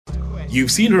You've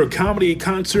seen her comedy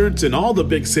concerts in all the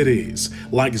big cities,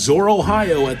 like Zor,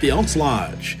 Ohio at the Elks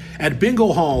Lodge, at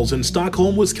bingo halls in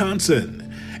Stockholm,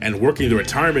 Wisconsin, and working the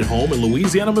retirement home in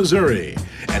Louisiana, Missouri.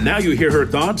 And now you hear her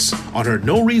thoughts on her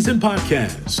No Reason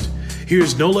podcast.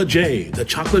 Here's Nola J, the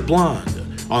Chocolate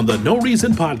Blonde, on the No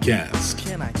Reason podcast.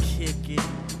 Can I kick it?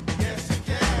 Yes, you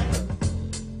can.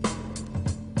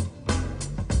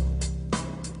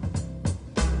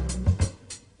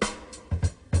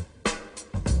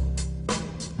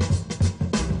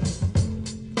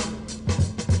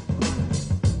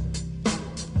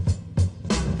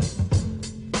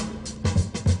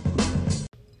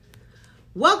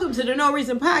 Welcome to the No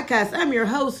Reason Podcast. I'm your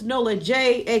host, Nola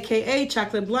J, a.k.a.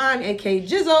 Chocolate Blonde, a.k.a.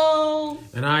 Jizzle.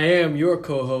 And I am your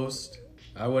co-host.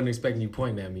 I wasn't expecting you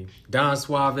pointing at me. Don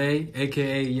Suave,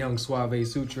 a.k.a. Young Suave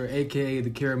Sutra, a.k.a. the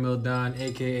Caramel Don,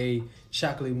 a.k.a.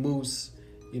 Chocolate Mousse.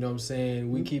 You know what I'm saying?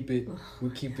 We keep it.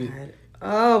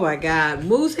 Oh my God.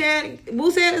 Moosehead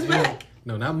is back.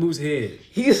 No, not Moose Head.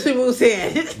 He used to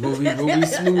Moosehead.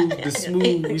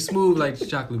 We smooth like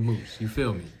chocolate mousse. You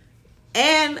feel me?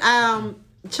 And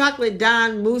Chocolate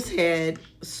Don Moosehead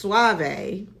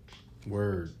Suave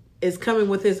Word. is coming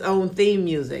with his own theme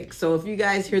music. So if you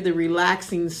guys hear the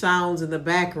relaxing sounds in the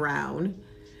background,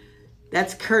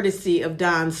 that's courtesy of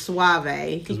Don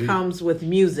Suave. He comes with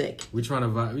music. We trying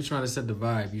to set the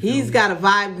vibe. You He's feel me? got a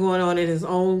vibe going on in his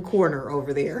own corner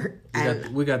over there.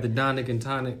 We got the Donic and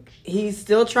Tonic. He's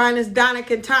still trying his Donic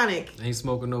and Tonic. Ain't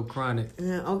smoking no chronic.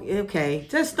 Okay.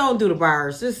 Just don't do the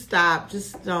bars. Just stop.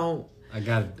 Just don't. I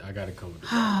got it covered.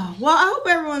 Well, I hope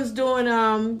everyone's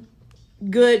doing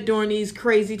good during these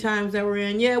crazy times that we're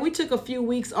in. Yeah, we took a few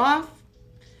weeks off,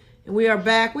 and we are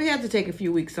back. We had to take a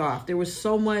few weeks off. There was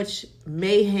so much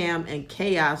mayhem and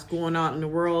chaos going on in the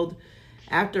world.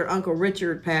 After Uncle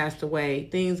Richard passed away,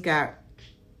 things got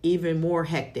even more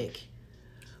hectic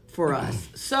for us.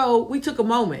 So we took a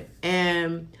moment.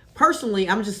 And personally,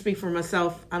 I'm just speaking for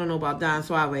myself. I don't know about Don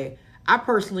Suave. I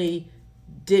personally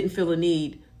didn't feel the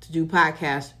need to do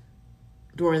podcasts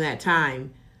during that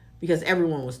time because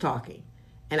everyone was talking.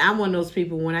 And I'm one of those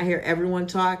people, when I hear everyone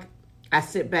talk, I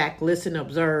sit back, listen,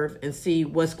 observe, and see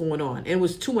what's going on. And it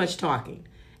was too much talking.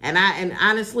 And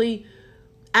honestly,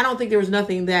 I don't think there was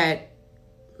nothing that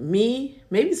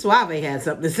maybe Suave had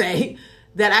something to say,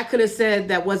 that I could have said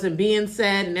that wasn't being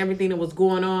said, and everything that was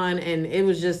going on. And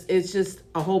it's just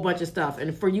a whole bunch of stuff.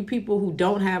 And for you people who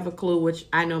don't have a clue, which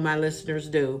I know my listeners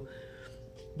do,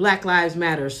 Black Lives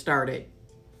Matter started.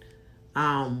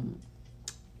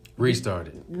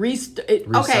 Restarted.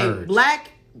 Okay,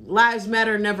 Black Lives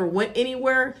Matter never went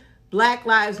anywhere. Black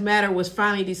Lives Matter was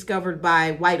finally discovered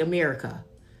by white America.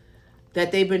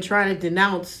 That they've been trying to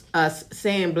denounce us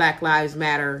saying Black Lives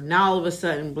Matter. Now all of a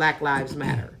sudden, Black Lives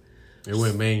Matter. It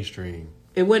went mainstream.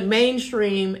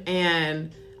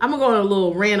 And I'm going to go on a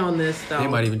little rant on this, though. They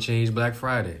might even change Black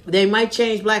Friday. They might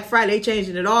change Black Friday. They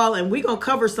changing it all. And we're going to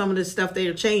cover some of this stuff they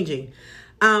are changing.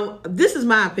 This is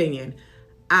my opinion.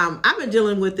 I've been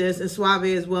dealing with this, and Suave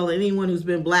as well. Anyone who's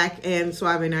been Black, and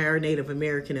Suave and I are Native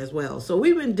American as well. So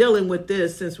we've been dealing with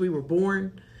this since we were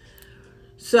born.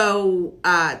 So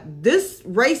this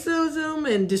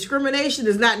racism and discrimination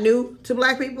is not new to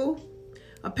Black people.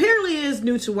 Apparently it is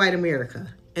new to white America.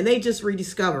 And they just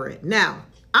rediscover it. Now,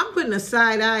 I'm putting a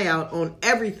side eye out on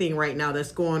everything right now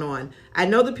that's going on. I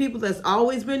know the people that's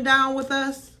always been down with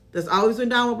us, that's always been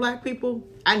down with Black people.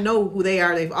 I know who they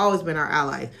are. They've always been our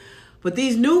allies. But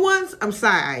these new ones, I'm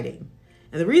side-eyeing.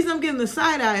 And the reason I'm giving the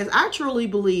side eye is I truly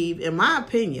believe, in my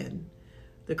opinion,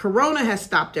 the corona has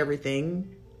stopped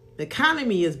everything. The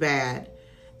economy is bad.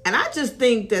 And I just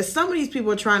think that some of these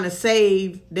people are trying to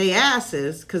save their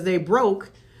asses because they broke.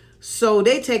 So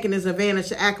they taking this advantage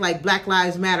to act like Black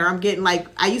Lives Matter. I'm getting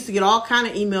I used to get all kind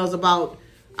of emails about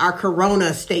our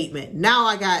corona statement. Now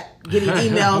I getting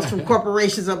emails from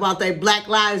corporations about their Black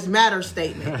Lives Matter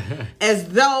statement. As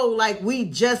though we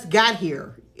just got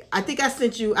here. I think I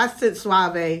sent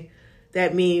Suave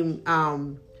that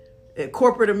meme,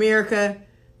 corporate America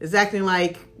is acting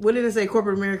like, what did it say?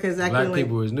 Corporate America is acting Black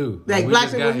people is new. Black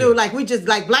people is new. Black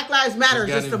Lives Matter is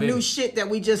just some new shit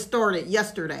that we just started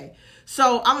yesterday.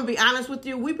 So I'm going to be honest with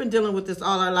you. We've been dealing with this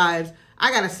all our lives.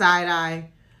 I got a side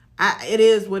eye. It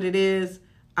is what it is.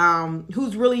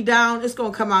 Who's really down, it's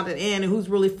going to come out at the end. And who's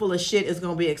really full of shit is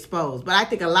going to be exposed. But I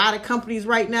think a lot of companies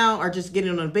right now are just getting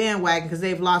on the bandwagon because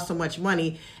they've lost so much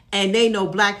money. And they know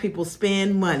Black people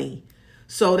spend money.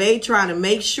 So they trying to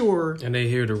make sure. And they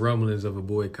hear the rumblings of a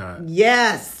boycott.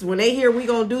 Yes. When they hear we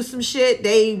going to do some shit,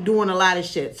 they doing a lot of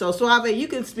shit. So Suave, you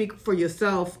can speak for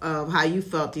yourself of how you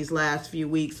felt these last few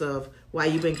weeks of why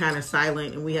you've been kind of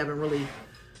silent and we haven't really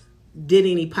did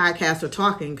any podcasts or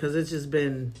talking because it's just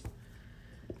been.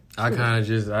 I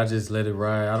just let it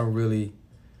ride. I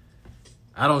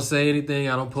don't say anything.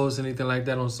 I don't post anything like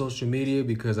that on social media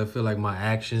because I feel like my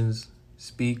actions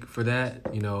speak for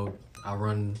that. You know, I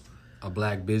run a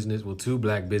black business, well, 2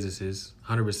 black businesses,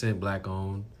 100% black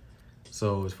owned.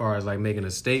 So as far as like making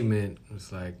a statement,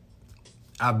 it's like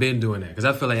I've been doing that because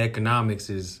I feel like economics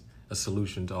is a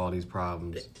solution to all these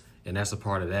problems, and that's a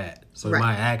part of that. So Right.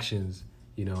 my actions,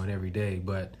 you know, in every day.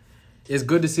 But it's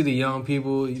good to see the young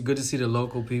people. Good to see the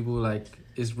local people. Like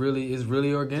it's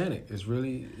really organic. It's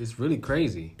really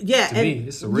crazy. Yeah, to and me,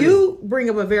 it's surreal. you bring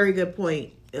up a very good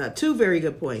point. 2 very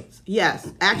good points. Yes,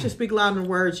 actions speak louder than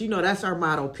words. You know, that's our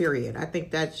motto, period. I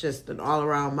think that's just an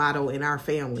all-around motto in our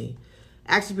family.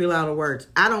 Actions speak louder than words.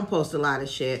 I don't post a lot of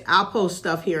shit. I'll post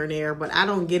stuff here and there, but I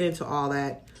don't get into all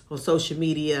that on social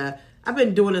media. I've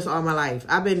been doing this all my life.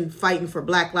 I've been fighting for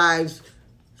Black lives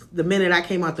the minute I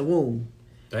came out the womb.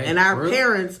 Dang, And our really?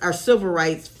 parents are civil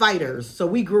rights fighters. So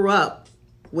we grew up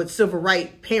with civil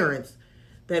rights parents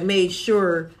that made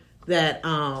sure that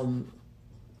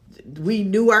we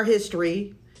knew our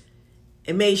history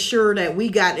and made sure that we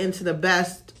got into the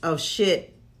best of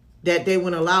shit that they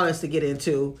wouldn't allow us to get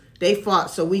into. They fought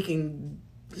so we can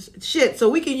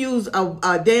use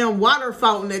a damn water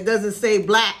fountain that doesn't say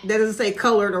black, that doesn't say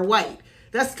colored or white.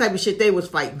 That's the type of shit they was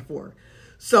fighting for.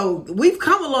 So we've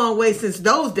come a long way since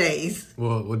those days.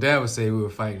 Well, what Dad would say, we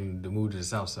were fighting to move to the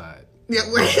South Side. Yeah,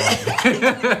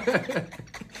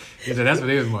 He said that's what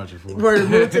they was marching for. we're to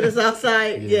move to the South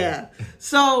Side. Yeah. Yeah.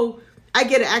 So I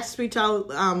get it. Actions speak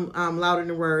louder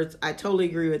than words. I totally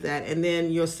agree with that. And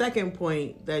then your second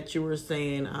point that you were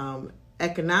saying,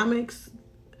 economics.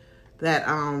 That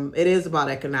it is about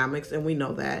economics, and we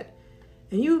know that.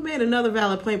 And you made another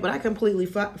valid point, but I completely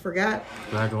forgot.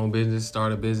 Black-owned business,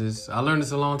 start a business. I learned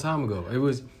this a long time ago. It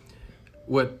was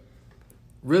what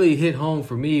really hit home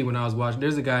for me when I was watching.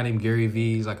 There's a guy named Gary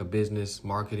Vee. He's like a business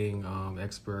marketing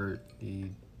expert.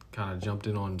 He kind of jumped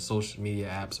in on social media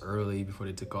apps early before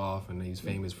they took off, and he's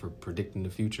famous for predicting the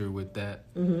future with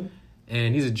that. Mm-hmm.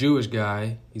 And he's a Jewish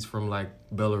guy. He's from like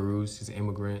Belarus. He's an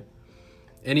immigrant.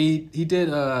 And he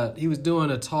was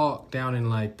doing a talk down in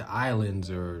like the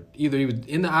islands, or either he was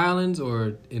in the islands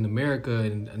or in America,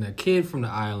 and a kid from the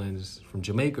islands, from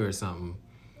Jamaica or something,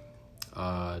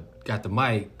 got the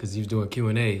mic because he was doing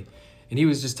Q&A, and he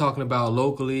was just talking about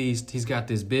locally. He's got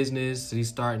this business that he's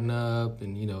starting up,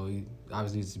 and you know,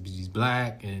 obviously he's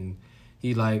black, and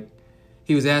he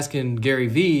was asking Gary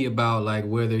Vee about like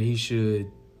whether he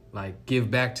should like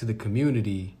give back to the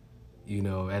community, you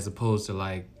know, as opposed to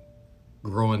like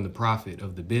growing the profit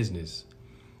of the business.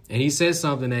 And he said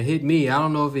something that hit me. I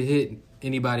don't know if it hit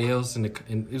anybody else, and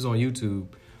it was on YouTube,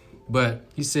 but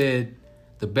he said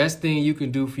the best thing you can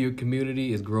do for your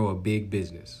community is grow a big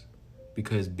business,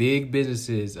 because big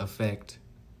businesses affect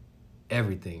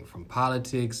everything from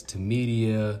politics to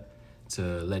media to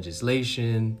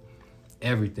legislation,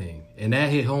 everything. And that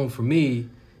hit home for me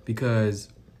because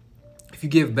if you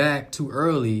give back too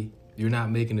early, you're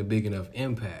not making a big enough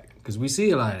impact. Because we see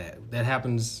a lot of that. That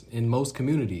happens in most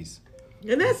communities.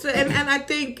 And that's and I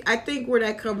think where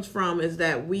that comes from is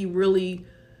that we really,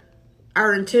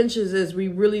 our intentions is we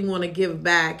really want to give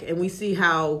back, and we see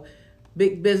how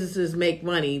big businesses make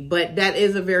money. But that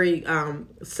is a very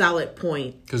solid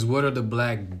point. Because what are the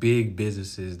black big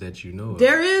businesses that you know of?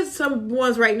 There is some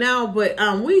ones right now, but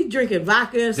we drinking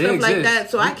vodka and stuff like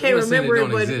that, so I can't remember it.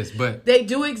 But exist, but they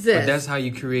do exist. But that's how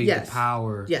you create Yes. the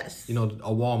power. Yes. You know,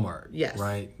 a Walmart. Yes.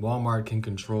 Right? Walmart can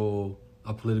control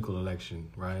a political election,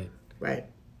 right? Right.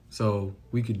 So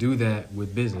we could do that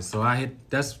with business. So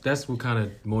that's what kind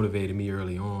of motivated me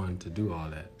early on to do all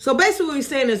that. So basically what we're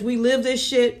saying is we live this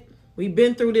shit. We've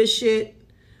been through this shit.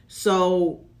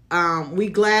 So we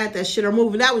glad that shit are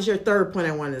moving. That was your third point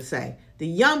I wanted to say. The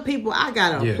young people, I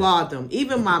got to applaud them.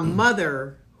 Even my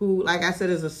mother, who, like I said,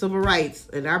 is a civil rights,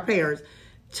 and our parents,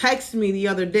 texted me the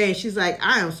other day. She's like,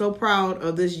 I am so proud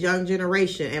of this young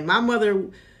generation. And my mother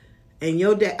and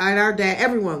your dad and our dad,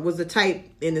 everyone was the type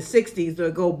in the 60s to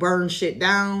go burn shit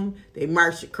down. They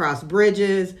marched across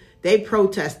bridges. They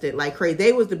protested like crazy.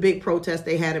 They was the big protest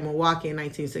they had in Milwaukee in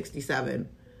 1967.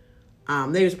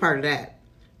 They was part of that.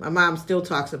 My mom still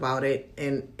talks about it,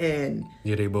 and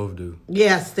Yeah, they both do.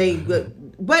 yes, they.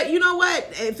 But you know what?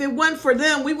 If it wasn't for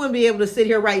them, we wouldn't be able to sit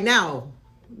here right now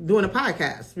doing a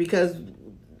podcast, because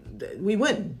we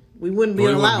wouldn't. We wouldn't be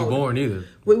allowed. We wouldn't be born either.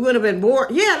 We would have been born.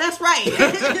 Yeah, that's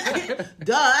right.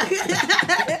 Duh.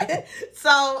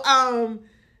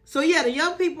 So yeah, the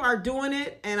young people are doing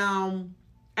it, and I'm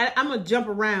gonna jump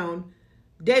around.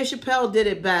 Dave Chappelle did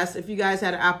it best. If you guys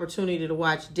had an opportunity to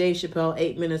watch Dave Chappelle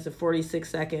 8 minutes and 46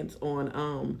 seconds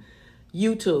on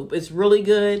YouTube, it's really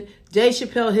good. Dave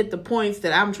Chappelle hit the points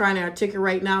that I'm trying to articulate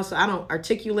right now, so I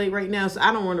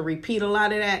don't want to repeat a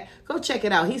lot of that. Go check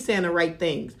it out. He's saying the right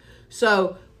things.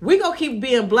 So we gonna keep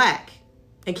being black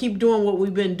and keep doing what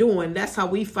we've been doing. That's how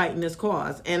we fight in this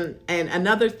cause. And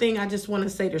another thing I just want to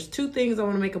say, there's two things I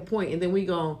want to make a point, and then we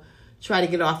gonna try to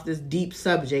get off this deep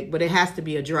subject, but it has to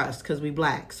be addressed because we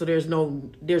black. So there's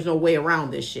no way around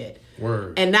this shit.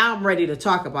 Word. And now I'm ready to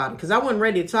talk about it because I wasn't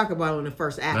ready to talk about it when it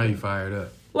first happened. Now you fired up.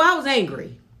 Well, I was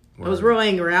angry. Word. I was real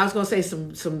angry. I was gonna say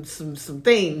some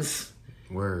things.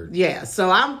 Word. Yeah.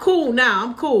 So I'm cool now.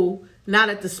 I'm cool now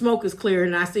that the smoke is clear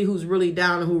and I see who's really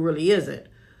down and who really isn't.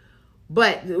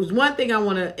 But there was one thing I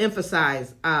want to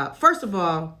emphasize. First of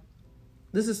all,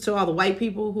 this is to all the white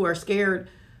people who are scared.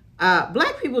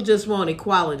 Black people just want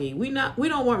equality. We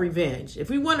don't want revenge. If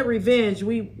we wanted revenge,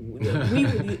 we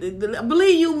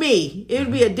believe you me, it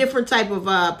would be a different type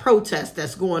of protest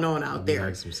that's going on out there.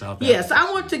 Like some South Yes, Africa.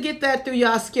 I want to get that through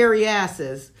y'all scary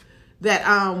asses that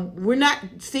we're not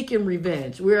seeking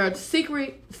revenge. We are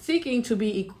seeking to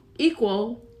be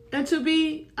equal and to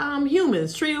be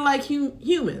humans, treated like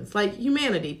humans, like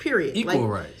humanity. Period. Equal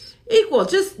like, rights. Equal.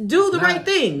 Just do the Not- right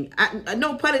thing. I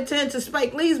no pun intended to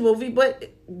Spike Lee's movie,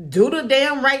 but do the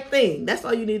damn right thing. That's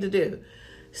all you need to do.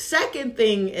 Second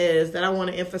thing is that I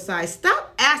want to emphasize,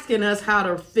 stop asking us how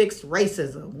to fix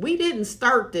racism. We didn't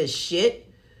start this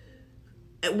shit.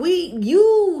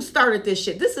 You started this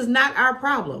shit. This is not our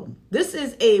problem. This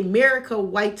is a America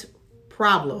white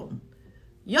problem.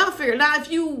 Y'all figure now if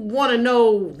you want to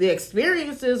know the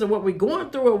experiences or what we're going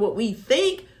through or what we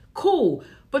think, cool.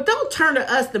 But don't turn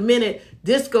to us the minute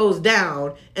this goes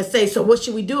down and say, so what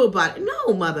should we do about it?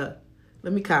 No, mother.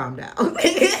 Let me calm down.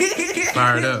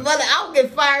 Fired up. Mother, I'll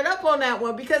get fired up on that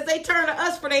one because they turn to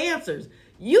us for the answers.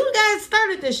 You guys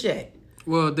started this shit.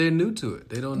 Well, they're new to it.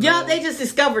 They don't know. Yeah, they just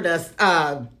discovered us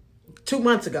 2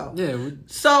 months ago. Yeah.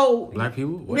 So Black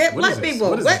people? What black is this? people.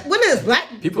 What is What is black?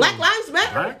 People- Black Lives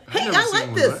Matter? Black? I Hey, never I seen like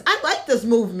one this. black. I like this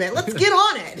movement. Let's get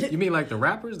on it. You mean like the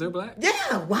rappers? They're black?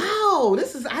 Yeah, wow.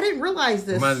 I didn't realize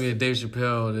this. Reminds me of Dave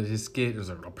Chappelle that his skit was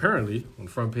like, apparently on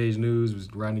front page news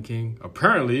was Rodney King.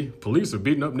 Apparently, police are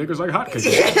beating up niggas like hotcakes.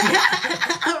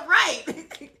 Right.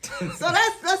 So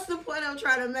that's the point I'm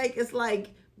trying to make. It's like,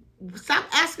 stop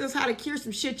asking us how to cure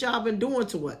some shit y'all been doing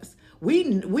to us. We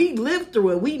lived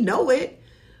through it. We know it.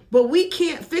 But we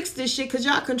can't fix this shit because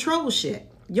y'all control shit.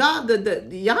 Y'all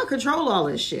y'all control all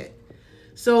this shit.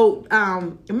 So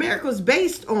America's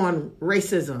based on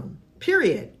racism.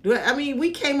 Period. I mean, we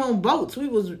came on boats. We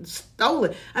was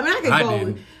stolen. I mean, I didn't come on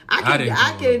a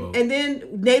boat. and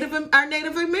then our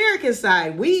Native American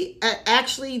side, we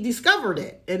actually discovered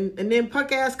it, and then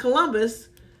punk ass Columbus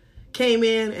came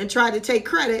in and tried to take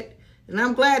credit. And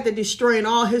I'm glad they're destroying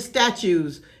all his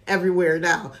statues everywhere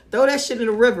now. Throw that shit in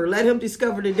the river. Let him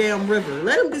discover the damn river.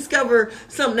 Let him discover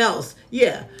something else.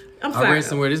 Yeah, I'm fine. I read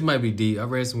somewhere, this might be deep. I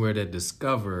read somewhere that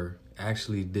discover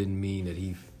actually didn't mean that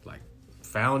he like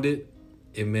found it.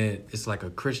 It meant it's like a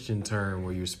Christian term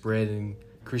where you're spreading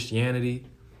Christianity.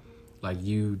 Like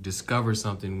you discover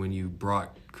something when you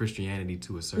brought Christianity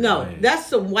to a certain land. That's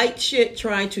some white shit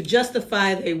trying to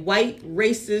justify a white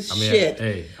racist shit.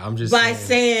 Hey, I'm just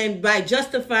by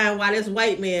justifying why this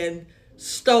white man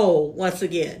stole once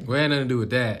again. Well, it had nothing to do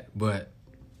with that, but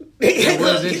that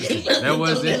was interesting. That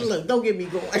was interesting. Look, don't get me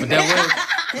going.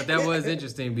 But that was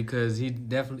interesting because he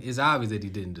definitely, it's obvious that he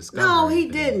didn't discover No, he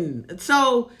anything. didn't.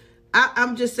 So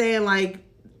I'm just saying, like,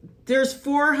 there's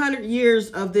 400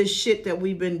 years of this shit that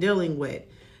we've been dealing with.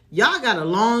 Y'all got a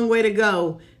long way to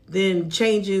go than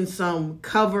changing some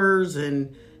covers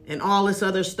and all this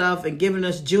other stuff and giving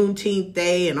us Juneteenth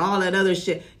Day and all that other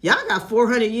shit. Y'all got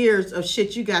 400 years of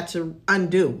shit you got to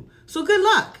undo. So good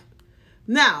luck.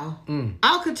 Now,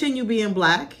 I'll continue being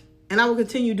black and I will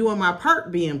continue doing my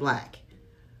part being black.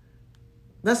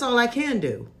 That's all I can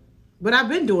do. But I've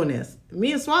been doing this.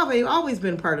 Me and Suave have always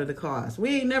been part of the cause.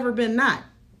 We ain't never been not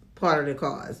part of the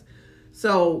cause.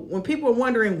 So when people are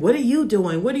wondering, what are you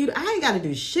doing? I ain't got to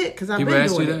do shit because I've People been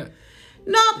ask doing you it. that?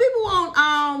 No, people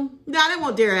won't. They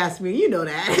won't dare ask me. You know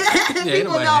that. Yeah,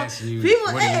 People nobody know. asks you, People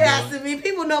what are ain't you doing? asking me.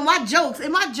 People know my jokes.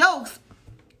 In my jokes,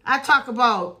 I joke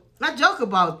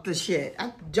about the shit.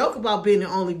 I joke about being the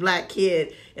only black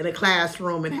kid in a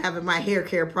classroom and having my hair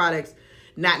care products,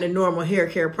 not the normal hair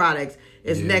care products,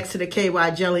 is next to the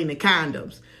KY jelly and the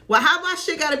condoms. Well, how my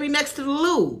shit got to be next to the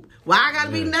lube? Why I got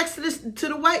to be next to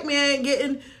the white man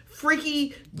getting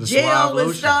freaky The gel Suave and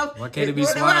lotion. stuff. Why can't it be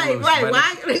Right, Suave right, lotion? Right,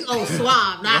 Why why? Oh,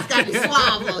 Suave. Now it's got to be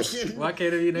Suave lotion. Why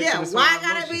can't it be next Yeah, to the why Suave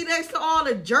gotta lotion? be next to all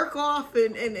the jerk off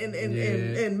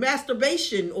and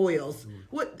masturbation oils?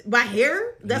 What, my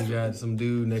hair? That's You got some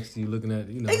dude next to you looking at,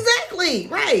 you know. exactly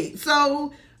right.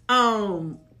 So,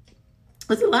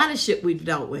 there's a lot of shit we've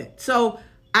dealt with. So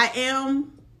I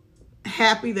am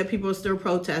happy that people are still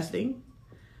protesting.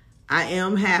 I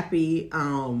am happy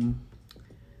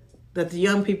that the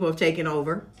young people have taken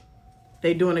over.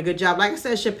 They're doing a good job. Like I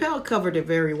said, Chappelle covered it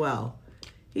very well.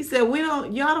 He said, y'all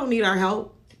don't need our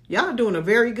help. Y'all are doing a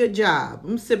very good job. I'm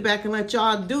gonna sit back and let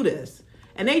y'all do this.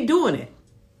 And they doing it.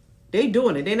 They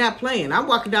doing it. They're not playing. I'm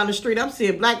walking down the street. I'm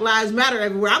seeing Black Lives Matter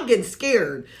everywhere. I'm getting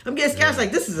scared. It's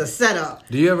like, this is a setup.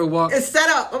 Do you ever walk? It's set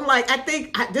up. I'm like, I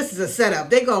think this is a setup.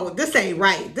 They go, this ain't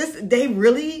right. They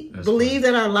really believe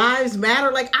that our lives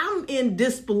matter. Like, I'm in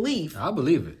disbelief. I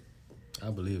believe it.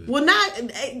 Well, now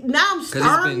I'm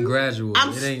starting. It's been gradual.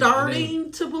 I'm It ain't-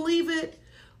 starting to believe it.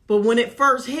 But when it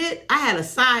first hit, I had a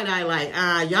side eye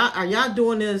like, y'all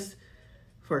doing this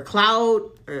for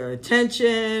clout or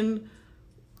attention?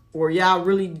 Or y'all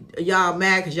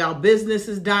mad because y'all business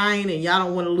is dying and y'all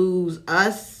don't want to lose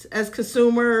us as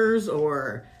consumers?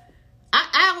 Or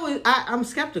I'm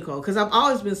skeptical because I've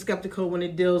always been skeptical when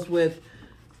it deals with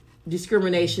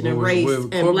discrimination and race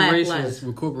and black lives.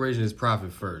 With corporations,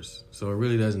 profit first, so it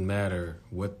really doesn't matter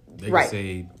what they can Right.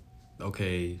 say.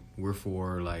 Okay, we're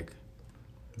for like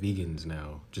vegans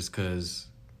now, just because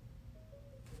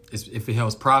if it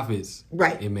helps profits,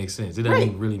 Right. It makes sense. It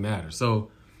doesn't really matter.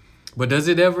 So. But is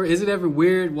it ever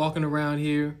weird walking around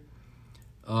here,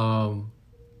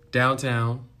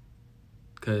 downtown?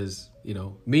 Because, you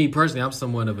know, me personally, I'm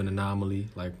somewhat of an anomaly,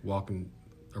 like walking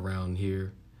around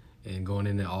here and going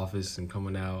in the office and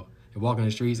coming out and walking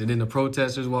the streets. And then the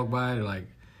protesters walk by, they're like,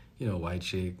 you know, white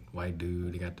chick, white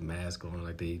dude, they got the mask on,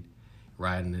 like they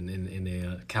riding in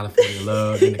the California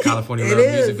Love, in the California Love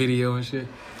music video and shit.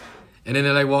 And then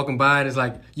they're like walking by and it's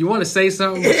like, you want to say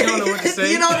something, but you don't know what to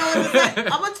say. You don't know what to say.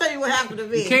 I'm going to tell you what happened to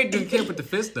me. You can't put the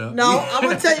fist up. No, I'm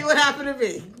going to tell you what happened to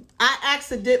me. I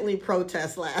accidentally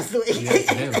protest last week.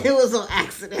 Accidentally. It was on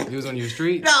accident. It was on your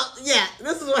street? No, yeah,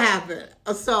 this is what happened.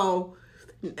 So,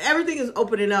 everything is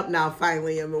opening up now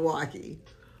finally in Milwaukee.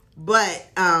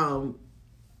 But,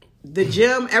 the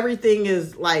gym, everything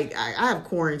is like, I have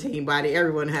quarantine body.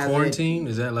 Everyone has Quarantine?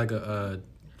 Is that like a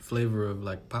flavor of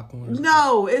like popcorn? Or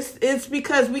No, it's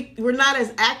because we're not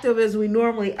as active as we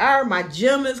normally are. My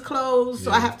gym is closed,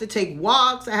 so I have to take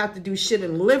walks. I have to do shit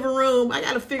in the living room. I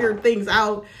got to figure things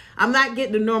out. I'm not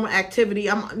getting the normal activity.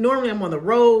 I'm on the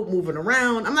road, moving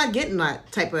around. I'm not getting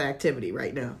that type of activity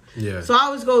right now. Yeah. So I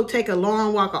always go take a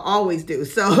long walk. I always do.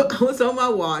 So I was on my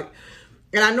walk,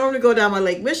 and I normally go down by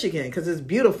Lake Michigan because it's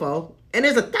beautiful. And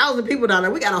there's 1,000 people down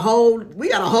there. We got a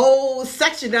whole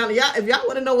section down there. If y'all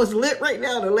want to know what's lit right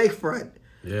now, the lakefront.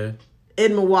 Yeah.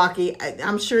 In Milwaukee,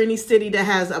 I'm sure any city that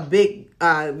has a big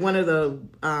one of the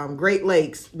Great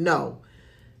Lakes,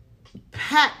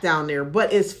 packed down there.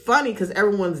 But it's funny because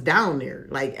everyone's down there.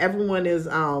 Like everyone is,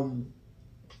 God,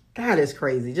 it's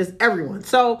crazy. Just everyone.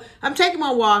 So I'm taking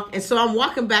my walk, and so I'm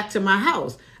walking back to my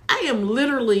house. I am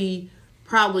literally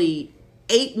probably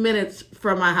 8 minutes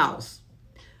from my house.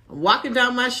 I'm walking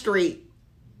down my street.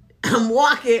 I'm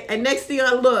walking, and next thing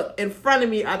I look, in front of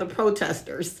me are the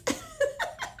protesters.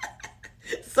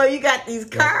 So you got these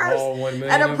cars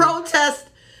and a protest,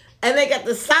 and they got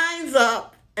the signs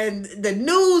up, and the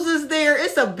news is there.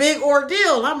 It's a big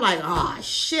ordeal. I'm like, oh,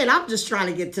 shit, I'm just trying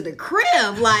to get to the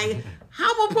crib. Like, how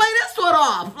am I gonna play this one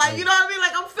off? Like, you know what I mean?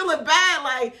 Like, I'm feeling bad.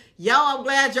 Like, I'm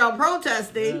glad y'all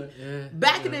protesting.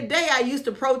 Back in the day, I used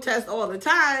to protest all the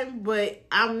time, but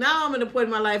now I'm in a point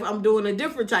in my life, I'm doing a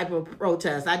different type of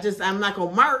protest. I'm not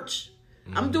gonna march.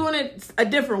 I'm doing it a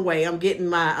different way. I'm getting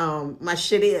my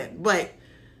shit in. But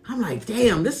I'm like,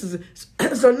 damn, this is...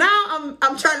 So now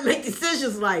I'm trying to make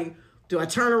decisions like, do I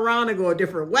turn around and go a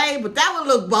different way? But that would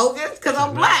look bogus because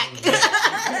I'm black. Because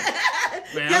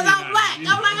I'm black.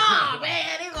 I'm like, oh, man,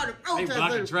 they're going to protest. They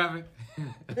blocking traffic.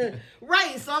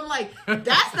 Right. So I'm like,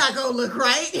 that's not going to look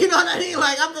right. You know what I mean?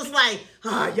 Like, I'm just like,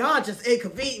 y'all just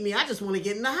inconvenient me. I just want to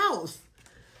get in the house.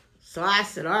 So I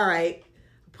said, all right.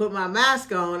 Put my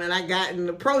mask on, and I got in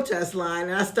the protest line,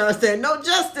 and I started saying, no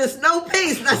justice, no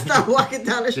peace. And I started walking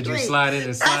down the street. Did you slide in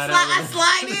and slide out? I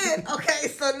slide in. Okay,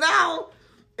 so now,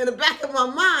 in the back of my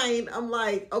mind, I'm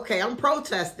like, okay, I'm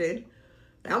protesting.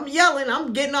 I'm yelling.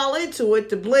 I'm getting all into it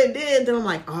to blend in. Then I'm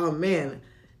like, oh, man.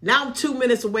 Now I'm 2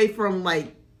 minutes away from,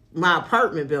 like, my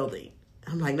apartment building.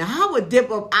 I'm like, now how would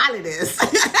dip up out of this?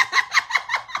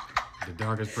 The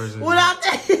darkest person.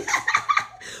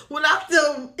 without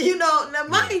them, now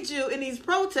mind you, in these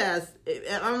protests,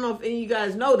 I don't know if any of you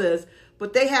guys know this,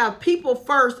 but they have people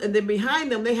first, and then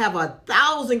behind them, they have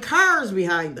 1,000 cars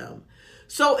behind them.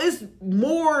 So it's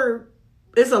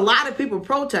a lot of people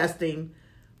protesting.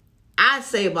 I'd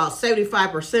say about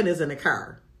 75% is in a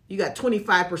car. You got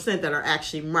 25% that are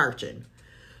actually marching.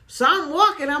 So I'm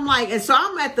walking, and so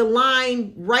I'm at the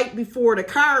line right before the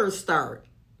cars start.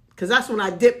 Because that's when I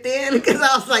dipped in, because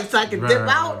I was like, so I could dip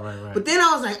out. Right. But then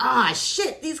I was like, oh,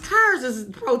 shit, these cars is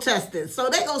protesting. So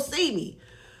they gonna see me.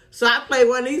 So I played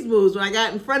one of these moves. When I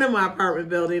got in front of my apartment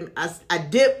building, I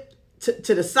dipped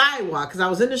to the sidewalk, because I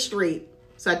was in the street.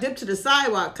 So I dipped to the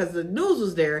sidewalk, because the news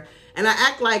was there. And I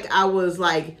act like I was,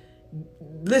 like,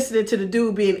 listening to the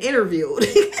dude being interviewed.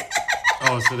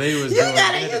 Oh, so they was. You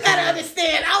gotta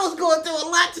understand. I was going through a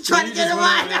lot to try to get it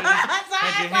right.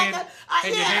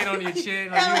 Had your hand on your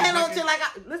chin.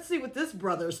 Let's see what this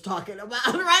brother's talking about,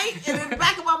 right? And in the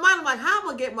back of my mind, I'm like, how am I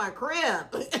gonna get my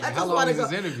crib? How long is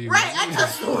this interview? Right, I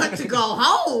just want to go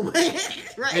home.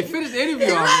 Right. Hey, finish the interview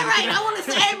already. Right. I want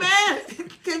to say, hey, man,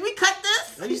 can we cut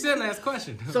this? You said last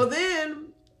question. So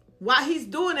then, while he's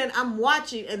doing it, I'm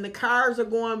watching, and the cars are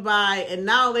going by, and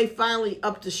now they finally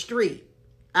up the street.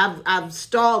 I've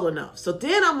stalled enough. So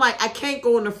then I'm like, I can't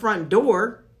go in the front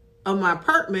door of my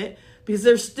apartment because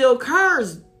there's still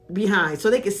cars behind, so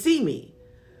they can see me.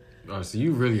 Oh, so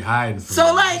you really hiding from So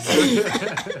them. like,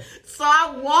 so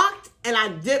I walked and I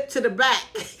dipped to the back,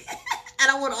 and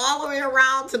I went all the way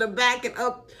around to the back and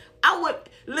up. I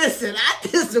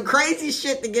did some crazy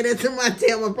shit to get into my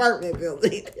damn apartment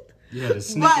building. You had to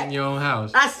sneak in your own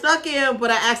house. I snuck in, but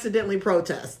I accidentally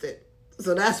protested.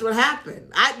 So that's what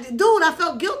happened. I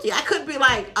felt guilty. I couldn't be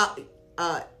like,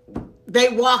 they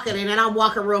walking and then I'm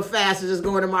walking real fast and just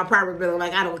going to my apartment building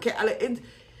like I don't care.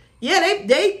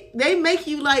 They make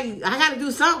you like, I got to do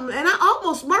something. And I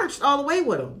almost marched all the way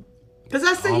with them. Because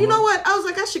I said, you know what? I was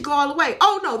like, I should go all the way.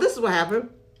 Oh, no, this is what happened.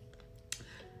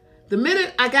 The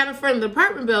minute I got in front of the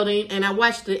apartment building and I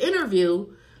watched the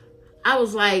interview, I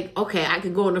was like, okay, I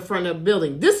could go in the front of the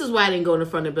building. This is why I didn't go in the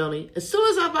front of the building. As soon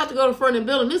as I'm about to go in the front of the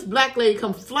building, this black lady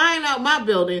comes flying out my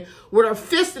building with her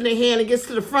fist in her hand and gets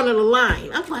to the front of the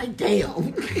line. I'm like,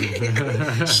 damn.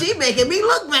 She making me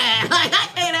look bad. Like, I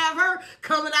can't have her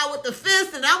coming out with the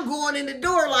fist and I'm going in the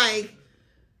door like,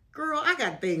 girl, I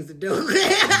got things to do.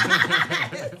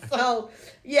 So,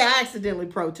 yeah, I accidentally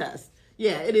protest.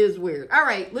 Yeah, it is weird. All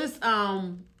right, let's...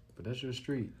 But that's your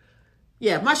street.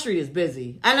 Yeah, my street is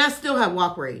busy. And I still have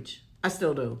walk rage. I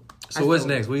still do. So what's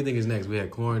next? What do you think is next? We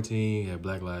had quarantine, had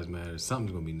Black Lives Matter.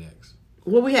 Something's going to be next.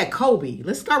 Well, we had Kobe.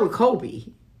 Let's start with Kobe.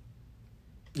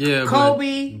 Yeah,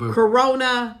 Kobe, but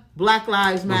Corona, Black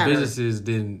Lives Matter. Businesses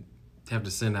didn't have to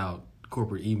send out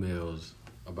corporate emails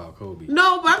about Kobe.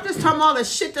 No, but I'm just talking about all the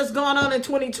shit that's going on in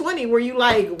 2020 where you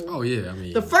like... Oh, yeah, I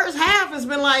mean... The first half has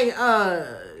been like,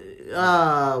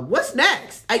 what's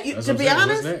next? To be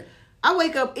honest... I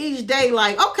wake up each day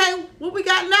like, okay, what we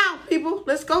got now, people?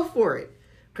 Let's go for it.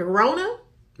 Corona?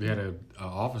 We had an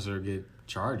officer get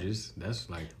charges. That's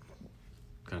like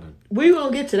kind of... We're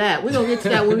going to get to that. We're going to get to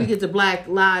that when we get to Black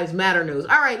Lives Matter news.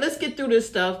 All right, let's get through this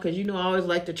stuff because, I always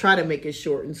like to try to make it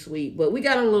short and sweet. But we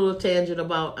got on a little tangent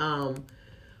about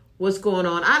what's going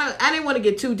on. I didn't want to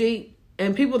get too deep.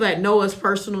 And people that know us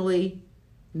personally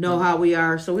know how we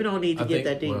are, so we don't need to get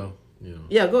that deep. Well,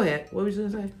 Yeah, go ahead. What was you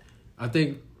going to say? I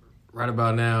think... Right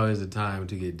about now is the time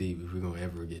to get deep if we're going to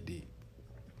ever get deep.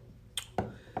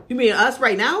 You mean us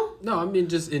right now? No, I mean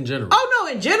just in general. Oh, no,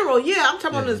 in general, yeah. I'm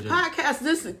talking about this podcast,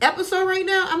 this episode right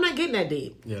now. I'm not getting that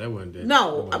deep. Yeah, that wasn't deep.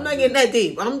 No, I'm not getting that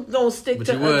deep. I'm going to stick but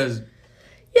to... But you was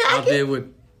out there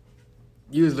with...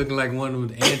 You was looking like one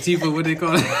with Antifa, what they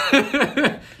call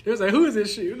it. They was like, who is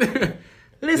this shit?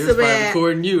 Listen, man.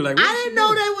 Recording you. Like, I didn't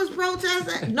know they was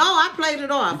protesting. No, I played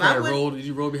it off. Did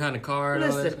you roll behind the car? And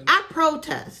listen, all that?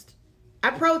 I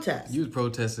protest. You was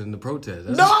protesting the protest.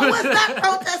 No, I was not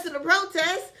protesting the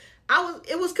protest.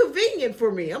 It was convenient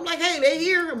for me. I'm like, hey, they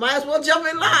here, might as well jump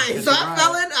in line. So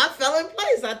I fell in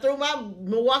place. I threw my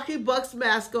Milwaukee Bucks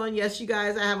mask on. Yes, you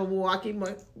guys, I have a Milwaukee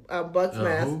Bucks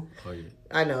mask. Who? Oh, yeah.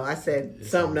 I know, I said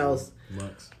something else.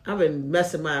 Bucks. I've been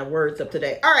messing my words up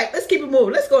today. All right, let's keep it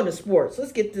moving. Let's go into sports.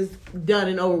 Let's get this done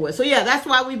and over with. So yeah, that's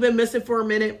why we've been missing for a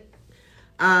minute.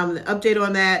 Update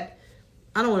on that.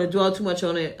 I don't want to dwell too much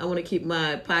on it. I want to keep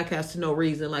my podcast to no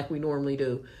reason like we normally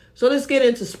do. So let's get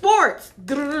into sports.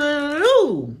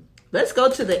 Let's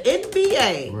go to the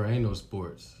NBA. There ain't no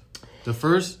sports. The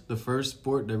first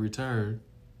sport that returned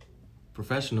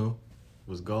professional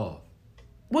was golf.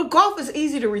 Well, golf is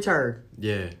easy to return.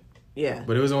 Yeah. Yeah.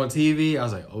 But it was on TV. I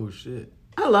was like, oh shit.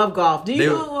 I love golf. Do you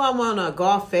know I'm on a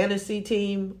golf fantasy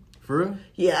team? For real?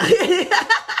 Yeah.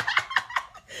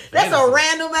 That's a Fantasy.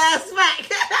 random ass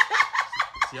fact.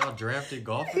 So y'all drafted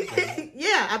golfers?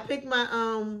 Yeah, I picked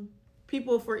my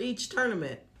people for each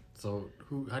tournament. So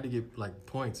how do you get like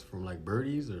points from like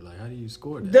birdies or like how do you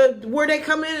score that? Where they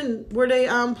come in, where they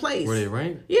place. Where they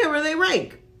rank? Yeah, where they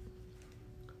rank.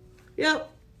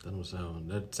 Yep.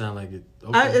 That sound like it.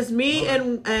 Okay. It's me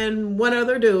and one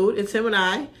other dude. It's him and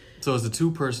I. So it's a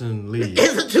 2-person league.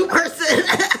 It's a 2-person.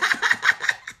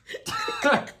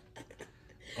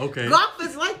 Okay. Golf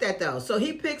is like that though. So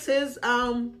he picks his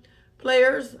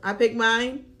players. I pick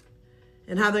mine,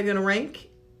 and how they're gonna rank.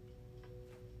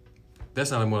 That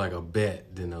sounded more like a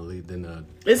bet than a lead than a.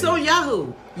 It's on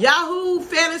Yahoo. Yahoo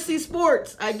Fantasy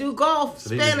Sports. I do golf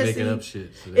So they fantasy. just making up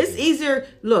shit. So they It's can- easier.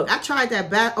 Look, I tried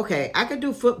that. Okay, I could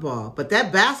do football, but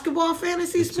that basketball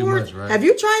fantasy It's too sports. much, right? Have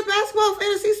you tried basketball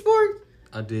fantasy sports?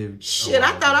 I did. Shit,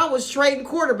 I thought I was trading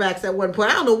quarterbacks at one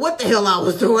point. I don't know what the hell I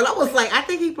was doing. I was like, I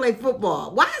think he played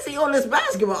football. Why is he on this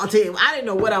basketball team? I didn't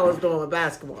know what I was doing with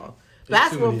basketball.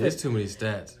 It's too many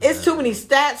stats. It's too many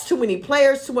stats, too many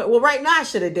players, too much. Well, right now I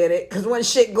should have did it because one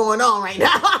shit going on right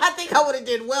now. I think I would have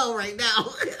did well right now.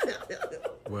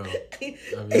 Well, I mean,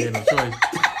 you had no choice.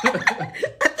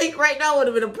 I think right now would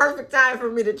have been a perfect time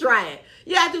for me to try it.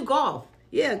 Yeah, I do golf.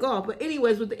 Yeah, golf. But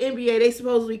anyways, with the NBA, they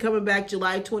supposedly coming back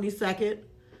July 22nd.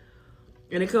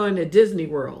 And they're going to Disney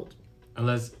World.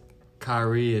 Unless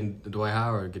Kyrie and Dwight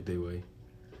Howard get their way.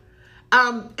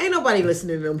 Ain't nobody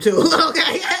listening to them too,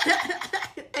 okay?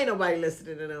 Ain't nobody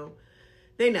listening to them.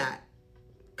 They not.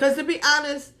 Because to be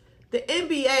honest, the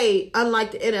NBA,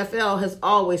 unlike the NFL, has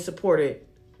always supported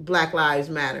Black Lives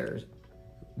Matter.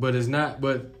 But it's not.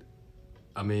 But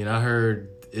I mean, I heard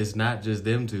it's not just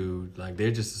them two. Like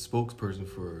they're just a spokesperson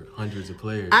for hundreds of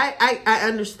players. I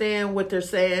understand what they're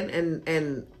saying,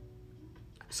 and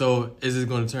So is it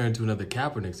going to turn into another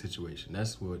Kaepernick situation?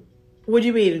 That's what. what do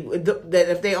you mean that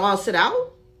if they all sit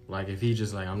out? Like if he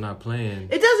just like I'm not playing.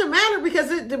 It doesn't matter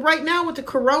because right now with the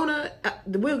corona,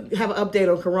 we'll have an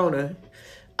update on corona.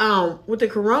 With the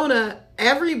corona,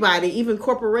 everybody, even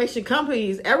corporation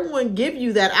companies, everyone give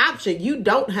you that option. You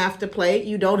don't have to play.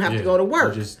 You don't have to go to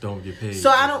work. You just don't get paid. So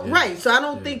I don't So I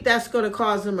don't think that's going to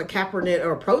cause them a Kaepernick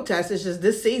or a protest. It's just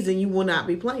this season you will not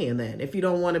be playing then if you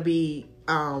don't want to be.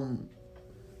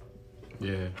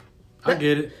 Yeah. I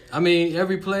get it. I mean,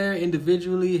 every player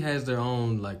individually has their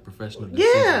own like professional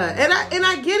decision. Yeah, and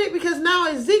I get it because now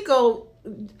Ezekiel,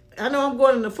 I know I'm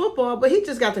going into football, but he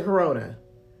just got the corona.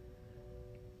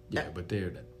 Yeah, but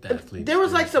they're the athletes. There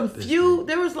was like They're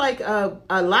there was like a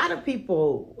lot of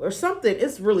people or something.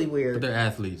 It's really But weird. they're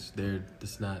athletes.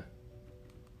 It's not.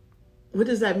 What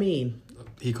does that mean?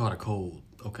 He caught a cold.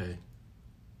 Okay.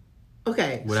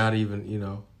 Okay. Without even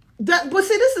But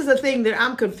see, this is the thing that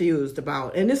I'm confused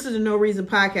about. And this is a No Reason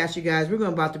podcast, you guys. We're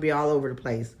going about to be all over the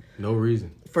place. No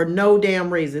reason. For no damn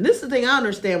reason. This is the thing I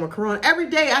understand with corona. Every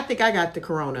day I think I got the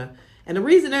corona. And the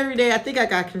reason every day I think I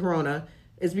got corona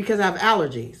is because I have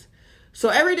allergies. So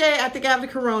every day I think I have the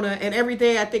corona, and every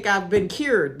day I think I've been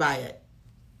cured by it.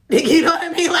 You know what I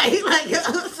mean?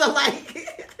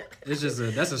 It's just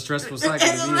that's a stressful cycle.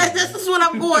 to be in. This is what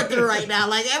I'm going through right now.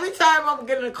 Like every time I'm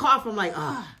getting a cough, I'm like,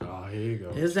 Oh, here you go.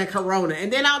 is that corona?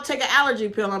 And then I'll take an allergy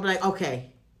pill and I'm like,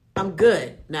 okay, I'm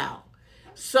good now.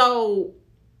 So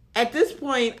at this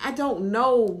point, I don't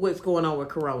know what's going on with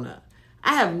corona.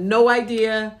 I have no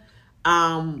idea.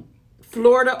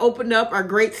 Florida opened up, our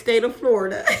great state of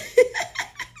Florida.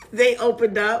 They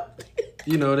opened up.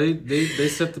 They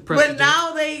set the But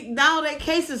precedent. now their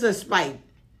cases are spiked.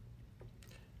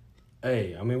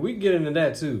 Hey, I mean, we can get into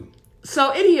that too.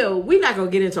 So anyhow, we're not gonna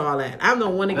get into all that. I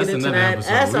don't want to get That's into another that.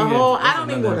 episode. That's We a get- whole. that's I don't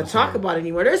even another want to talk episode. about it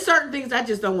anymore. There's certain things I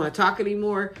just don't want to talk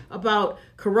anymore about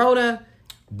corona.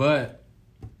 But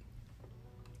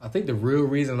I think the real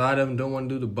reason a lot of them don't want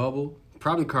to do the bubble,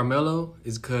 probably Carmelo,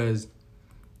 is because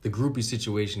the groupie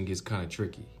situation gets kind of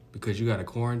tricky because you got to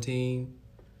quarantine.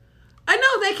 I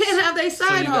know they can't have their So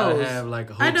side you gotta hoes. have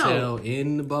like a I know. hotel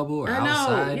in the bubble or I know,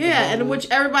 outside. the yeah, and bubble. which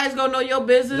everybody's gonna know your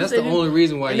business. That's the and only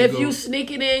reason why And you if go- you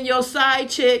sneaking in your side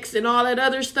chicks and all that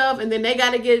other stuff, and then they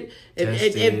gotta get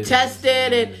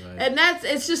tested, and that's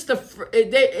it's just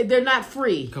they're not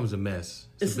free. becomes a mess.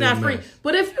 It's a big not free. mess.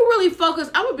 But if you really focus,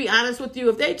 I'm going to be honest with you.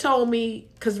 If they told me,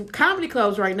 because comedy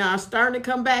clubs right now are starting to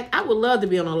come back, I would love to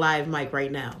be on a live mic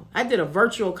right now. I did a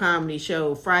virtual comedy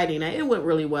show Friday night. It went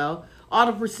really well. All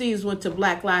the proceeds went to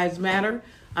Black Lives Matter.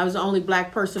 I was the only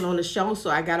black person on the show,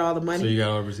 so I got all the money. So you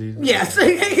got overseas? Yes.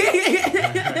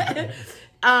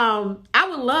 I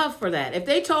would love for that. If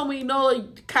they told me, no,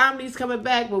 comedy's coming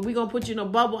back, but we're going to put you in a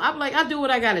bubble, I'm like, I do what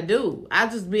I got to do. I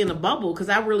just be in a bubble because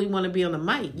I really want to be on the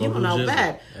mic. You don't know Bubble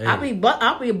that. jizzle. Hey.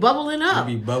 I'll be bubbling up.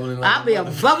 You be bubbling like I'll be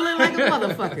bubbling like a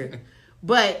motherfucker.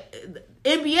 But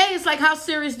NBA is like, how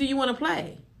serious do you want to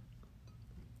play?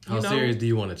 How serious do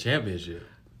you want a championship?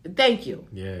 Thank you.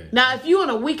 Yeah. Now, if you on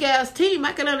a weak ass team,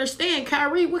 I can understand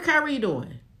Kyrie. What Kyrie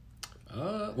doing?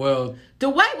 Well,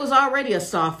 Dwight was already a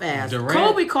soft ass. Durant-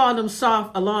 Kobe called him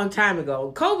soft a long time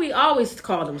ago. Kobe always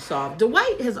called him soft.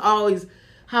 Dwight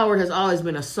Howard has always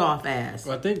been a soft ass.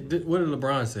 I think what did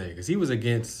LeBron say? Because he was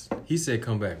against. He said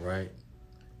come back, right?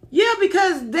 Yeah,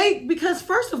 because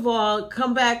first of all,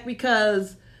 come back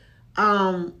because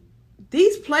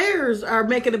these players are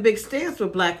making a big stance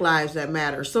with Black Lives That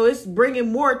Matter. So it's bringing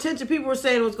more attention. People were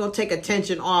saying it was going to take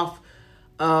attention off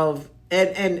of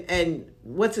and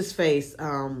what's his face?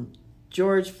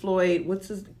 George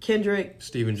Floyd. Kendrick?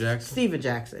 Steven Jackson. Steven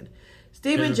Jackson.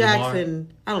 Kendrick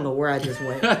Jackson. I don't know where I just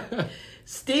went.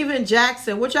 Steven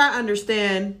Jackson, which I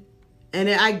understand, and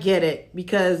I get it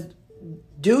because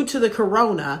due to the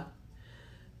corona,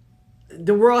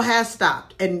 the world has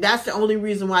stopped, and that's the only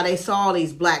reason why they saw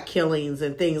these black killings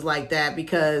and things like that,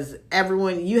 because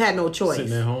you had no choice.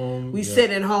 Sitting at home. We sit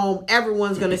at home.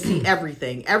 Everyone's going to see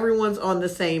everything. Everyone's on the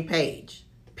same page,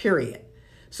 period.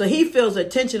 So he feels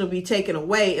attention will be taken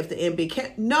away if the NBA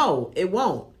can't. No, it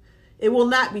won't. It will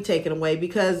not be taken away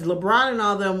because LeBron and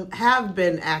all them have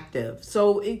been active.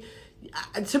 So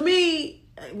to me,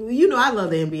 I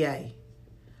love the NBA.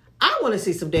 I want to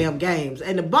see some damn games,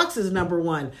 and the Bucks is number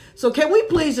one. So can we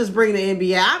please just bring the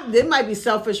NBA? There might be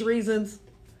selfish reasons.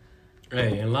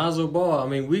 Hey, and Lonzo Ball. I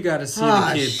mean, we got to see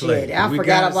the kid play. I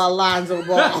forgot about Lonzo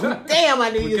Ball. Damn, I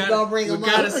knew you was gonna bring him up. We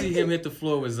got to see him hit the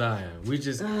floor with Zion. We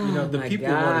just, the people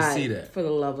want to see that. For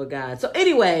the love of God. So,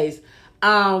 anyways,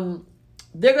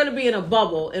 they're going to be in a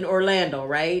bubble in Orlando,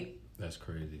 right? That's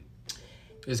crazy.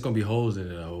 It's gonna be holes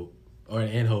in it, I hope,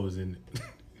 and holes in it.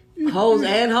 Hoes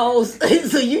and hoes.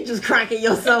 So you just cracking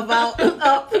yourself out.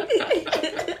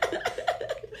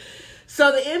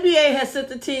 So the NBA has sent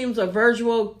the teams a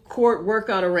virtual court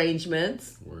workout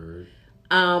arrangements. Word.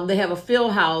 They have a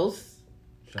field house.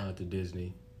 Shout out to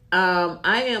Disney.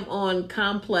 I am on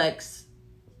Complex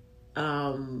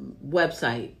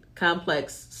website,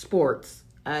 Complex Sports.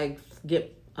 I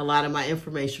get a lot of my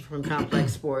information from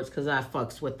Complex Sports because I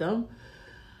fucks with them.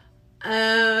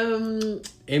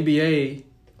 NBA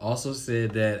also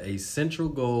said that a central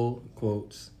goal,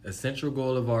 quotes, a central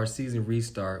goal of our season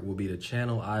restart will be to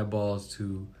channel eyeballs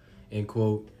to, end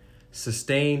quote,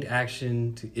 sustained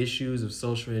action to issues of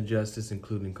social injustice,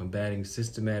 including combating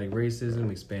systematic racism,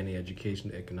 expanding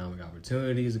education to economic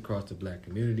opportunities across the black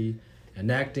community,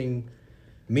 enacting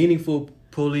meaningful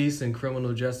police and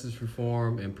criminal justice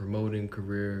reform, and promoting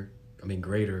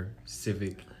greater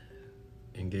civic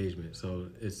engagement. So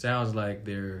it sounds like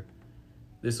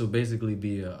this will basically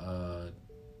be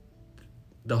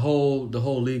the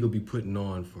whole league will be putting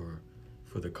on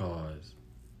for the cause.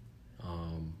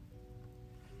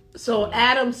 So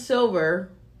Adam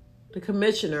Silver, the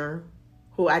commissioner,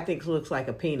 who I think looks like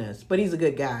a penis, but he's a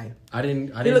good guy. I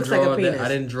didn't looks draw like a that. penis. I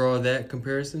didn't draw that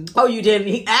comparison. Oh, you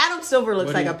didn't? Adam Silver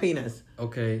looks like a penis.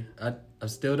 Okay, I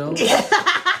still don't.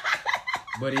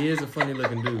 But he is a funny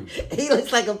looking dude. He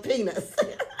looks like a penis.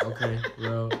 Okay,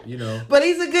 well, But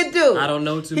he's a good dude. I don't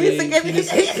know too many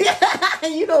penises.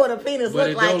 You know what a penis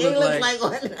looks like. He looks like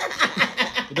one. It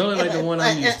don't look like the one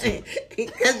I'm used to.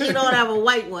 Because you don't have a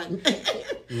white one.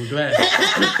 We're glad.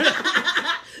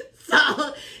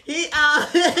 So he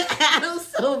Adam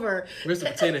Silver. Mr.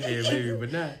 Potato Head, maybe,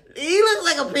 but not. He looks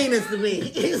like a penis to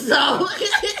me. So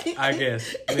I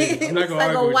guess. I'm not gonna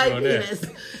like argue a white with you on penis.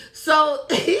 that. So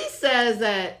he says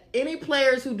that any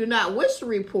players who do not wish to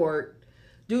report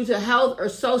due to health or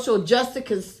social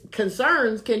justice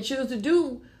concerns can choose to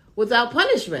do without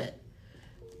punishment.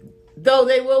 Though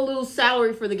they will lose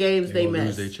salary for the games they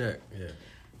miss. Lose their check, yeah.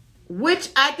 Which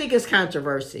I think is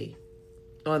controversy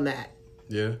on that.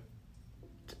 Yeah.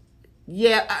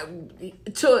 Yeah, I mean,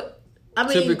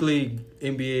 typically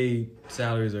NBA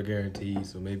salaries are guaranteed,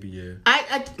 so maybe yeah.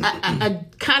 I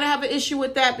kind of have an issue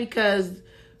with that because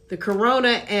the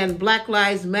Corona and Black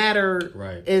Lives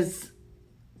Matter is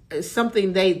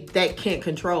something that can't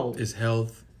control. It's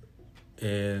health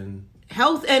and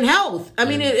health. I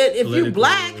mean, if you're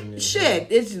black, shit,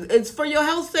 it's for your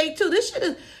health's sake too. This shit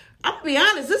is. I'm gonna be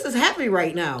honest. This is heavy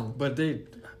right now. But they're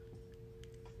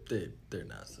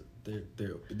not.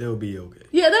 They'll be okay.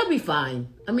 Yeah, they'll be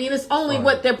fine. I mean, it's only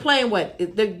what they're playing.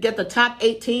 They get the top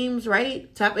 8 teams,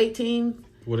 right? Top 8 teams.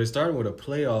 Well, they're starting with a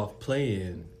playoff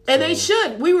play-in. And they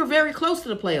should. We were very close to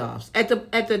the playoffs. At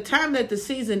the time that the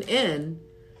season ended.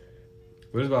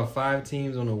 There's about 5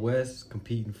 teams on the West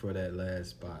competing for that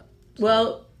last spot. So,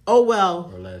 Well, oh well.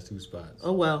 or last 2 spots.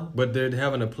 Oh well. But they're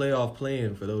having a playoff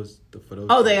plan for those.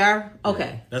 Oh, they are? Yeah.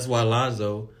 Okay. That's why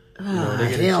Lonzo. They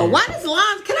get a Hell, chance. why does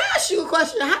Lon? Can I ask you a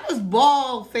question? How does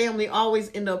Ball family always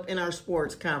end up in our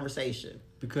sports conversation?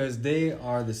 Because they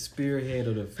are the spearhead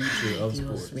of the future of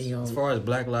Dios sports. mío. As far as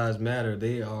Black Lives Matter,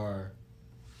 they are.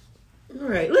 All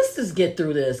right, let's just get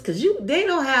through this because they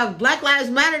don't have Black Lives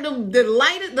Matter. Them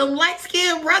light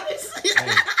skinned brothers. Hey,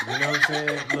 you know what I'm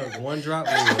saying? Look, one drop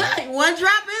rule, right? One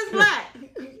drop is black.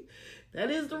 That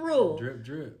is the rule. Drip,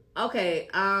 drip. Okay.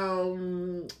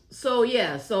 So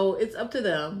it's up to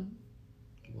them.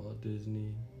 Walt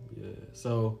Disney. Yeah.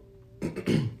 So,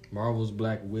 Marvel's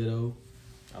Black Widow.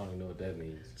 I don't even know what that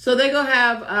means. So they're gonna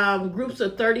have groups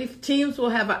of 30 teams. Will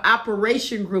have an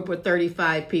operation group of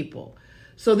 35 people.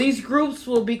 So these groups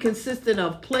will be consistent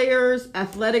of players,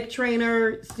 athletic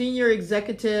trainer, senior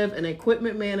executive, an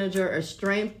equipment manager, a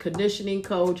strength conditioning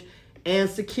coach, and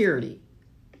security.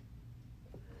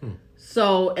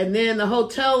 So, and then the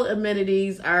hotel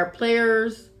amenities are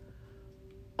players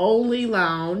only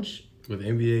lounge. With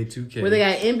NBA 2K. Where they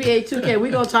got NBA 2K.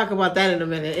 We're going to talk about that in a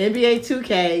minute. NBA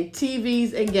 2K,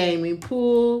 TVs and gaming,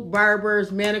 pool,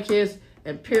 barbers, manicures,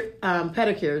 and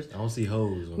pedicures. I don't see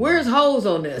hoes. Where's hoes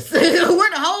on this? Where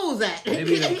the hoes at?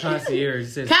 Maybe the concierge.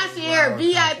 It says Concierge,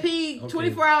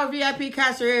 24 hour VIP, 24-hour VIP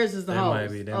concierge is the That hoes. might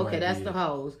be, that okay, might that's be the it.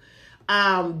 hoes.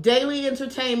 Daily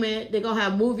entertainment. They're going to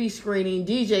have movie screening,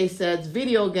 DJ sets,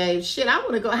 video games. Shit, I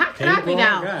want to go. How can I be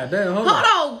down? God damn, hold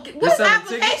Hold on. What's the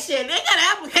selling application? They got an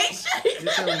application. You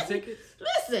selling tickets?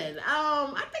 Listen,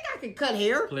 I think I can cut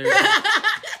hair. Players.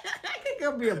 I think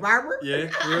I'll be a barber. Yeah,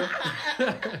 yeah.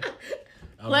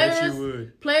 I Players, bet you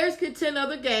would. Players can attend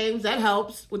other games. That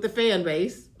helps with the fan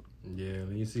base. Yeah,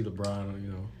 then you see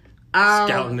LeBron,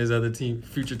 scouting his other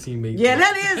future teammates. Yeah,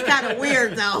 that is kind of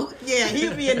weird though. Yeah,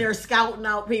 he'll be in there scouting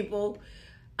out people.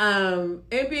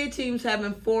 NBA teams have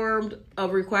informed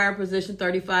of required position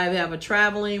 35 have a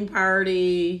traveling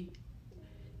party.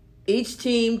 Each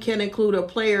team can include a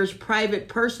player's private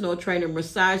personal trainer,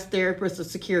 massage therapist, or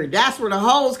security. That's where the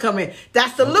hoes come in.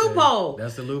 That's the loophole.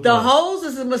 That's the loophole. The hoes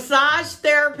is a massage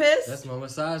therapist That's my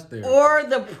massage therapist. or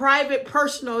the private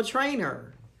personal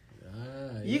trainer.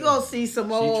 You yeah. gonna see some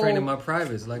She old training my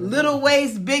privates like little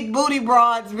waist, big booty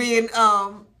broads being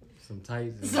some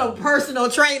tights. some personal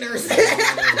trainers.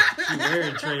 She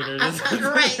wearing trainers.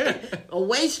 Right. A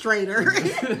waist trainer.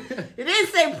 It didn't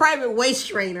say private waist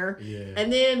trainer. Yeah.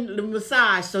 And then the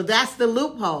massage. So that's the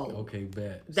loophole. Okay,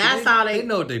 bet. That's how they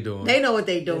know what they're doing. They know what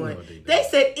they're doing. what they doing. They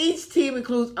said each team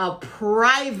includes a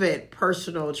private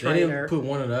personal They trainer, didn't put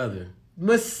one or the other.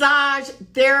 massage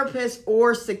therapist,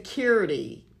 or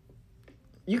security.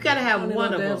 You gotta have Ain't one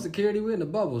no of damn them. security. We're in the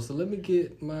bubble, so let me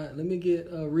get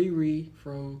Riri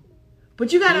from.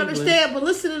 But you got to Cleveland. understand, but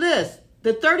listen to this.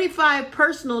 The 35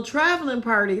 personal traveling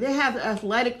party, they have the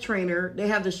athletic trainer, they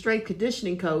have the strength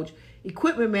conditioning coach,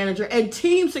 equipment manager, and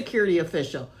team security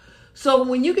official. So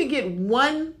when you can get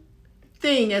one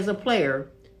thing as a player,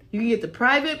 you can get the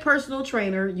private personal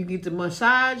trainer, you get the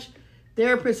massage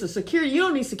therapist, the security. You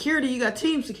don't need security, you got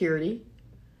team security.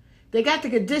 They got the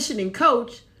conditioning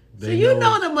coach. So They you know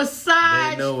know the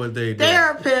massage They know what they do.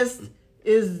 therapist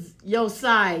is your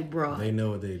side, bro. They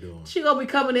know what they doing. She gonna be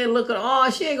coming in looking,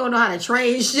 she ain't gonna know how to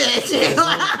train shit.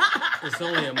 It's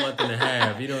only a month and a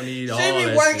half. You don't need all She be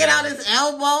that working shit. out his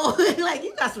elbow. Like,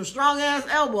 you got some strong ass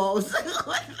elbows.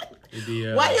 It'd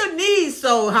be, Why your knees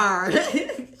so hard?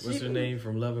 What's her name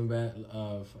from Love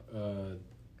and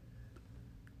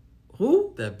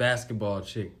Who? that basketball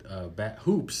chick,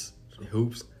 Hoops.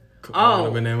 Hoops. Oh.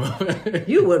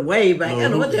 You went way back. I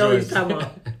don't know what the hell you Joyce. talking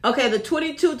about. Okay, the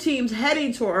 22 teams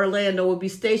heading to Orlando will be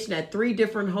stationed at 3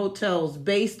 different hotels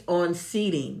based on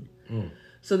seating.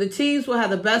 So the teams will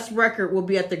have the best record will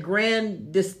be at the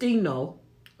Grand Destino,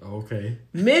 Okay.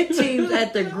 mid teams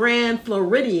at the Grand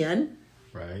Floridian,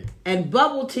 Right. and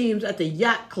bubble teams at the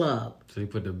Yacht Club. So you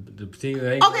put the team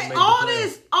that ain't gonna Okay, make all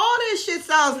the this shit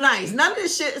sounds nice. None of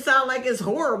this shit sounds like it's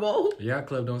horrible. The Yacht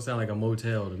Club don't sound like a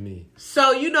motel to me.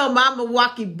 So you know my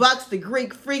Milwaukee Bucks, the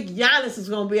Greek Freak Giannis is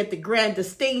gonna be at the Grand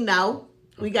Destino.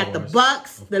 We got the course.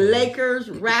 Bucks, Of the course. Lakers,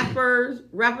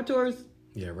 Raptors.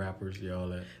 Yeah, rappers, yeah, all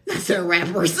that. That's their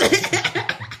rappers.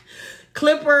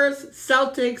 Clippers,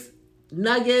 Celtics,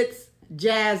 Nuggets,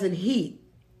 Jazz, and Heat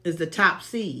is the top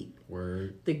seed.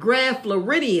 Word. The Grand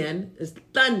Floridian is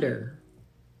Thunder.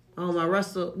 Oh my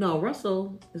Russell. No,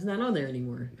 Russell is not on there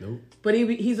anymore. Nope. But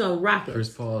he's on Rockets. Chris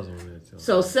Paul's on there too.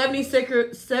 So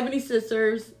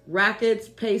 76ers, Rockets,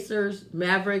 Pacers,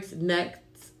 Mavericks,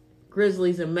 Nets,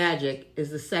 Grizzlies, and Magic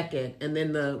is the second. And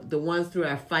then the ones through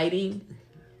are fighting.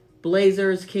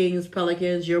 Blazers, Kings,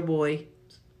 Pelicans, your boy,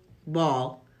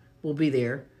 Ball, will be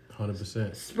there.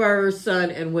 100%. Spurs, Sun,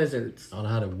 and Wizards. I don't know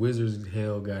how the Wizards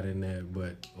hell got in there,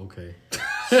 but okay.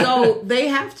 So they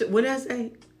have to. What did I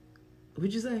say?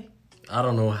 What'd you say? I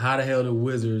don't know how the hell the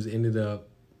Wizards ended up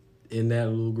in that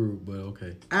little group, but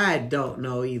okay. I don't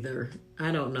know either.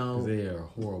 I don't know. They are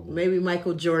horrible. Maybe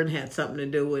Michael Jordan had something to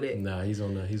do with it. Nah, he's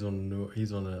on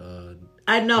the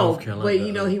I know, North Carolina, but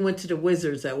you know he went to the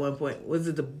Wizards at one point. Was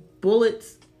it the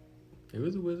Bullets? It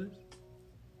was the Wizards.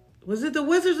 Was it the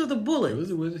Wizards or the Bullets? It was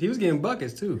the Wizards. He was getting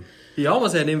buckets too. He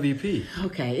almost had MVP.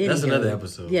 Okay, That's anywho. another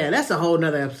episode. Yeah, that's a whole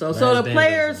nother episode. So the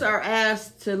players are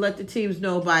asked to let the teams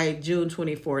know by June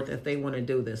 24th if they want to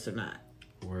do this or not.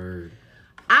 Word.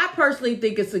 I personally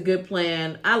think it's a good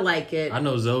plan. I like it. I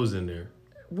know Zoe's in there.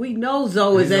 We know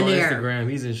Zoe is in He's on there. Instagram.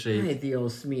 He's in shape. Hey, the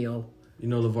old Smeel. You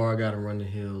know, LeVar got him run the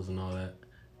hills and all that.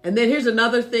 And then here's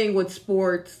another thing with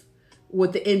sports,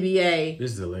 with the NBA,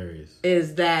 This is hilarious.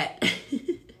 is that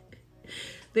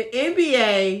the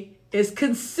NBA is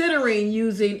considering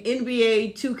using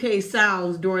NBA 2K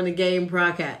sounds during the game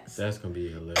broadcast. That's gonna be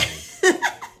hilarious.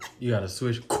 You gotta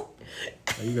switch.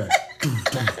 You got.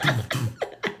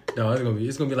 No,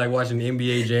 it's gonna be like watching the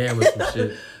NBA Jam or some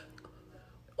shit.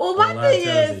 Well, my on live thing is,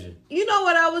 television. you know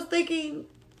what I was thinking?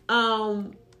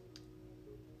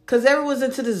 Because everyone's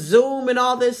into the Zoom and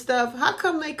all this stuff. How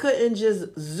come they couldn't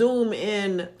just Zoom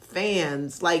in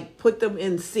fans? Like, put them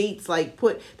in seats? Like,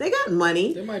 they got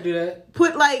money. They might do that.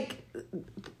 Put, like,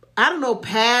 I don't know,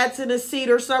 pads in a seat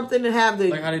or something and have the...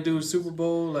 Like how they do Super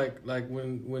Bowl, like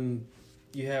when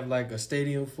you have like a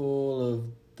stadium full of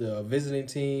the visiting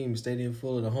team, stadium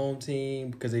full of the home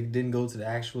team because they didn't go to the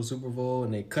actual Super Bowl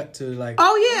and they cut to like...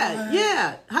 Oh,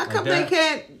 yeah. How come they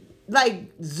can't,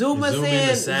 like, zoom us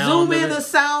in? Zoom in the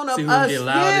sound of us.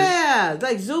 Yeah,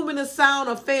 like, zoom in the sound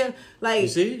of fan. Like, you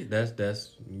see?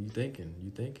 That's you thinking.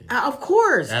 Of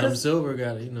course. Adam Silver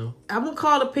got it, you know. I'm going to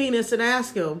call the penis and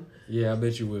ask him. Yeah, I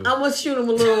bet you will. I'm going to shoot him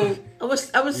a little... I'm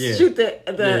going to shoot the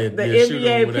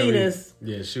NBA penis.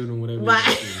 Shoot him whatever.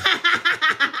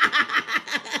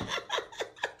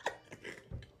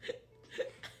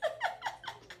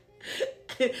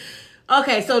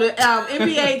 Okay, so the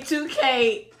NBA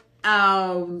 2K,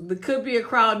 there could be a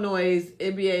crowd noise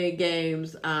NBA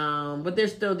games, but they're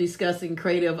still discussing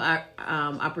creative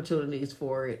opportunities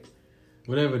for it.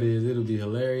 Whatever it is, it'll be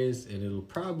hilarious and it'll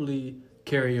probably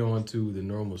carry on to the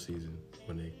normal season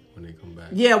when they come back.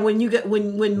 Yeah, when you get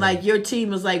when like your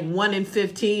team is like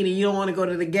 1-15 and you don't want to go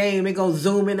to the game, they go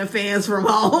zoom in the fans from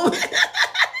home.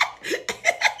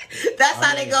 That's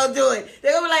how they gonna do it.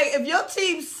 They're gonna be like, if your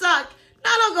team suck,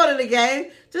 don't go to the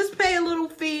game. Just pay a little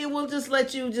fee and we'll just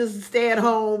let you just stay at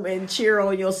home and cheer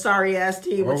on your sorry ass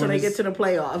team until they get to the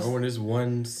playoffs. Or when it's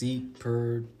 1 seat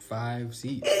per 5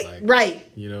 seats. Like, right.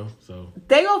 You know, so.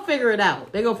 They gonna figure it out.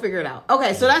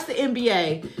 Okay, so that's the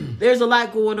NBA. There's a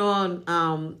lot going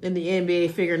on in the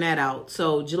NBA figuring that out.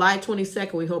 So July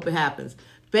 22nd, we hope it happens.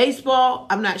 Baseball,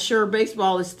 I'm not sure.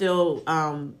 Baseball is still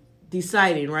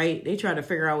deciding, right? They trying to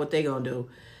figure out what they gonna do.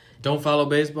 Don't follow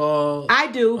baseball.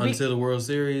 I do until the World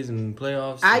Series and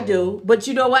playoffs. I do, but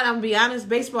you know what? I'm gonna be honest.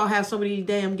 Baseball has so many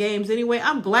damn games anyway.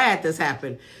 I'm glad this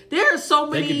happened. There are so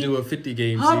many. They could do a 50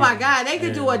 game. Oh my God, they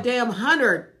could do a damn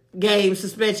 100 game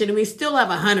suspension, and we still have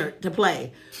 100 to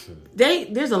play.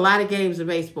 There's a lot of games in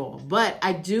baseball, but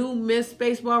I do miss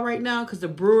baseball right now because the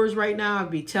Brewers right now.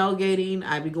 I'd be tailgating.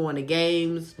 I'd be going to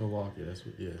games. Milwaukee, that's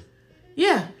what. Yeah.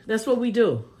 Yeah, that's what we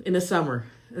do in the summer.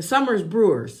 The summer is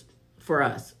Brewers for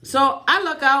us. So I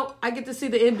look out. I get to see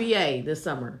the NBA this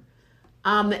summer. The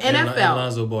NFL. And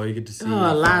Alonzo Ball, you get to see.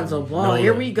 Oh, Alonzo Ball. NOLA.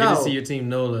 Here we go. You get to see your team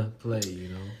NOLA play, you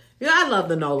know. Yeah, I love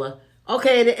the NOLA.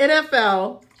 Okay, the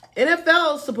NFL.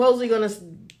 NFL is supposedly going to...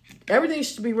 Everything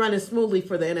should be running smoothly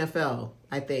for the NFL,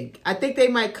 I think. I think they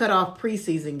might cut off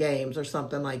preseason games or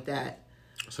something like that.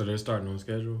 So they're starting on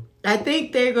schedule? I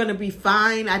think they're going to be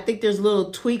fine. I think there's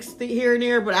little tweaks here and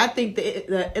there, but I think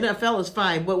the NFL is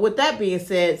fine. But with that being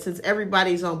said, since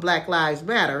everybody's on Black Lives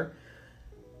Matter,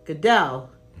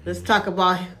 Goodell, let's talk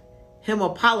about him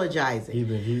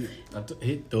apologizing.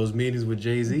 Those meetings with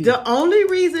Jay-Z. The only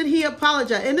reason he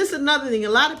apologized, and this is another thing, a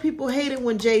lot of people hated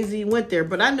when Jay-Z went there,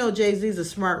 but I know Jay-Z's a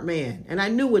smart man, and I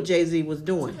knew what Jay-Z was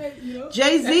doing.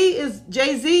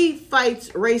 Jay-Z fights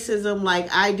racism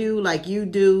like I do, like you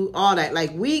do, all that.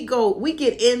 Like we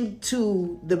get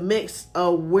into the mix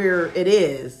of where it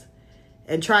is,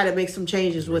 and try to make some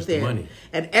changes Where's the within. money?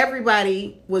 And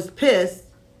everybody was pissed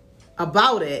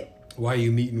about it. Why are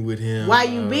you meeting with him? Why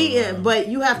you meeting? But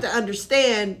you have to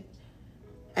understand,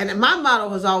 and my motto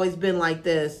has always been like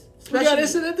this. We gotta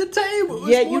sit at the table.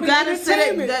 Yeah, It's you more gotta than sit at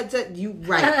entertainment. that. You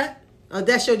right.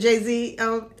 That's your Jay-Z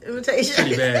invitation.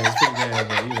 Pretty bad. It's pretty bad,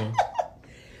 but you know.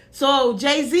 So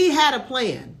Jay-Z had a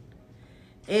plan,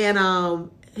 and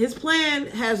his plan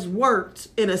has worked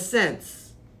in a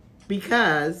sense,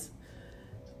 because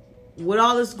with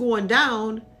all this going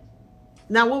down,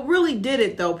 now what really did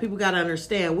it though, people got to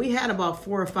understand, we had about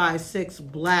 4 or 5, 6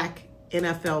 black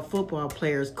NFL football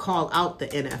players call out the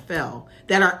NFL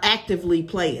that are actively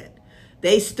playing.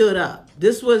 They stood up.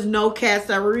 This was no cats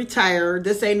that were retired.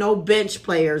 This ain't no bench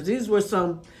players.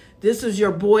 This is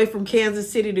your boy from Kansas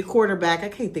City, the quarterback. I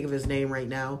can't think of his name right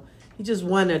now. He just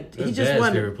won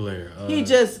Favorite player. He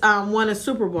just won a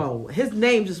Super Bowl. His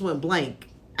name just went blank.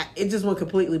 It just went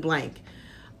completely blank.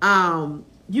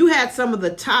 You had some of the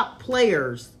top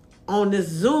players on this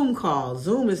Zoom call.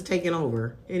 Zoom is taking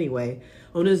over anyway.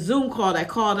 On this Zoom call that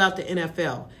called out the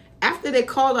NFL. After they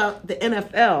called out the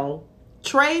NFL,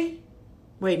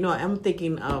 I'm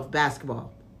thinking of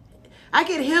basketball. I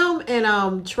get him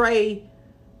and Trey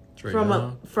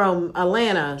from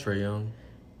Atlanta. Trae Young.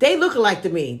 They look alike to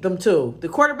me, them two. The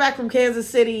quarterback from Kansas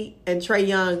City and Trae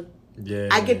Young. Yeah.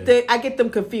 I get them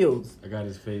confused. I got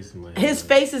his face in my head. His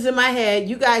face is in my head.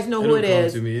 You guys know who it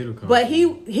is. It'll come But to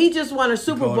me. he just won a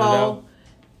Super Bowl,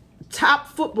 top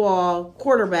football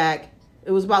quarterback. It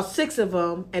was about 6 of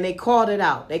them, and they called it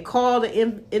out. They called the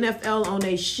NFL on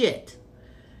their shit.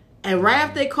 And right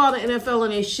after they called the NFL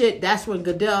on their shit, that's when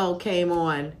Goodell came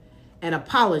on and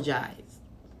apologized.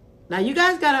 Now, you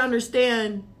guys got to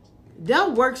understand,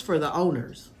 Goodell works for the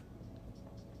owners.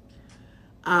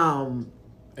 And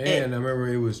I remember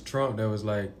it was Trump that was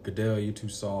like, Goodell, you too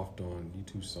soft. You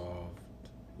know,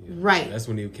 Right. That's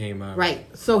when he came out. Right.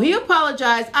 So he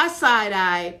apologized. I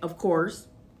side-eyed, of course,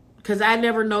 because I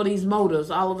never know these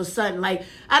motives. All of a sudden, like,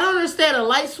 I don't understand. A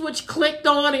light switch clicked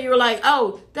on and you're like,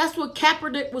 oh, that's what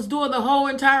Kaepernick was doing the whole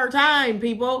entire time,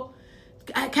 people.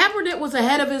 Kaepernick was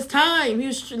ahead of his time. He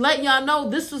was letting y'all know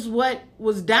this is what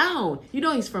was down. You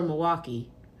know he's from Milwaukee,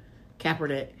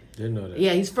 Kaepernick. Didn't know that.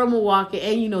 Yeah, he's from Milwaukee,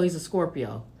 and you know he's a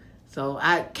Scorpio. So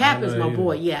Cap is my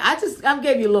boy. Either. Yeah, I'm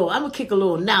gonna kick a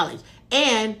little knowledge.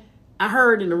 And I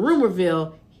heard in the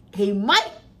rumorville he might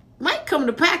come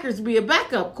to Packers to be a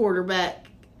backup quarterback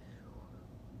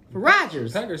for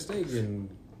Rodgers. Packers stay getting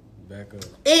back up.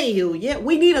 Anywho, yeah,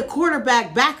 we need a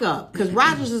quarterback backup because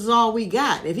Rodgers is all we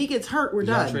got. If he gets hurt, we're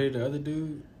Did y'all done. trade the other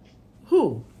dude?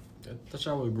 Who? I thought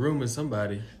y'all were grooming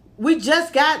somebody. We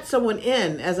just got someone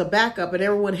in as a backup, and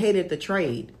everyone hated the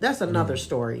trade. That's another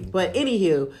story. But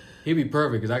anywho, He'd be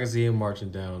perfect because I can see him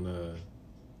marching down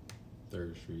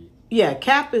 3rd Street. yeah,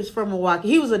 Cap is from Milwaukee.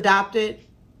 He was adopted.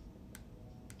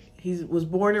 He was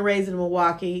born and raised in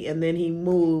Milwaukee, and then he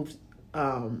moved.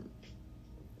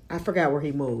 I forgot where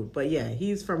he moved, but yeah,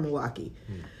 he's from Milwaukee.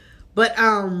 But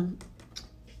I'm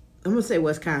gonna say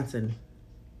Wisconsin.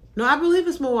 No, I believe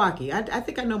it's Milwaukee. I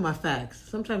think I know my facts.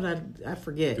 Sometimes I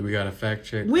forget. Do we got a fact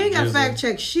check? We ain't got Jizzle? fact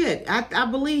check shit. I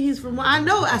believe he's from. I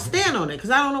know. I stand on it because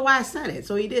I don't know why I said it.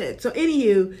 So he did. So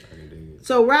anywho,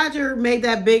 so Roger made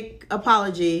that big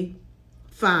apology.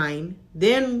 Fine.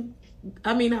 Then,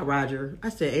 I mean not Roger. I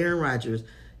said Aaron Rodgers.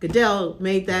 Goodell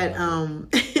made that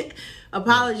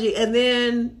apology and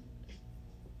then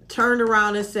turned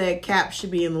around and said Cap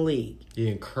should be in the league. He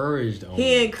encouraged owners.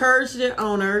 He encouraged the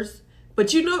owners.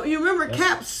 But you remember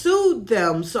Cap sued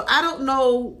them, so I don't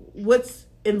know what's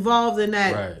involved in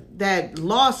that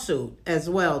lawsuit as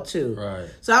well too. Right.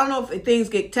 So I don't know if things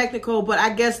get technical, but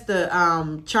I guess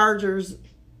the Chargers,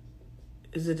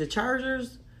 is it the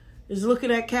Chargers, is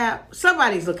looking at Cap?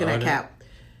 Somebody's looking at Cap.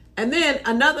 And then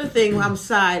another thing, I'm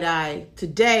side-eye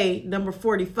today, number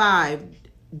 45,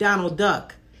 Donald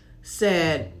Duck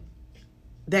said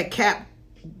that Cap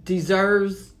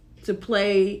deserves to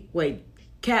play.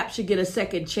 Cap should get a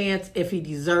second chance if he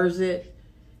deserves it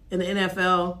in the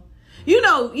NFL. You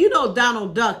know,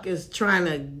 Donald Duck is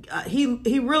trying to.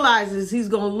 He realizes he's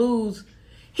gonna lose.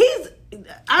 I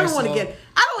don't want to get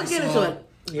into it.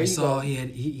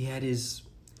 He had his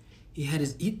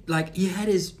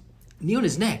knee on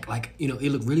his neck. Like, you know, it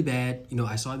looked really bad. You know,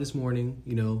 I saw it this morning.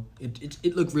 You know,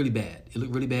 it looked really bad. It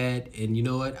looked really bad. And you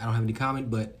know what? I don't have any comment,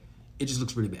 but it just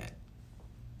looks really bad.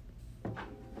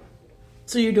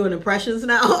 So you're doing impressions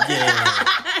now? Yeah.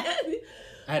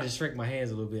 I had to shrink my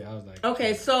hands a little bit. I was like,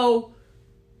 okay, so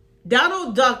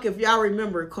Donald Duck, if y'all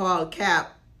remember, called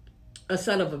Cap a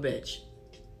son of a bitch.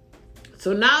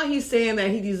 So now he's saying that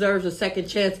he deserves a second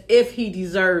chance if he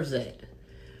deserves it.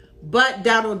 But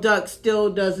Donald Duck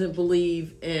still doesn't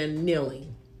believe in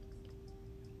kneeling.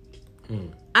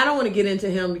 I don't want to get into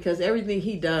him because everything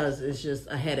he does is just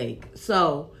a headache.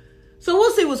 So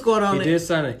we'll see what's going on. He did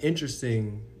sign an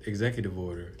interesting executive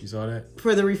order. You saw that?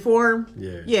 For the reform?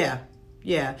 Yeah.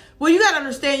 Yeah. Well, you got to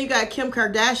understand, you got Kim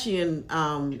Kardashian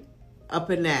up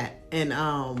in that. And,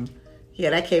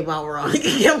 that came out wrong.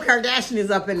 Kim Kardashian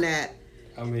is up in that.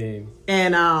 I mean,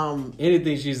 and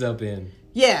anything she's up in.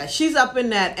 Yeah, she's up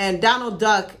in that. And Donald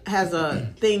Duck has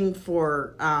a thing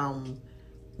for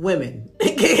women.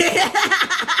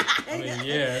 I mean,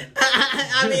 yeah.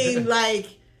 I mean, like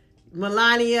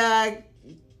Melania,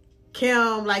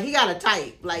 Kim, like he got a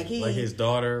type. Like his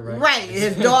daughter, right? Right,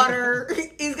 his daughter.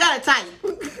 He's got a type.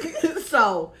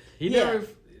 So he never.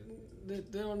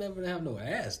 They don't ever have no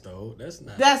ass though.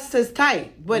 That's his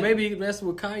type. But maybe that's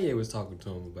what Kanye was talking to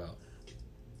him about.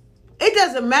 It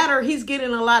doesn't matter. He's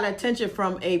getting a lot of attention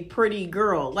from a pretty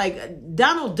girl. Like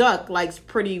Donald Duck likes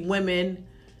pretty women.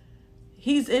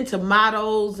 He's into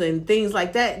models and things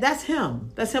like that. That's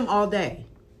him. That's him all day.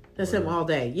 That's him all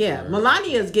day. Yeah.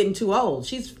 Melania is getting too old.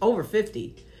 She's over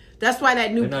 50. That's why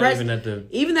that new press,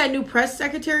 even that new press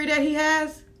secretary that he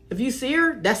has, if you see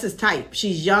her, that's his type.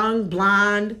 She's young,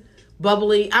 blonde,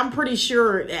 bubbly. I'm pretty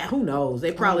sure. Who knows?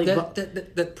 They probably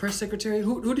that press secretary.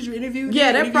 Who did you interview?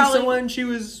 Yeah, they're probably someone.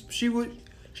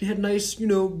 She had nice.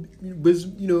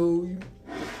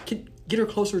 Get her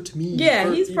closer to me.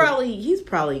 Yeah, he's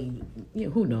probably.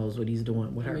 Who knows what he's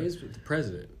doing with her? I mean, he's the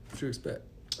president. What you expect?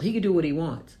 He can do what he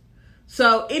wants.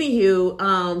 So,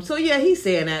 anywho, he's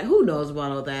saying that. Who knows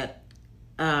about all that?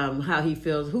 How he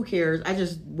feels. Who cares? I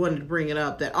just wanted to bring it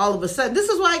up that all of a sudden, this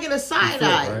is why I get a side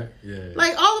eye. Right? Yeah.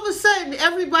 Like, all of a sudden,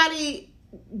 everybody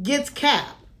gets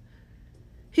Cap.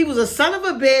 He was a son of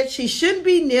a bitch. He shouldn't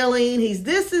be kneeling. He's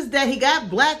this, is that. He got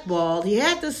blackballed. He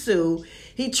had to sue.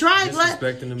 He tried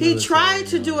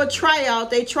to do a tryout.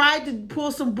 They tried to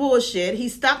pull some bullshit. He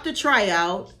stopped the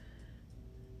tryout.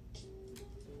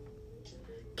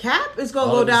 Cap is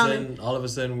gonna go down. All of a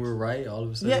sudden, we're right. All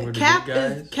of a sudden, we're the good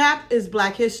guys. Cap is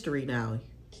Black History now.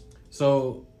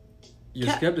 So, your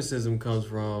skepticism comes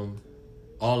from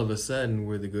all of a sudden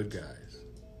we're the good guys.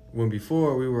 When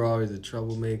before we were always the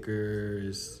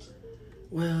troublemakers.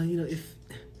 Well, if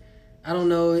I don't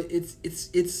know,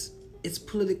 it's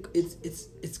political.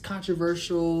 It's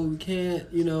controversial. We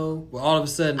can't, Well, all of a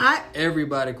sudden,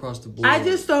 everybody across the board. I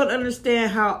just don't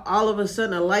understand how all of a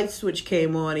sudden a light switch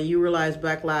came on and you realize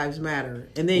Black Lives Matter,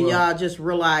 and then y'all just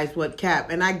realized what Cap.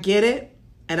 And I get it,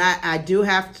 and I do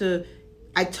have to.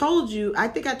 I told you. I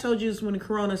think I told you this when the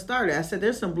Corona started. I said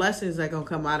there's some blessings that are gonna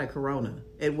come out of Corona.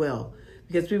 It will,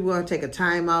 because people are gonna take a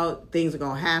time out. Things are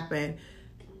gonna happen.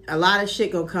 A lot of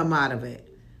shit gonna come out of it.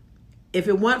 If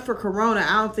it weren't for Corona,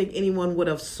 I don't think anyone would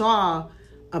have saw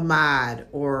Ahmaud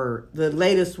or the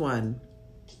latest one.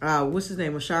 What's his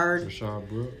name? Rashard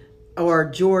Brooks. Or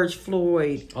George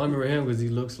Floyd. I remember him because he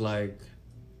looks like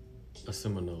a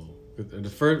Seminole.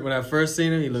 When I first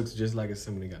seen him, he looks just like a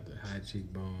Seminole. He got the high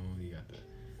cheekbone. He got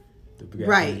the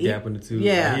gap in the tooth.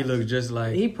 Yeah. He looked just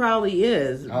like... He probably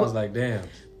is. I was like, damn.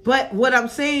 But what I'm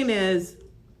saying is,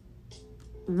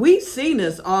 we've seen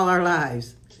this all our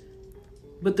lives.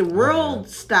 But the world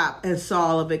stopped and saw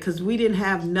all of it because we didn't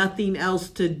have nothing else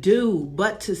to do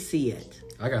but to see it.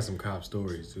 I got some cop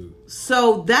stories too.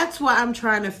 So that's why I'm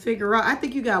trying to figure out. I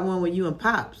think you got one with you and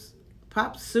Pops.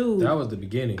 Pops sued. That was the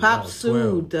beginning. Pops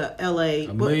sued the LA.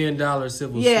 $1 million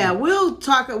civil suit. Yeah, we'll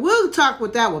talk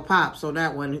with that with Pops on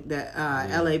that one. That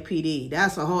LAPD.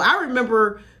 That's a whole. I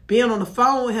remember being on the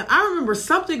phone with him. I remember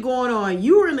something going on.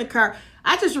 You were in the car.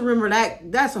 I just remember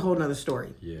that. That's a whole nother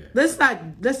story. Yeah. Let's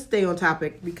stay on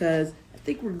topic because I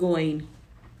think we're going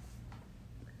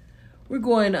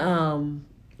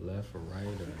left or right?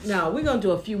 Or... No, we're gonna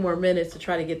do a few more minutes to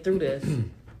try to get through this.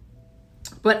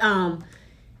 But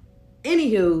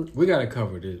anywho, we gotta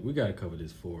cover this. We gotta cover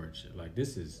this Forge. Like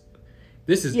this is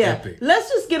epic.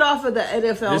 Let's just get off of the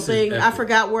NFL thing. I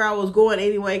forgot where I was going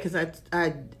anyway because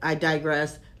I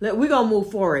digressed. We're gonna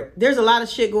move forward. There's a lot of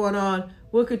shit going on.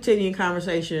 We'll continue in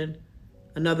conversation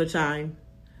another time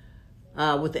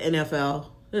with the NFL.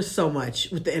 There's so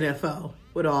much with the NFL,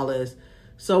 with all this.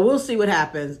 So we'll see what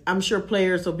happens. I'm sure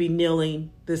players will be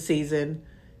kneeling this season.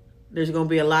 There's going to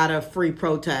be a lot of free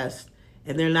protests,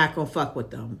 and they're not going to fuck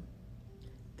with them.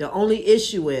 The only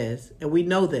issue is, and we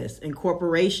know this, in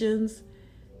corporations,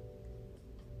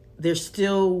 there's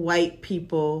still white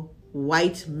people,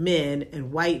 white men,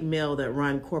 and white male that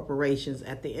run corporations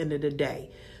at the end of the day.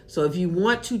 So if you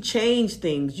want to change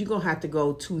things, you're going to have to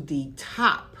go to the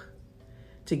top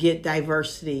to get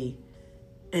diversity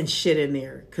and shit in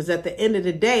there. Because at the end of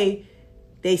the day,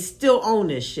 they still own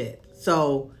this shit.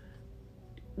 So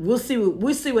we'll see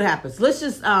what happens. Let's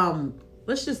just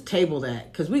table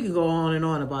that because we could go on and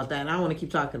on about that, and I want to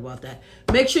keep talking about that.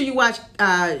 Make sure you watch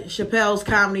Chappelle's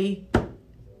comedy.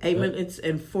 8 minutes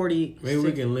and 40. Maybe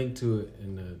we can link to it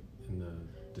in the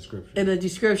description. In the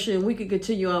description, we could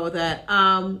continue on with that.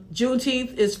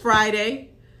 Juneteenth is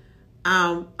Friday.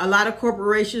 A lot of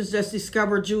corporations just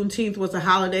discovered Juneteenth was a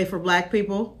holiday for Black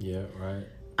people. Yeah, right.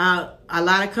 A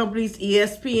lot of companies,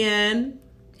 ESPN.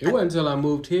 It wasn't until I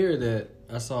moved here that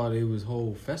I saw there was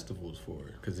whole festivals for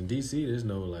it. Because in DC, there's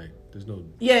no.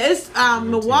 Yeah, it's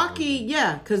Milwaukee.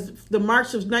 Yeah, because the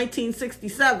March of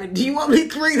 1967. Do you want me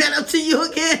to bring that up to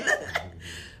you again?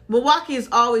 Milwaukee has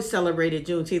always celebrated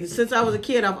Juneteenth. Since I was a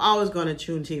kid, I've always gone to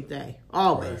Juneteenth Day.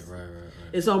 Always. Right.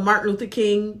 It's on Martin Luther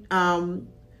King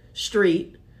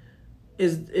Street.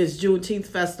 Is Juneteenth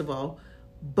festival,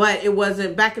 but it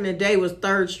wasn't back in the day. It was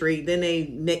 3rd Street. Then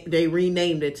they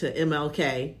renamed it to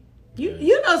MLK.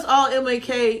 You know, all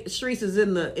MLK streets is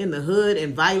in the hood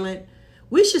and violent.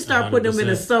 We should start putting them in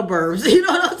the suburbs. You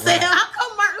know what I'm saying? How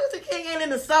come Martin Luther King ain't in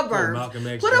the suburbs? Malcolm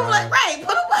X put them Drive.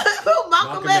 Put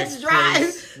Malcolm X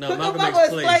Drive. No, put Malcolm X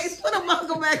Place. Put a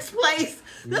Malcolm X Place.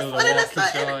 Let's put it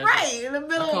in the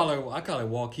middle. I call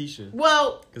it Waukesha.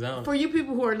 Well, for you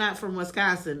people who are not from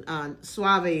Wisconsin,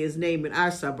 Suave is naming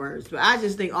our suburbs, but I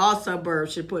just think all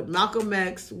suburbs should put Malcolm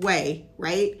X Way,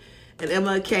 right, and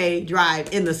MLK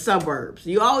Drive in the suburbs.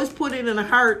 You always put it in the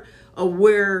heart of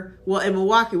where, well, in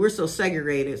Milwaukee, we're so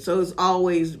segregated, so it's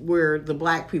always where the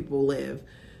Black people live.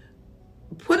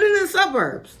 Put it in the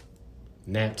suburbs.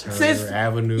 Nat Turner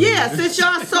Avenue. Yeah, since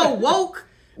y'all so woke.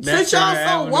 Since y'all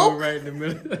so woke, right in the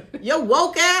middle. your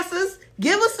woke asses,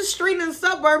 give us a street in the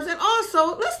suburbs. And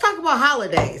also, let's talk about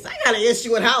holidays. I got an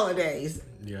issue with holidays.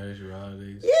 Yeah, issue with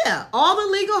holidays. Yeah, all the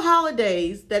legal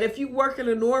holidays that if you work in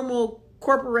a normal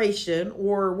corporation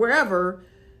or wherever,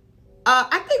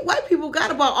 I think white people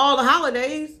got about all the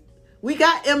holidays. We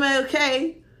got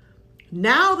MLK.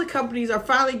 Now the companies are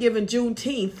finally giving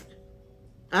Juneteenth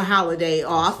a holiday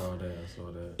off. I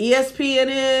saw that. ESPN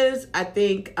is, I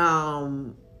think,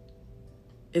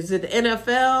 is it the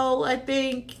NFL, I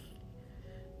think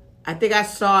I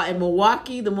saw in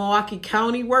Milwaukee, the Milwaukee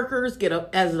County workers get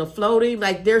as a floating,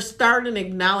 like they're starting to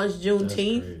acknowledge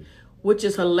Juneteenth, which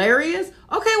is hilarious.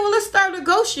 Okay, well, let's start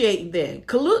negotiating then.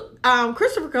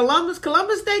 Christopher Columbus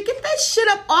Day, get that shit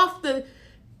up off the...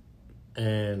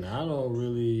 And I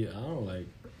don't like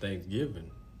Thanksgiving.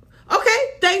 Okay,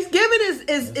 Thanksgiving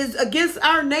is against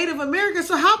our Native Americans,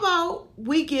 so how about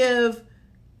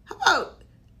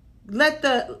let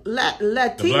the Latinos, the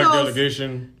Black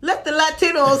delegation. Let the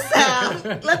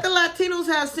Latinos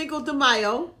have Cinco de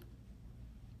Mayo.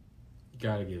 You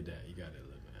gotta give that. You gotta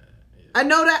look at that. Yeah. I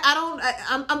know that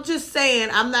I'm just saying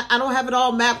I don't have it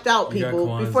all mapped out, people.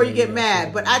 Kwanzaa, before you get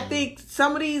mad, but I think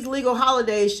some of these legal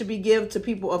holidays should be given to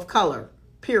people of color.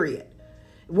 Period.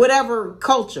 Whatever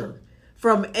culture.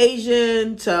 From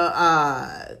Asian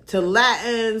to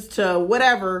Latins to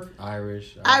whatever.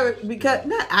 Irish, because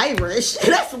not Irish.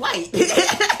 That's white.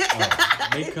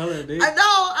 They color.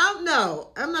 I'm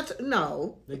not.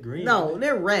 No, they're green. No,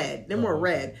 they're red. They're more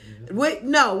red. We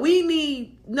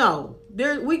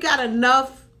got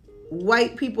enough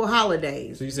white people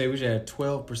holidays. So you say we should have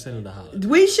 12% of the holidays?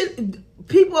 We should.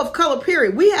 People of color.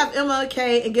 Period. We have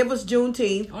MLK and give us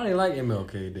Juneteenth. I didn't like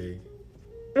MLK Day.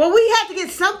 Well, we had to get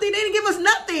something. They didn't give us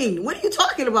nothing. What are you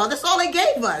talking about? That's all they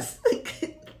gave us. I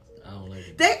don't like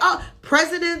it. They are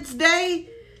President's Day.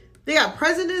 They got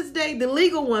President's Day. The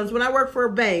legal ones, when I worked for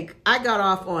a bank, I got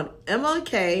off on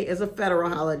MLK as a federal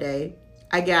holiday.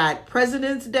 I got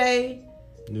President's Day.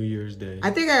 New Year's Day.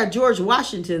 I think I got George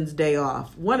Washington's Day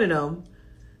off. One of them.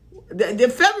 The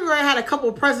February I had a couple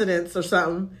of presidents or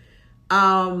something.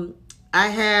 I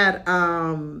had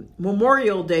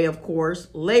Memorial Day, of course.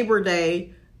 Labor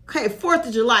Day. Okay, 4th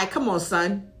of July. Come on,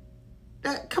 son.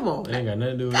 Come on. It ain't got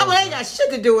nothing to do with us. That ain't got shit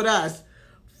to do with us.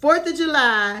 4th of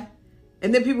July.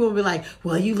 And then people will be like,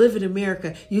 well, you live in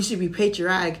America. You should be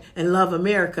patriotic and love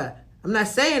America. I'm not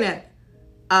saying that.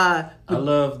 I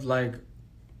love,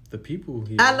 the people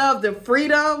here. I love the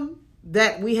freedom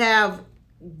that we have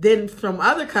then from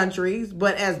other countries.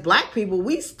 But as Black people,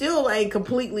 we still ain't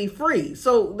completely free.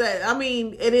 So,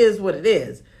 it is what it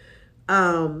is.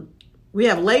 We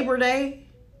have Labor Day.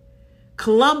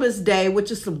 Columbus Day,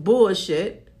 which is some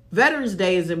bullshit. Veterans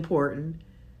Day is important.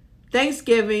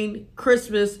 Thanksgiving,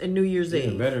 Christmas, and New Year's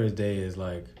Eve. Veterans Day is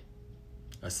like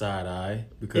a side eye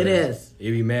because it is.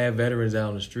 It be mad veterans out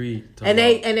on the street, and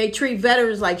they treat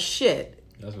veterans like shit.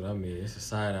 That's what I mean. It's a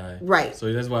side eye, right?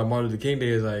 So that's why Martin Luther King Day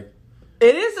is like.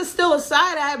 It is still a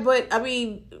side eye, but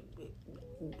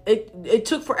it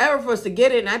took forever for us to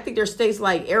get it, and I think there's states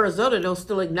like Arizona don't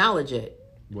still acknowledge it.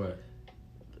 What?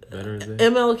 Veterans Day?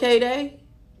 MLK Day.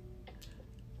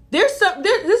 This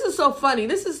is so funny.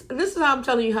 This is how I'm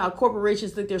telling you how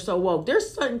corporations think they're so woke.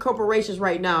 There's certain corporations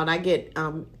right now, and I get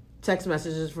text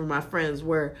messages from my friends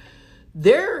where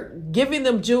they're giving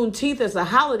them Juneteenth as a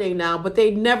holiday now, but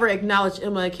they never acknowledge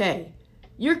MLK.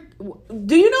 Do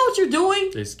you know what you're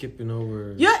doing? They're skipping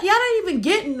over. Y'all not even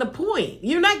getting the point.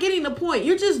 You're not getting the point.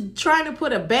 You're just trying to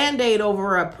put a Band-Aid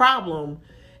over a problem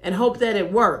and hope that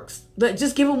it works. But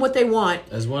just give them what they want,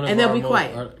 As one of and they'll be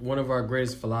quiet. One of our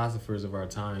greatest philosophers of our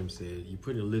time said, "You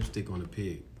put a lipstick on a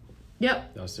pig."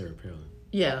 Yep. That was Sarah Palin.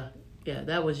 Yeah,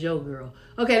 that was your girl.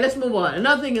 Okay, let's move on.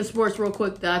 Another thing in sports real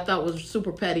quick that I thought was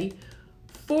super petty.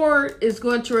 Ford is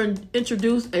going to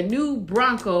introduce a new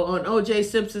Bronco on O.J.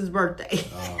 Simpson's birthday.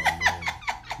 Oh, man.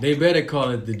 They better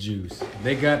call it the juice.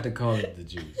 They got to call it the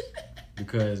juice.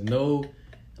 Because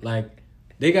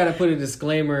they got to put a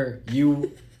disclaimer,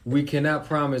 we cannot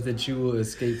promise that you will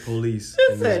escape police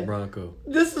in this Bronco.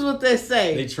 This is what they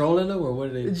say. They trolling them or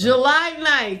what are they? July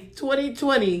 9th,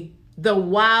 2020, the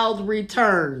wild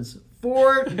returns.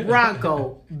 Ford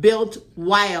Bronco built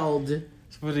wild.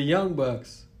 For the young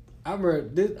bucks, I remember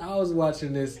this. I was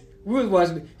watching this. We was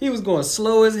watching. He was going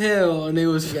slow as hell, and it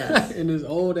was in his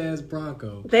old ass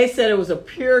Bronco. They said it was a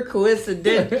pure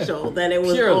coincidental that it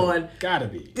was on. Gotta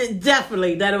be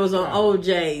Definitely that it was on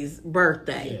OJ's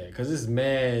birthday. Yeah, because it's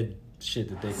mad shit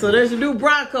that they. So there's a new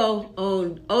Bronco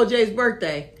on OJ's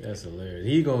birthday. That's hilarious.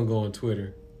 He gonna go on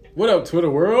Twitter. What up,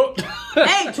 Twitter world?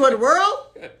 Hey, Twitter world!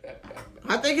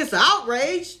 I think it's an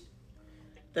outrage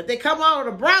that they come out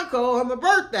with a Bronco on my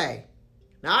birthday.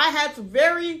 Now, I had some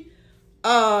very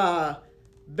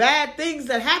bad things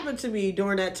that happened to me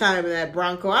during that time in that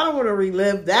Bronco. I don't want to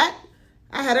relive that.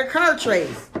 I had a car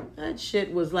chase. That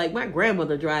shit was like my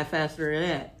grandmother drive faster than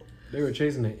that. They were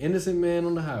chasing an innocent man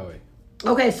on the highway.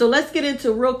 Okay, so let's get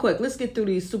into real quick. Let's get through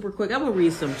these super quick. I'm going to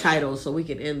read some titles so we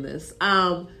can end this.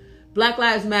 Black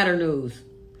Lives Matter news.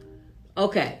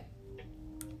 Okay.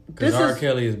 Because R.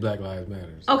 Kelly is Black Lives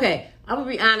Matter. Okay, I'm going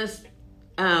to be honest.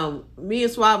 Me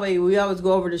and Suave, we always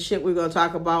go over the shit we're gonna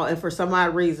talk about, and for some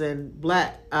odd reason,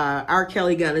 R.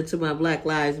 Kelly got into my Black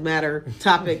Lives Matter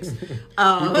topics.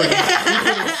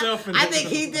 I think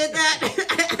he did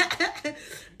that.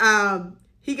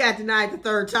 He got denied the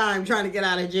third time trying to get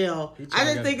out of jail. I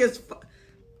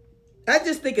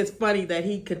just think it's funny that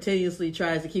he continuously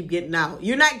tries to keep getting out.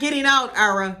 You're not getting out,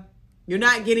 Ara. You're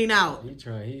not getting out. He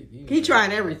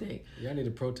trying everything. Y'all need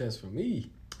to protest for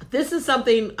me. This is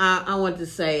something I want to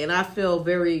say, and I feel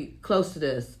very close to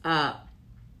this.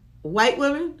 White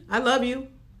women, I love you.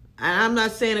 And I'm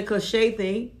not saying a cliche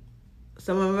thing.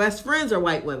 Some of my best friends are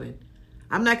white women.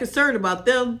 I'm not concerned about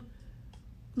them.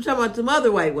 I'm talking about some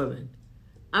other white women.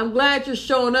 I'm glad you're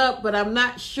showing up, but I'm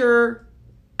not sure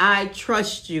I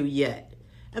trust you yet.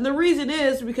 And the reason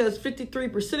is because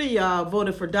 53% of y'all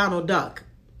voted for Donald Duck.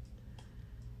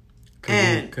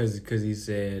 Because he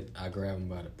said, I grab him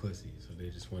by the pussy. So they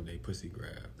just want their pussy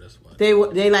grab. That's why.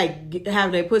 They like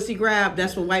have their pussy grab.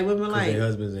 That's what white women like. Their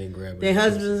husbands ain't grabbing their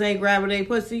husbands ain't grabbing their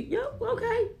pussy. Yep,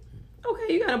 okay.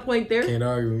 Okay, you got a point there. Can't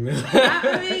argue with me.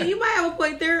 I mean, you might have a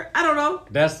point there. I don't know.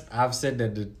 I've said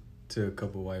that to a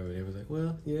couple of white women. They was like,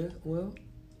 well, yeah, well.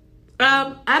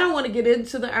 I don't want to get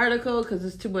into the article because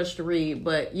it's too much to read.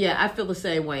 But yeah, I feel the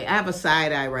same way. I have a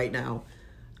side eye right now.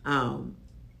 I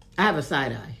have a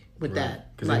side eye with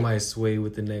that. Because they might sway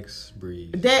with the next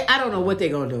breed. I don't know what they're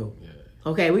going to do. Yeah.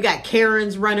 Okay, we got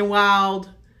Karens running wild.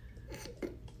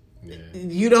 Yeah.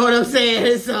 You know what I'm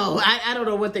saying? So I don't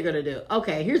know what they're going to do.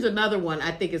 Okay, here's another one I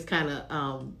think is kind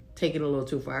of taking it a little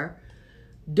too far.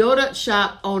 Donut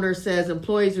shop owner says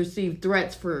employees receive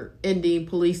threats for ending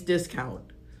police discount.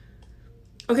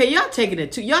 Okay, y'all taking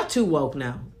it too. Y'all too woke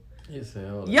now. Yes,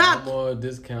 hell. Y'all no more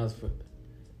discounts for.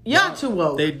 Y'all too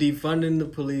woke. They defunding the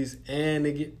police and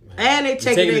they get. And they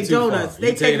taking their donuts.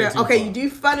 They taking it. Okay, you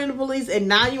defunding the police and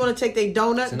now you want to take their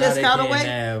donut discount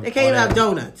away? They can't even have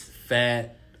donuts.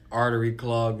 Fat artery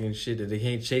clogging shit that they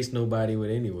can't chase nobody with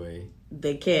anyway.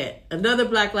 They can't. Another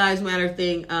Black Lives Matter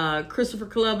thing. Christopher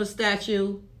Columbus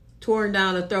statue torn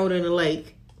down and thrown in a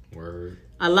lake. Word.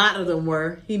 A lot of them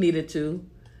were. He needed to.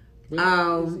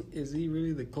 Is he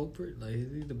really the culprit? Like,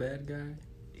 is he the bad guy?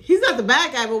 He's not the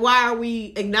bad guy, but why are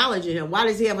we acknowledging him? Why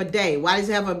does he have a day? Why does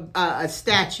he have a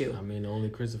statue? I mean, only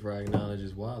Christopher I acknowledge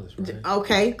is Wallace, right?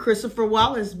 Okay, Christopher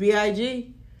Wallace,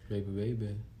 B.I.G.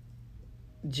 Baby.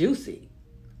 Juicy.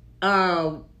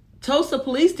 Tulsa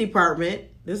Police Department,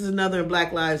 this is another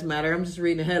Black Lives Matter, I'm just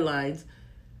reading the headlines,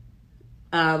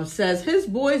 says his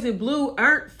boys in blue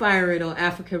aren't firing on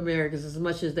African Americans as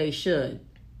much as they should.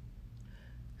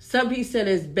 Some he said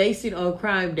is basing on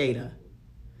crime data.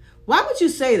 Why would you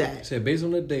say that? Said based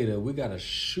on the data, we gotta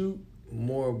shoot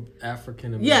more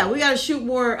African Americans. Yeah, we got to shoot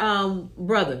more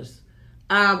brothers.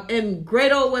 In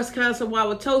great old Wisconsin,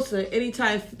 Wauwatosa,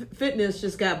 Anytime Fitness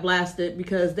just got blasted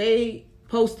because they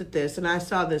posted this, and I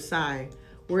saw this sign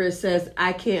where it says,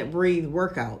 "I can't breathe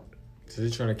workout." So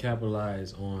they're trying to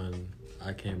capitalize on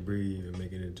 "I can't breathe" and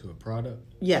make it into a product.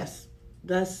 Yes,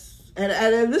 that's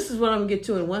and this is what I'm gonna get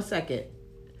to in 1 second.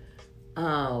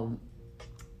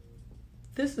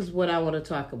 This is what I want to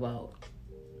talk about,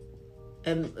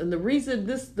 and the reason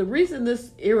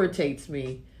this irritates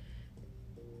me,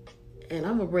 and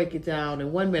I'm gonna break it down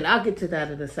in 1 minute. I'll get to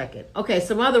that in a second. Okay,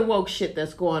 some other woke shit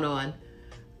that's going on.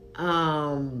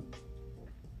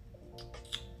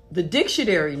 The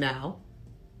dictionary now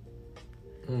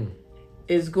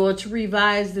is going to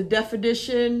revise the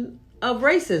definition of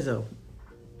racism.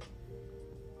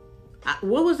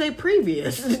 What was their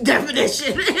previous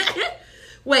definition?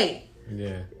 Wait.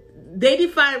 Yeah. They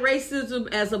define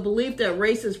racism as a belief that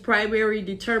race is primary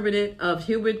determinant of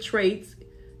human traits,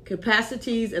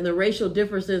 capacities, and the racial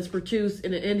differences produced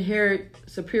in an inherent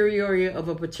superiority of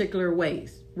a particular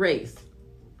race.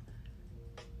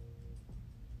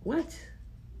 What?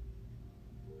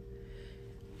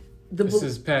 This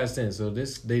is past tense, so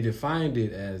they defined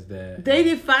it as that. They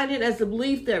defined it as the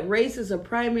belief that race is a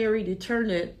primary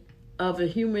determinant of a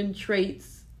human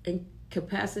traits and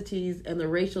capacities, and the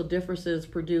racial differences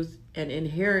produce an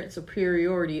inherent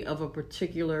superiority of a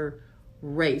particular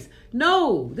race.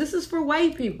 No, this is for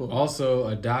white people. Also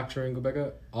a doctrine, go back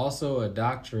up. Also a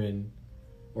doctrine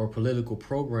or political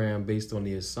program based on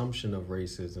the assumption of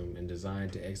racism and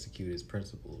designed to execute its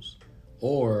principles.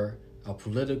 Or a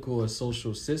political or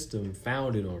social system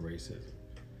founded on racism.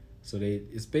 So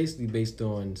it's basically based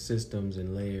on systems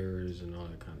and layers and all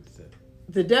that kind of stuff.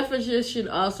 The definition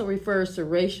also refers to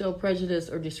racial prejudice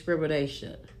or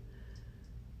discrimination.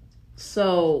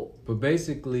 So, but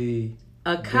basically,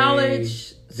 a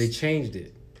college... They changed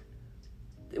it.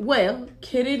 Well,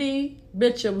 Kennedy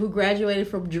Mitchum, who graduated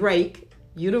from Drake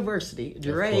University.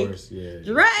 Drake. Of course, yeah.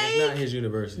 Drake! It's not his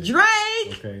university.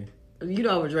 Drake! Okay. You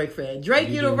know I'm a Drake fan. Drake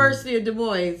University in Des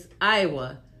Moines,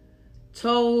 Iowa,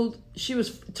 told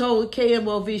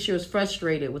KMOV she was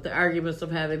frustrated with the arguments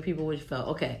of having people which felt.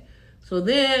 Okay. So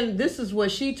then this is what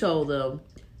she told them,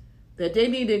 that they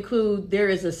need to include there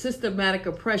is a systematic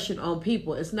oppression on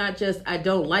people. It's not just I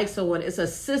don't like someone. It's a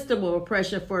system of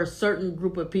oppression for a certain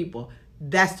group of people.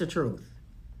 That's the truth.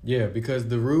 Yeah, because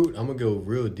the root, I'm going to go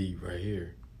real deep right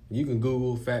here. You can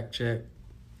Google, fact check.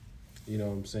 You know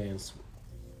what I'm saying?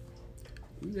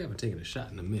 We haven't taken a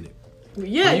shot in a minute.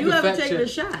 Yeah, you haven't taken a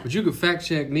shot. But you can fact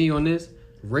check me on this.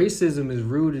 Racism is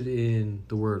rooted in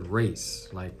the word race.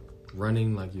 Like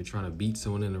running, like you're trying to beat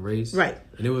someone in a race. Right.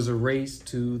 And it was a race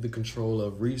to the control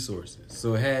of resources.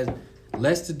 So it had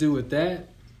less to do with that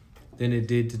than it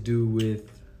did to do with...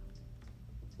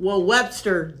 Well,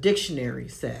 Webster Dictionary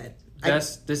said.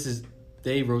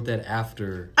 They wrote that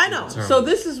after. I know. So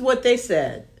this is what they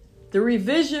said. The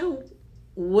revision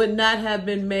would not have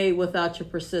been made without your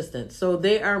persistence. So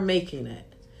they are making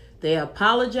it. They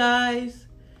apologize,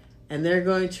 and they're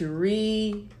going to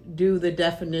redo the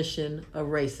definition of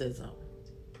racism.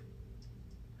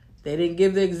 They didn't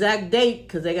give the exact date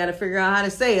because they got to figure out how to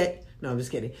say it. No, I'm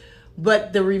just kidding.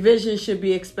 But the revision should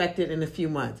be expected in a few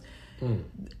months.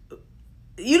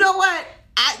 You know what?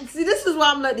 This is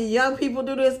why I'm letting the young people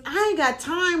do this. I ain't got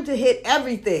time to hit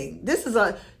everything. Do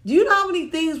you know how many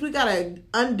things we got to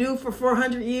undo for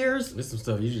 400 years? There's some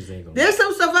stuff you just ain't going to. There's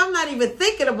some stuff I'm not even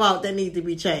thinking about that need to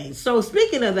be changed. So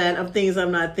speaking of that, of things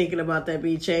I'm not thinking about that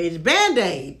be changed,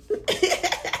 Band-Aid.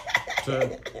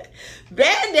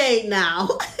 Band-Aid now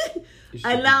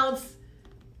announced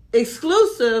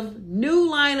exclusive new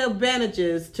line of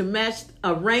bandages to match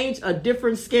a range of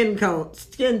different skin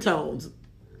tones.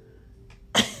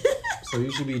 So you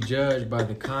should be judged by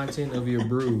the content of your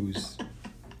bruise,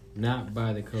 not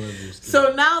by the color of your skin.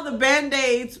 So now the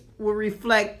Band-Aids will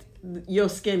reflect your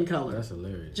skin color. That's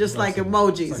hilarious. Just like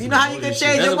emojis. You know how you can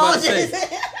change emojis?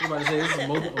 I'm about to say, this is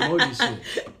emoji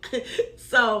shit.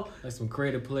 So that's some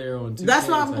creative player on 2K. That's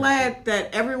why I'm glad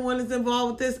that everyone is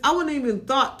involved with this. I wouldn't even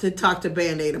thought to talk to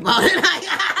Band-Aid about it.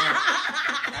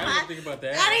 I didn't think about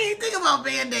that. I didn't even think about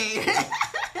Band-Aid.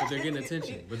 But they're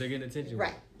getting attention.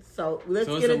 Right. So let's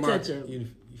get attention. You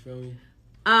feel me?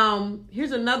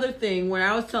 Here's another thing where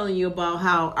I was telling you about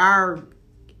how our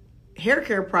hair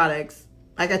care products,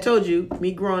 like I told you,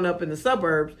 me growing up in the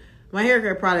suburbs, my hair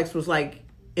care products was like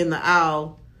in the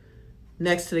aisle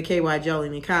next to the KY jelly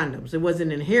and condoms. It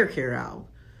wasn't in the hair care aisle.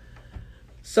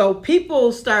 So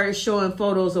people started showing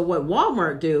photos of what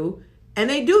Walmart do, And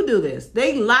they do this.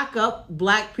 They lock up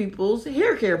black people's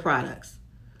hair care products.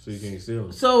 So you can't steal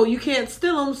them. So you can't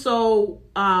steal them. So,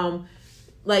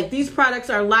 like these products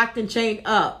are locked and chained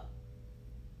up.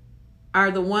 Are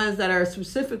the ones that are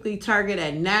specifically targeted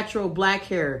at natural black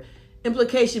hair.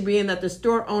 Implication being that the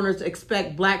store owners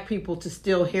expect black people to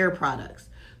steal hair products.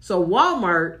 So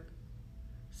Walmart,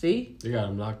 see? They got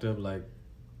them locked up like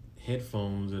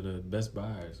headphones at a Best Buy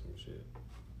or some shit.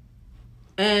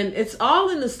 And it's all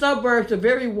in the suburbs. The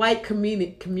very white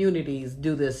communities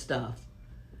do this stuff.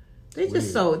 They're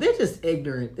just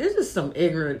ignorant. They're just some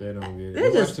ignorant. They don't get it. They're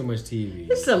They watch just too much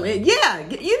TV. It's some, yeah.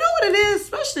 You know what it is,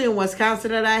 especially in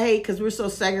Wisconsin that I hate because we're so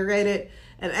segregated.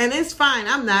 And it's fine.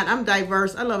 I'm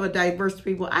diverse. I love a diverse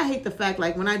people. I hate the fact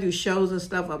like when I do shows and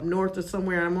stuff up north or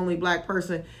somewhere and I'm only a black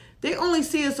person, they only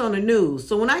see us on the news.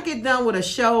 So when I get done with a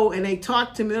show and they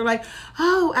talk to me, they're like,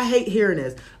 oh, I hate hearing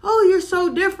this. Oh, you're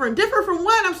so different. Different from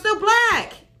what? I'm still black.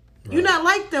 Right. You're not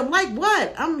like them. Like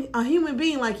what? I'm a human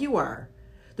being like you are.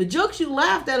 The jokes you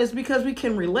laughed at is because we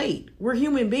can relate. We're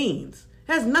human beings.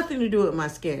 It has nothing to do with my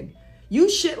skin. You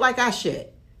shit like I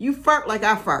shit. You fart like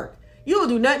I fart. You don't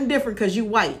do nothing different because you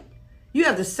white. You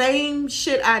have the same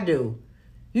shit I do.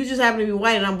 You just happen to be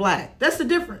white and I'm black. That's the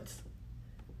difference.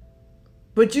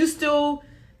 But you still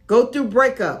go through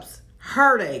breakups,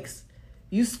 heartaches.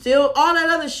 You still, all that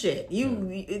other shit.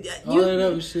 All that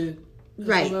other shit.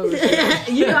 Right.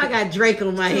 You know I got Drake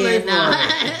on my head now.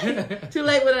 Too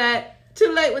late with that.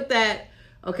 Too late with that.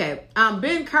 Okay.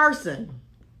 Ben Carson.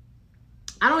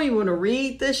 I don't even want to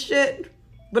read this shit,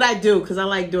 but I do because I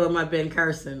like doing my Ben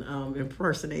Carson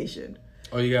impersonation.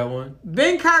 Oh, you got one?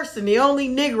 Ben Carson, the only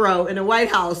Negro in the White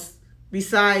House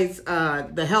besides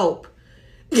the Help.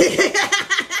 What's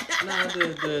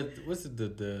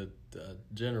the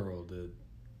general, the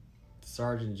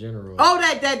Sergeant General? Oh,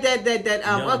 that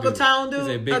Uncle Tom dude. He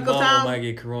said Big Uncle Mama Tom might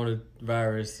get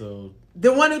coronavirus, so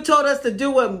the one who told us to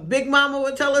do what Big Mama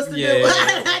would tell us to do.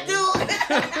 That dude.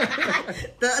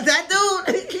 That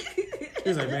dude.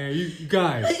 He's like, man, you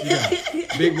guys,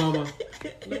 Big Mama.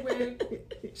 Like, man,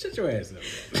 shut your ass up.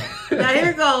 Now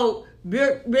here go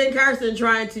Ben Carson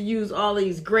trying to use all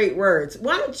these great words.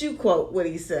 Why don't you quote what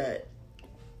he said?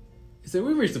 He said,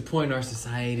 we reached a point in our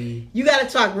society. You got to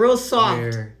talk real soft.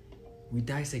 Where we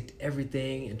dissect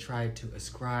everything and try to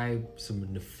ascribe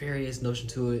some nefarious notion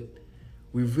to it.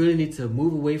 We really need to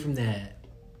move away from that.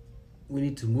 We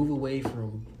need to move away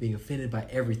from being offended by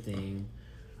everything,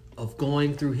 of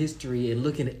going through history and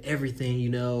looking at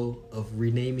everything, of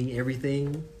renaming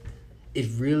everything.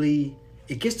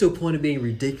 It gets to a point of being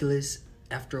ridiculous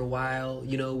after a while.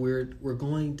 We're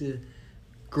going to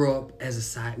grow up as a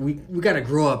society. We got to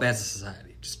grow up as a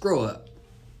society. Just grow up.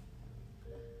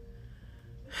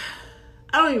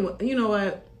 I don't even, you know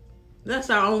what? That's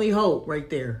our only hope right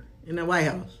there in the White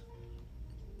House.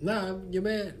 Nah, you're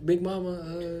mad. Big Mama.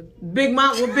 What Big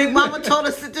Mama told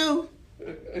us to do?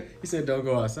 He said don't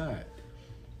go outside.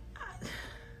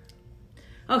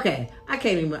 Okay, I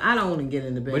don't want to get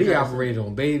into Ben But he Carson. operated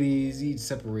on babies. He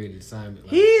separated Simon.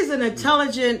 He's an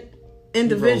intelligent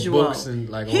individual. He wrote books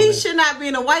and, he should not be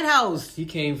in the White House. He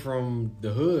came from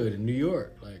the hood in New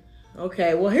York.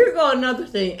 Okay, well, here go another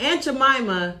thing. Aunt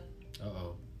Jemima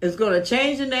is going to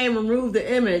change the name, remove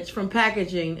the image from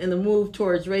packaging, and the move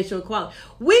towards racial equality.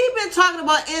 We've been talking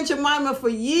about Aunt Jemima for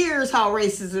years, how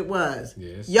racist it was.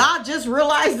 Yes. Y'all just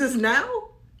realize this now?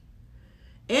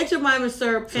 Aunt Jemima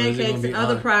syrup, pancakes, and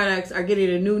other products are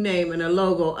getting a new name and a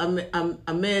logo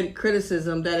amid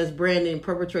criticism that its branding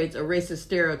perpetrates a racist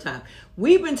stereotype.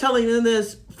 We've been telling them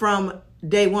this from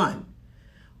day one.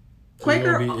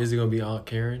 Is it going to be Aunt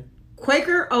Karen?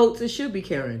 Quaker Oats, it should be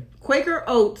Karen. Quaker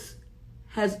Oats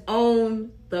has owned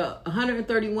the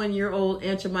 131-year-old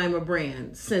Aunt Jemima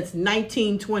brand since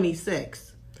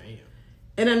 1926. Damn.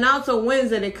 It announced on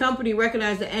Wednesday the company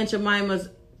recognized that Aunt Jemima's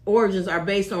origins are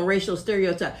based on racial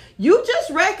stereotypes. You just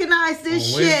recognized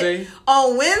this shit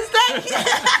on Wednesday?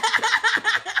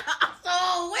 So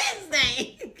on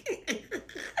Wednesday.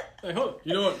 Hey, hold on.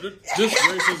 You know what? This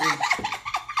racism...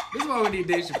 This is why we need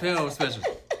Dave Chappelle special.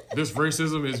 This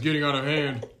racism is getting out of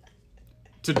hand.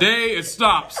 Today it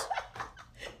stops.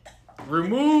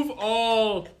 Remove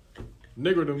all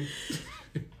niggerdom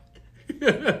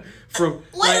from.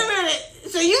 Wait a minute.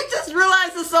 So you just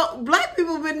realized that black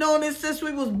people have been knowing this since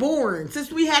we was born,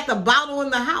 since we had the bottle in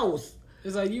the house.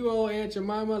 It's like you old Aunt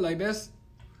Jemima, like that's.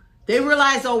 They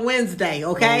realized on Wednesday,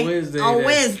 okay? On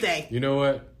Wednesday. You know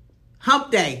what?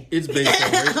 Hump day. It's based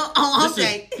on race. On hump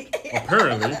day.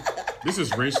 Apparently, this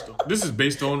is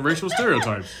based on racial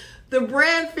stereotypes. The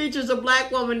brand features a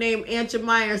black woman named Aunt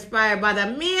Jemima, inspired by the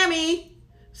Mammy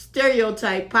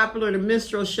stereotype popular in the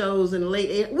minstrel shows in the late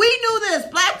 80s. We knew this.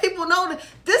 Black people know that.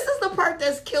 This is the part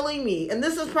that's killing me. And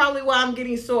this is probably why I'm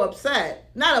getting so upset.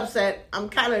 Not upset. I'm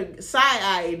kind of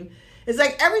side-eyed. It's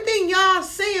like everything y'all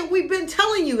saying, we've been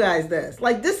telling you guys this.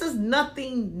 Like, this is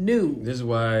nothing new. This is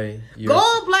why Go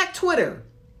on Black Twitter.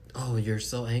 Oh, you're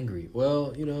so angry.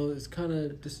 Well, it's kind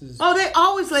of, this is... Oh, they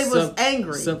always label us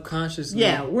angry. Subconsciously.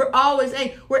 Yeah, we're always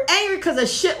angry. We're angry because of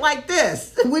shit like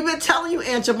this. We've been telling you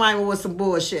Aunt Jemima was some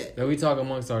bullshit. That we talk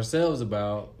amongst ourselves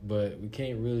about, but we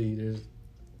can't really...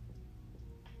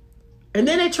 And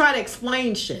then they try to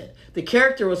explain shit. The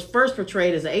character was first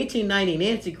portrayed as an 1890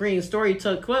 Nancy Green story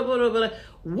took... Blah, blah, blah, blah.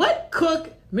 What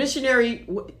Cook missionary...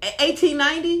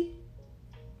 1890?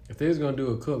 If they was going to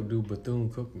do a cook, do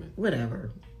Bethune-Cookman.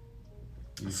 Whatever.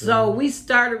 So we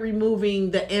started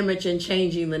removing the image and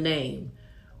changing the name.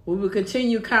 We will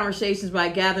continue conversations by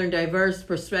gathering diverse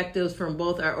perspectives from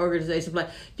both our organizations. But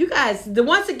you guys,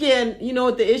 once again, you know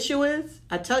what the issue is?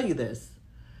 I tell you this.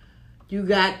 You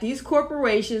got these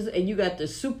corporations and you got the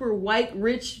super white,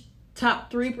 rich,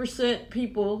 top 3%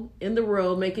 people in the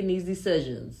world making these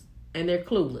decisions. And they're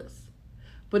clueless.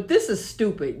 But this is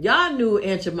stupid. Y'all knew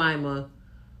Aunt Jemima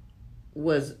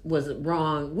was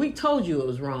wrong. We told you it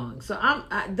was wrong. So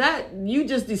that you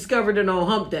just discovered it on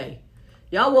Hump Day.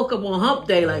 Y'all woke up on Hump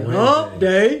Day like Hump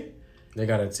Day. They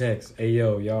got a text. Hey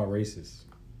yo, y'all racist.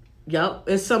 Yup,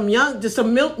 it's some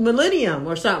millennium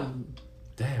or something.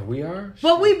 Damn, we are.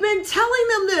 But we've been telling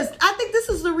them this. I think this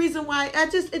is the reason why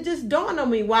it just dawned on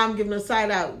me why I'm giving a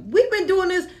side out. We've been doing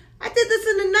this. I did this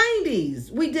in the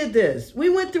 90s. We did this. We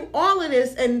went through all of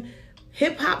this, and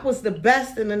hip hop was the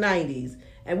best in the 90s.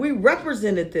 And we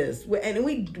represented this. And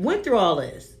we went through all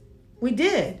this. We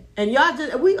did. And y'all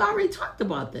did. We already talked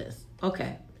about this.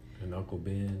 Okay. And Uncle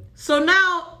Ben. So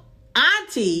now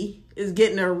Auntie is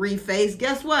getting her reface.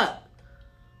 Guess what?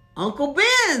 Uncle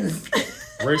Ben's.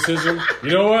 Racism.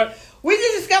 You know what? We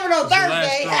just discovered on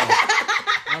Thursday.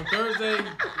 On Thursday,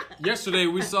 yesterday,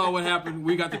 we saw what happened.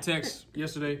 We got the text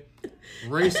yesterday.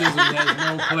 Racism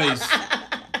has no place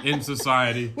in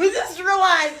society. We just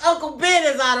realized Uncle Ben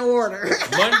is out of order.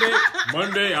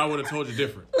 Monday, I would have told you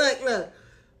different. Look.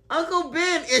 Uncle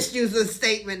Ben issues a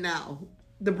statement now.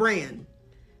 The brand.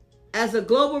 As a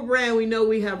global brand, we know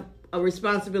we have a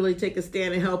responsibility to take a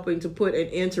stand in helping to put an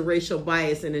end to racial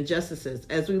bias and injustices.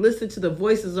 As we listen to the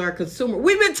voices of our consumer,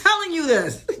 we've been telling you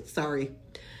this. Sorry.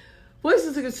 Voices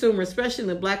of the consumer, especially in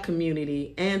the Black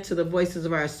community, and to the voices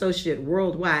of our associate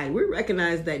worldwide, we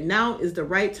recognize that now is the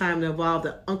right time to evolve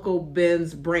the Uncle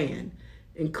Ben's brand,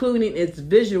 including its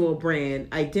visual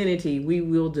brand identity. We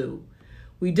will do.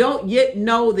 We don't yet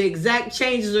know the exact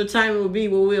changes or time it will be,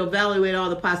 but we'll evaluate all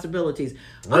the possibilities.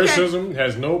 Okay. Racism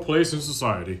has no place in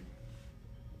society.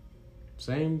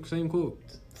 Same quote.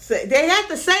 They had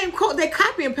the same quote. They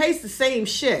copy and paste the same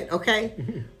shit, okay?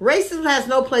 Racism has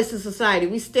no place in society.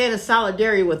 We stand in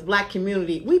solidarity with Black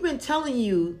community. We've been telling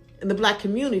you in the Black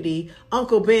community,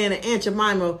 Uncle Ben and Aunt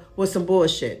Jemima was some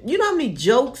bullshit. You know how many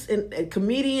jokes and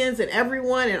comedians and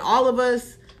everyone and all of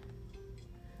us?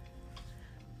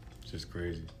 It's just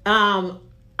crazy. Our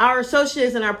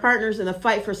associates and our partners in the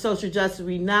fight for social justice,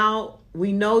 we know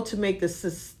to make the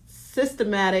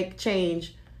systematic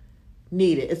change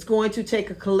needed. It's going to take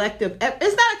a collective.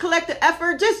 It's not a collective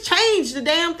effort. Just change the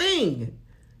damn thing.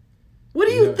 What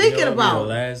are you thinking about? The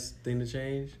last thing to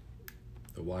change,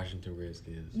 the Washington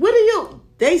Redskins. What are you?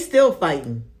 They still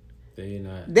fighting. They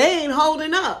not. They ain't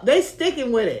holding up. They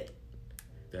sticking with it.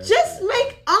 Just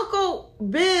make Uncle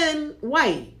Ben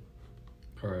white.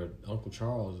 Or Uncle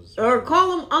Charles. Or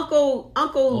call him Uncle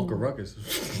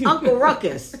Ruckus. Uncle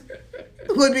Ruckus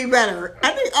would be better.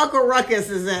 I think Uncle Ruckus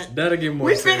is it. That'll get more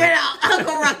We sense. figured out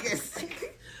Uncle Ruckus.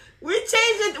 We changed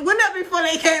it. Wasn't that before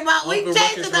they came out? We Uncle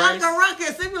changed Ruckus it to Rice. Uncle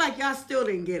Ruckus. They'd be like, y'all still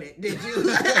didn't get it, did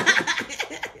you?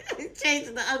 Changed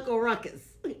it to Uncle Ruckus.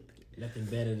 Nothing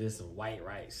better than some white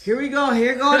rice. Here we go.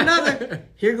 Here go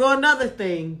another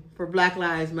thing for Black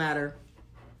Lives Matter.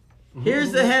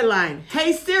 Here's the headline.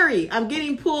 Hey Siri, I'm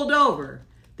getting pulled over.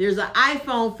 There's an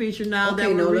iPhone feature now Okay,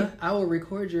 that Nola, I will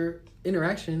record your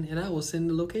interaction and I will send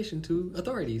the location to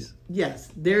authorities. Yes,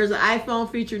 there's an iPhone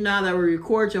feature now that will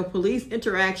record your police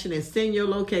interaction and send your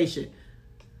location.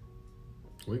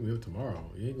 Wake me up tomorrow.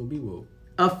 You ain't gonna be woke.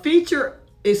 A feature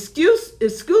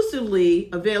exclusively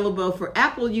available for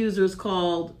Apple users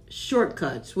called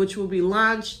Shortcuts, which was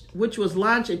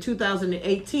launched in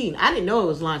 2018. I didn't know it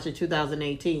was launched in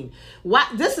 2018. Why?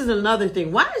 This is another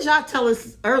thing. Why did y'all tell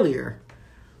us earlier?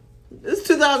 This is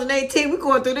 2018. We're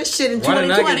going through this shit in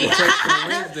 2020. Why did I get the text on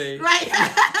Wednesday? Right.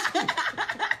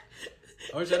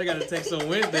 I wish I got a text on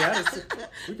Wednesday.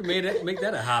 We could make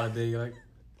that a holiday, like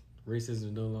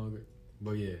Racism no longer.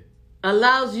 But yeah.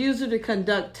 Allows user to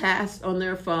conduct tasks on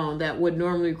their phone that would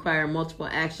normally require multiple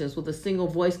actions with a single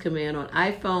voice command on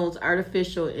iPhone's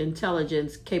artificial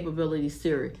intelligence capability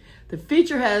Siri. The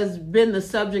feature has been the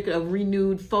subject of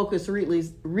renewed focus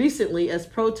recently as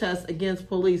protests against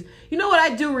police. You know what?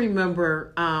 I do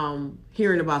remember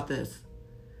hearing about this.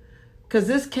 Because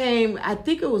this came, I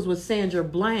think it was with Sandra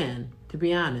Bland, to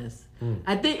be honest.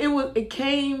 I think it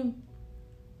came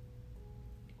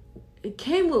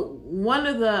with one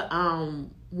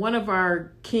of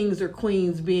our kings or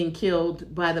queens being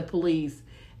killed by the police,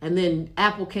 and then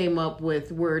Apple came up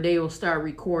with where they will start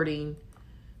recording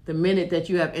the minute that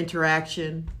you have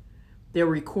interaction. They'll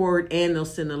record and they'll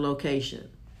send the location.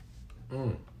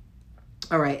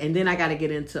 All right, and then I got to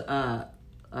get into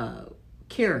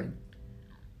Karen.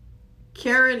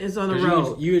 Karen is on the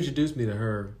road. You introduced me to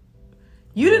her.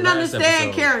 You didn't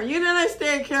understand Karen. You didn't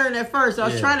understand Karen at first. I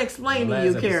was trying to explain to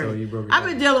you, Karen. I've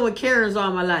been dealing with Karens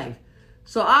all my life.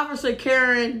 So Officer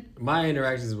Karen... My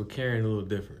interactions with Karen are a little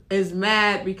different. ...is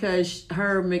mad because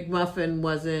her McMuffin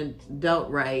wasn't dealt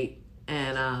right.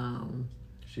 And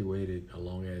she waited a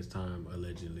long-ass time,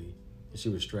 allegedly. And she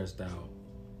was stressed out.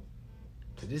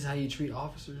 So this is how you treat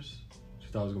officers? She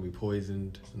thought it was going to be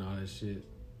poisoned and all that shit.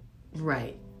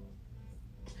 Right.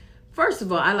 First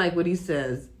of all, I like what he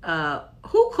says.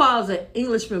 Who calls an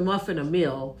Englishman muffin a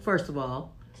meal, first of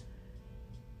all?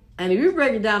 And if you're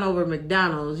breaking down over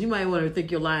McDonald's, you might want to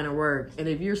think you're lying at work. And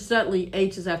if you're suddenly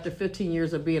H's after 15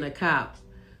 years of being a cop.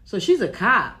 So she's a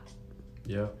cop.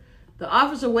 Yeah. The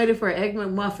officer waited for an Egg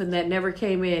McMuffin that never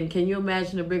came in. Can you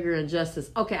imagine a bigger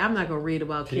injustice? Okay, I'm not going to read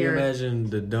about Karen. Can you imagine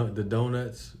the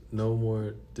donuts, no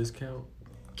more discount?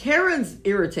 Karens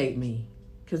irritate me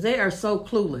because they are so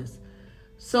clueless.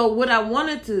 So what I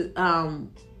wanted to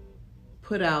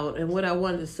put out and what I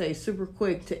wanted to say super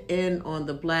quick to end on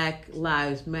the Black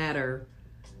Lives Matter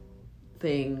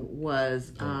thing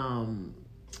was...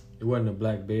 it wasn't the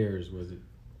Black Bears, was it?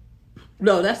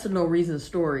 No, that's the No Reason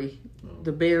story. Oh.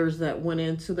 The bears that went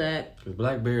into that. Because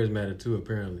Black Bears matter too,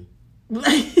 apparently.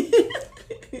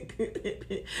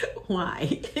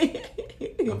 Why?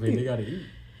 I mean, they gotta eat.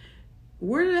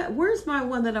 Where's my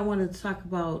one that I wanted to talk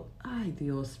about? Ay,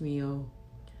 Dios mío.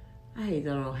 I hate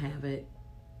that I don't have it.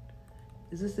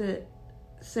 Is this it?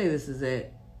 Say this is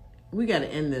it. We got to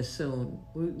end this soon.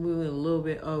 We went a little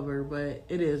bit over, but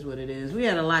it is what it is. We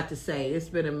had a lot to say. It's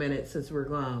been a minute since we're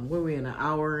gone. Were we in an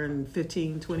hour and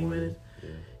 15, 20 minutes?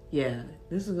 Yeah.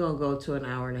 This is going to go to an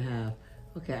hour and a half.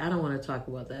 Okay, I don't want to talk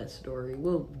about that story.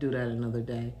 We'll do that another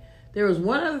day. There was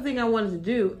one other thing I wanted to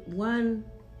do.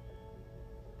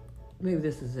 Maybe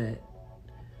this is it.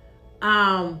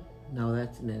 No,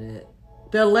 that's not it.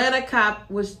 The Atlanta cop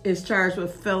is charged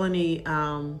with felony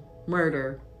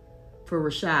murder for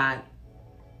Rashard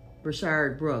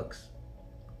Brooks,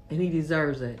 and he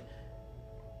deserves it.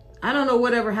 I don't know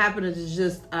whatever happened. It's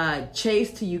just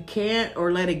chase till you can't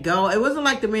or let it go. It wasn't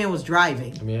like the man was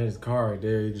driving. I mean, he had his car right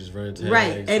there. He just ran into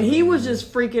right, and he was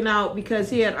just freaking out because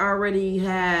he had already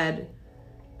had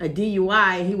a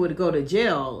DUI. He would go to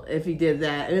jail if he did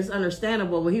that, and it's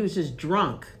understandable. But he was just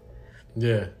drunk.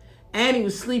 Yeah. And he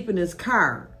was sleeping in his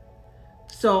car.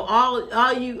 So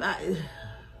all you...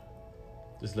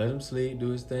 just let him sleep, do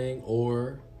his thing,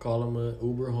 or call him an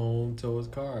Uber home, tow his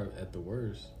car at the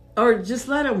worst. Or just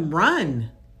let him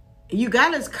run. You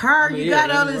got his car, you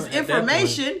got all his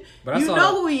information. You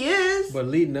know who he is. But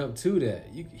leading up to that,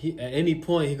 at any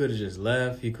point he could have just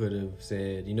left. He could have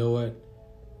said, you know what?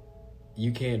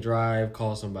 You can't drive,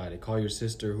 call somebody. Call your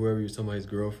sister, whoever you're talking about, his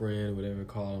girlfriend, whatever,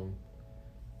 call him.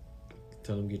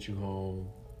 Tell them get you home.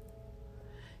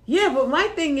 Yeah, but my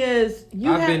thing is,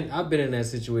 I've been in that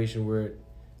situation where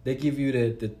they give you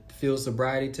the field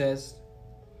sobriety test,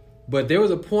 but there was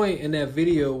a point in that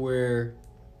video where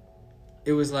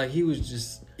it was like he was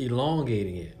just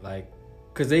elongating it, like,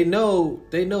 because they know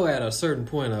at a certain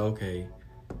point, like, okay,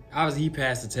 obviously he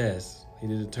passed the test, he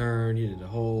did a turn, he did the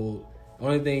whole. The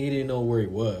only thing, he didn't know where he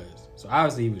was, so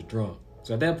obviously he was drunk.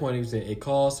 So at that point he said, "Hey,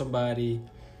 call somebody."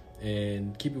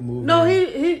 And keep it moving. No,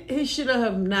 he should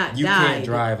have not died. You can't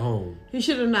drive home. He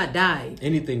should have not died.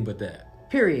 Anything but that.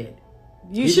 Period.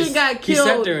 You should have got killed.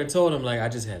 He sat there and told him, like, I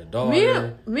just had a daughter.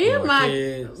 Me and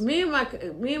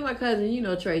my cousin, you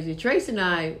know Tracy. Tracy and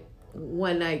I,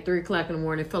 one night, 3:00 in the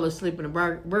morning, fell asleep in a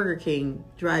Burger King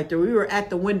drive-thru. We were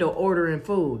at the window ordering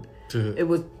food. It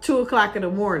was 2:00 in the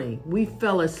morning. We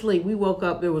fell asleep. We woke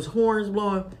up. There was horns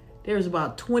blowing. There was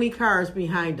about 20 cars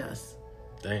behind us.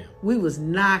 Damn. We was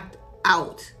knocked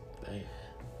out. Damn.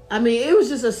 I mean, it was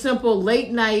just a simple late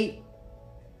night.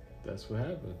 That's what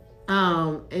happened.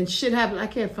 And shit happened. I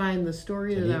can't find the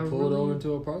story And that I he pulled over really...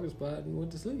 into a parking spot and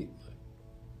went to sleep.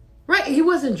 Right, he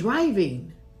wasn't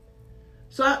driving.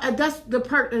 So that's the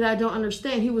part that I don't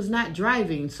understand. He was not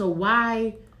driving. So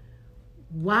why?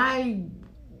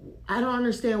 I don't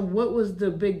understand what was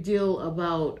the big deal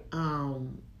about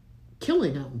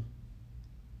killing him.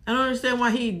 I don't understand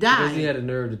why he died. Because he had a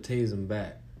nerve to tase him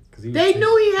back. They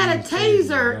knew he had a was tasing him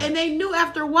taser, back. and they knew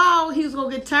after a while he was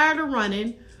gonna get tired of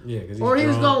running, Yeah, because or he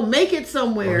was drunk, gonna make it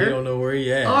somewhere, or he don't know where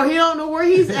he at. or he don't know where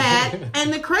he's at.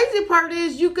 And the crazy part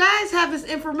is, you guys have his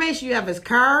information. You have his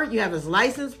car, you have his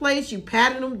license plates. You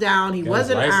patted him down. He Got his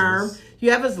wasn't license. armed. You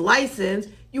have his license.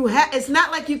 It's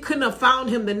not like you couldn't have found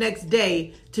him the next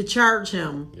day to charge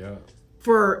him Yeah.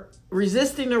 for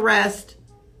resisting arrest.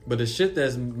 But the shit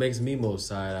that makes me most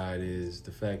side-eyed is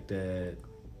the fact that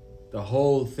the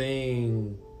whole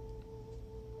thing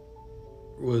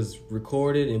was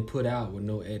recorded and put out with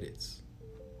no edits.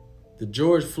 The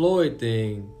George Floyd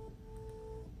thing,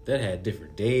 that had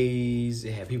different days.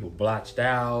 It had people blotched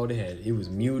out. It was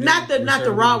muted. Not the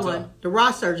Certain raw people one. talk. The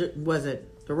raw surgeon wasn't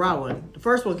the raw one. The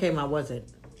first one came out wasn't.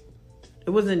 It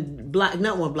wasn't black.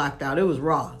 Not one blocked out. It was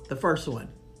raw. The first one.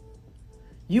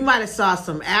 You might have saw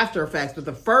some after effects, but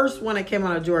the first one that came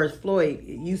out of George Floyd,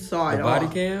 you saw it The all. body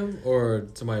cam or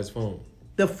somebody's phone?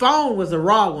 The phone was a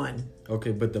raw one.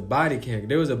 Okay, but the body cam.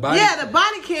 There was a body. Yeah, the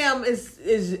body cam is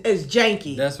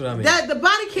janky. That's what I mean. The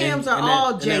body cams are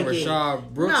all janky. And that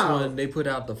Rashard Brooks No. one, they put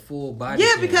out the full body.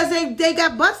 Yeah, cam. because they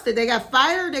got busted. They got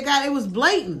fired. It was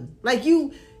blatant. Like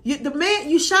you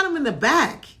shot him in the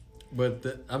back. But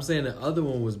I'm saying the other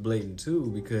one was blatant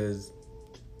too because,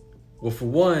 well, for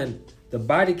one, the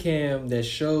body cam that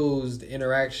shows the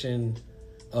interaction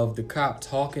of the cop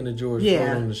talking to George Floyd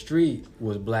on the street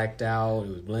was blacked out. It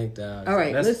was blanked out. All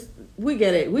right, we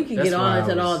get it. We can that's get on why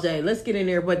it all day. Let's get in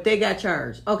there. But they got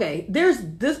charged. Okay, there's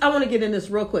this. I want to get in this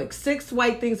real quick. 6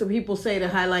 white things that people say to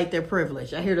highlight their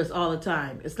privilege. I hear this all the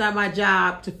time. It's not my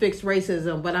job to fix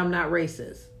racism, but I'm not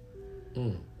racist.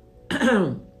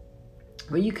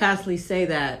 When you constantly say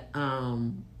that,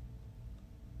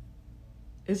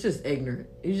 it's just ignorant.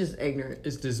 You're just ignorant.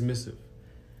 It's dismissive.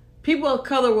 People of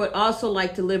color would also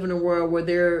like to live in a world where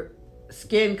their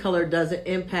skin color doesn't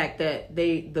impact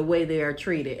the way they are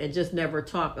treated, and just never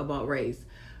talk about race.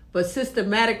 But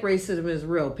systematic racism is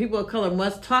real. People of color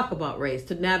must talk about race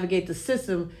to navigate the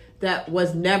system that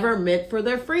was never meant for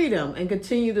their freedom, and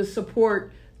continue to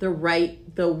support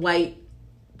the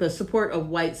support of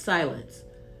white silence.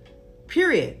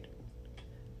 Period.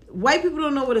 White people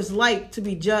don't know what it's like to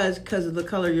be judged because of the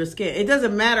color of your skin. It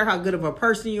doesn't matter how good of a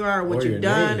person you are, or what Or you've your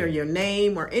done, name. or your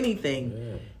name, or anything.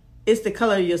 Yeah. It's the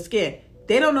color of your skin.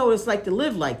 They don't know what it's like to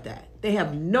live like that. They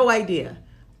have no idea.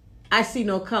 I see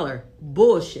no color.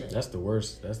 Bullshit. That's the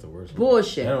worst. That's the worst.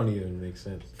 Bullshit. That don't even make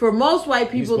sense. For most white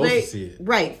people, supposed they to see it.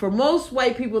 right. For most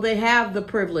white people, they have the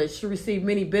privilege to receive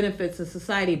many benefits in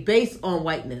society based on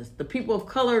whiteness. The people of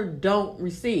color don't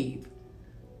receive.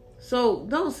 So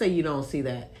don't say you don't see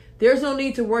that. There's no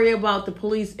need to worry about the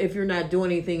police if you're not doing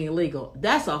anything illegal.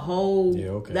 That's a whole. Yeah,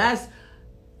 okay.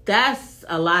 That's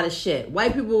a lot of shit.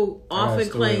 White people often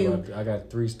claim. I got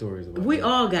 3 stories about We that.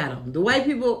 all got them. The white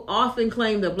people often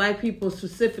claim that black people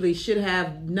specifically should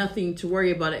have nothing to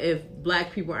worry about if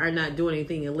black people are not doing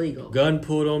anything illegal. Gun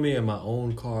pulled on me in my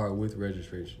own car with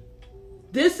registration.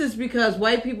 This is because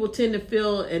white people tend to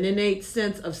feel an innate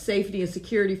sense of safety and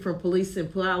security from police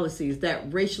and policies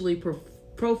that racially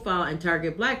profile and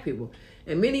target black people.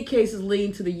 In many cases,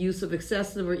 leading to the use of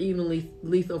excessive or even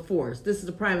lethal force. This is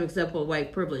a prime example of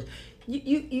white privilege.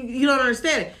 You don't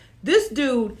understand it. This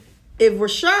dude, if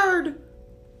Rashard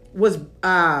was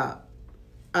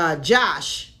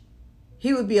Josh,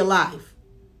 he would be alive.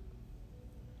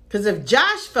 Because if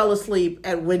Josh fell asleep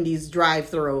at Wendy's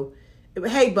drive-thru,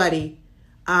 hey buddy,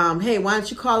 hey, why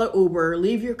don't you call an Uber?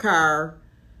 Leave your car.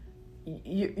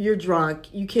 You're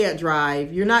drunk. You can't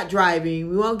drive. You're not driving.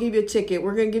 We won't give you a ticket.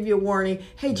 We're going to give you a warning.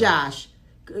 Hey, Josh,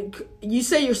 you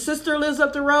say your sister lives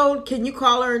up the road. Can you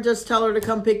call her and just tell her to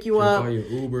come pick you up? Call your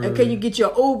Uber. And can you get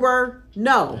your Uber?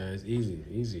 No. Yeah, it's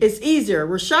easy. It's easier.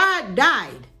 Rashad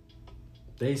died.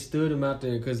 They stood him out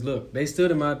there because look, they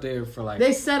stood him out there for like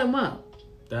They set him up.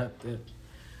 that.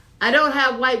 I don't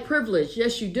have white privilege.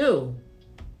 Yes, you do.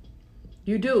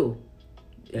 You do.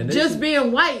 And this Just is-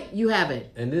 being white, you have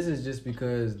it. And this is just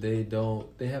because they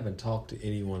haven't talked to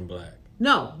anyone black.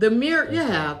 No, the mere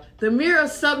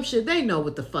assumption, they know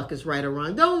what the fuck is right or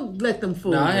wrong. Don't let them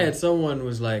fool Now I you. had someone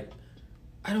was like,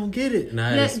 I don't get it, and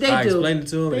I Yeah, they do. explained it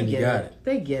to him, They and he get got it.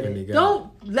 They get And he it. got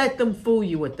Don't let them fool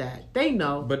you with that. They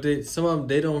know. But some of them,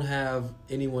 they don't have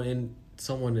anyone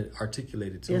someone that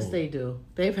articulated to Yes, them. they do.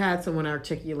 They've had someone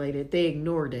articulate it. They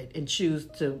ignored it and choose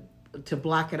to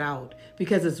block it out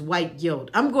because it's white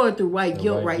guilt. I'm going through white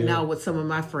guilt white right guilt. now with some of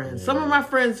my friends. Some of my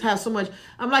friends have so much.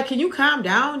 I'm like, can you calm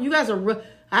down? You guys are.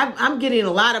 I'm getting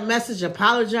a lot of message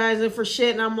apologizing for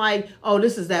shit, and I'm like, oh,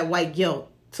 this is that white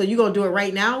guilt. So you gonna do it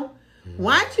right now?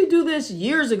 Why didn't you do this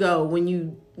years ago when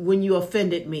you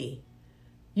offended me?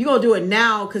 You gonna do it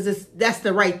now because that's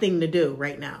the right thing to do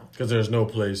right now. Because there's no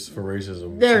place for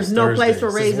racism. There's since no place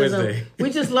Thursday, for since racism. Wednesday. We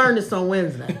just learned this on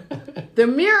Wednesday. The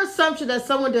mere assumption that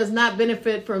someone does not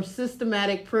benefit from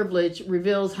systematic privilege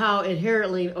reveals how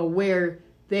inherently aware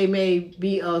they may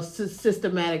be of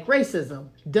systematic racism.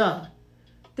 Duh.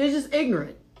 They're just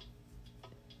ignorant.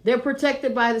 They're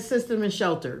protected by the system and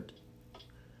sheltered.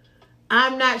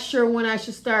 I'm not sure when I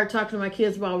should start talking to my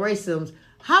kids about racism.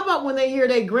 How about when they hear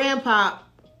their grandpa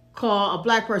call a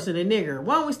black person a nigger?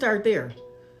 Why don't we start there?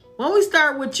 Why don't we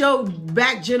start with your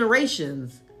back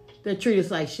generations that treat us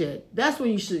like shit? That's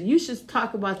when you should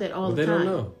talk about that all the time. They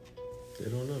don't know. They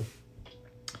don't know.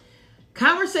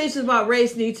 Conversations about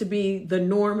race need to be the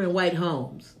norm in white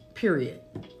homes. Period.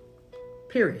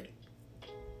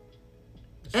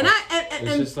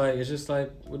 It's just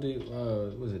like what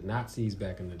was it Nazis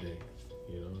back in the day?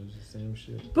 You know, it's the same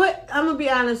shit. But I'm gonna be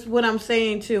honest, what I'm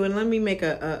saying too, and let me make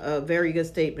a very good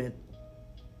statement.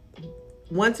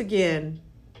 Once again,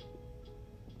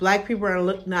 black people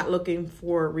are not looking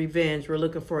for revenge. We're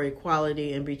looking for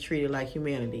equality and be treated like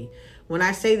humanity. When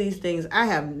I say these things, I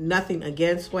have nothing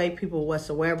against white people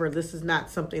whatsoever. This is not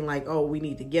something like, oh, we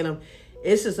need to get them.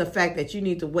 It's just a fact that you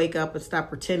need to wake up and stop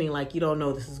pretending like you don't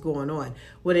know this is going on.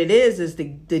 What it is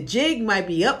the jig might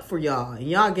be up for y'all, and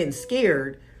y'all getting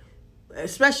scared,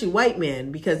 especially white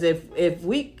men, because if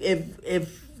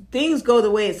things go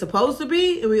the way it's supposed to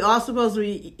be, and we all supposed to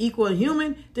be equal and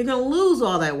human, they're gonna lose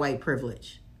all that white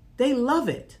privilege. They love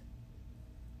it.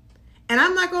 And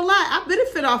I'm not gonna lie, I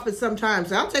benefit off it sometimes.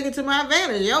 So I'll take it to my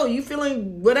advantage. Yo, you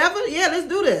feeling whatever? Yeah, let's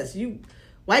do this. You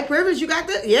white privilege, you got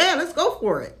this? Yeah, let's go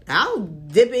for it. I'll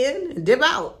dip in and dip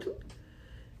out.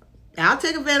 I'll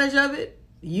take advantage of it.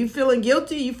 You feeling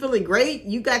guilty? You feeling great?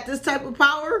 You got this type of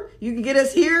power? You can get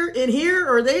us here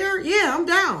or there? Yeah, I'm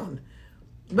down.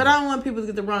 But I don't want people to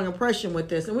get the wrong impression with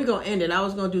this. And we're going to end it. I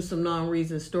was going to do some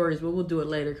non-reason stories, but we'll do it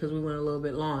later because we went a little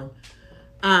bit long.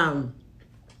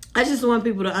 I just want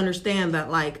people to understand that,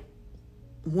 like,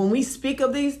 when we speak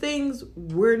of these things,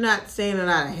 we're not saying it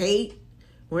out of hate.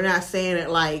 We're not saying it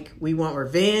like we want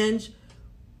revenge.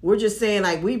 We're just saying,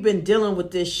 like, we've been dealing with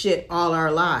this shit all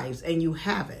our lives, and you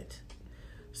haven't.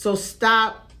 So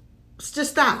stop.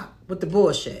 Just stop with the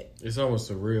bullshit. It's almost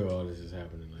surreal all this is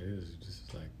happening. Like, it's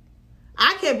just like...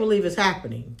 I can't believe it's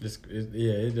happening. It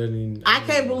doesn't even... I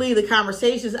can't believe the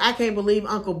conversations. I can't believe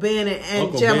Uncle Ben and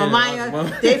Uncle Jeremiah.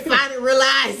 Ben, they finally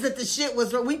realized that the shit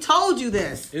was... We told you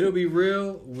this. It'll be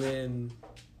real when...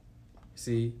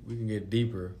 See, we can get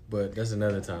deeper, but that's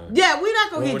another time. Yeah, we're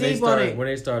not going to get deep on it. When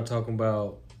they start talking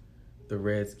about the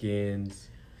Redskins,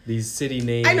 these city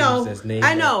names I know, that's named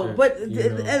after, but you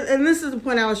know. and this is the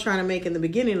point I was trying to make in the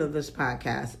beginning of this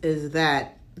podcast, is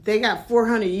that they got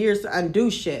 400 years to undo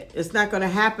shit. It's not going to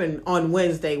happen on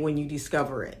Wednesday when you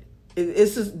discover it.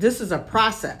 This is a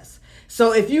process.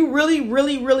 So if you really,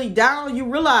 really, really down, you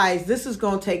realize this is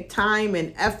going to take time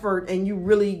and effort, and you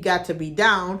really got to be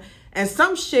down. And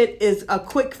some shit is a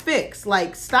quick fix.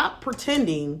 Like, stop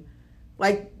pretending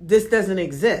like this doesn't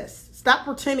exist. Stop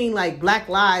pretending like black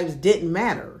lives didn't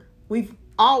matter. We've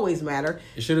always mattered.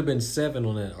 It should have been 7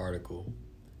 on that article.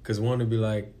 Because one would be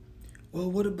like,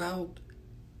 well, what about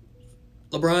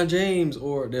LeBron James?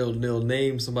 Or they'll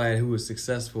name somebody who was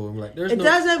successful. And be like, It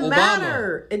doesn't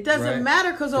matter. It doesn't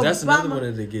matter because Obama, that's another one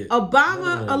that they get.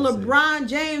 Obama or LeBron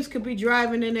James could be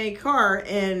driving in a car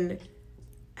and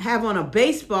have on a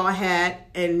baseball hat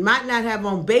and might not have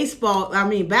on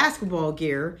basketball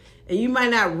gear, and you might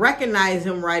not recognize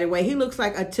him right away. He looks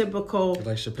like a typical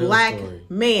black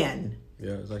man.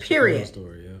 Yeah, it's like period. Chappelle's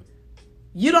story, yeah.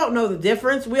 You don't know the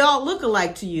difference. We all look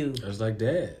alike to you. It's like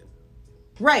Dad.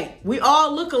 Right. We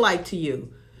all look alike to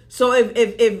you. So if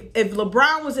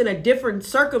LeBron was in a different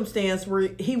circumstance where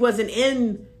he wasn't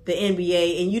in the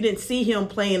NBA and you didn't see him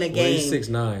playing a game. He's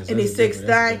 6'9". And he's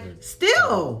 6'9".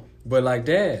 Still. But like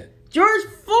Dad. George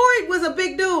Floyd was a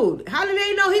big dude. How did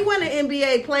they know he wasn't an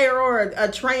NBA player or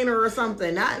a trainer or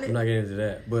something? I'm not getting into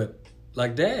that. But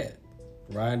like Dad.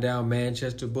 Riding down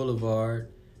Manchester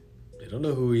Boulevard. They don't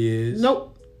know who he is.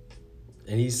 Nope.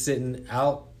 And he's sitting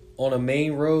out on a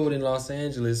main road in Los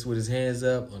Angeles with his hands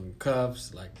up on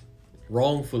cuffs, like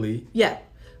wrongfully. Yeah.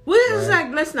 Well, it's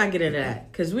like, let's not get into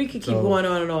that because we could keep going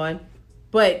on and on.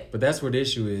 But that's where the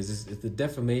issue is. It's the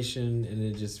defamation, and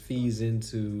it just feeds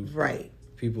into right.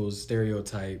 people's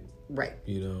stereotype. Right.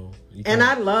 You know. And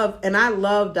I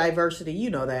love diversity. You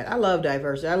know that. I love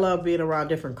diversity. I love being around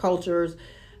different cultures.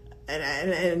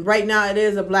 And right now it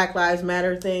is a Black Lives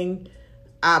Matter thing.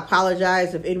 I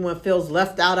apologize if anyone feels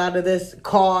left out of this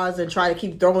cause and try to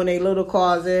keep throwing a little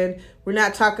cause in. We're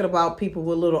not talking about people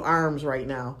with little arms right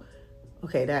now.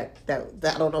 Okay, that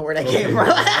I don't know where that came from.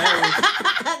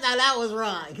 No, that was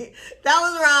wrong. That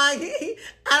was wrong.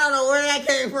 I don't know where that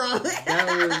came from. That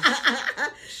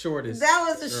was shortest. That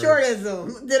was the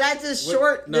shortism. Did I just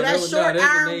short? No, did I short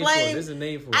arm blame? There's a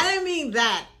name for it. I didn't mean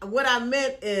that. What I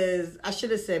meant is I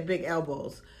should have said big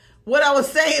elbows. What I was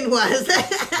saying was,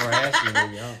 or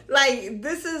Ashley, yeah. like,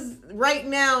 this is right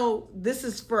now. This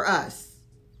is for us,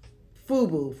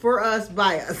 FUBU, for us,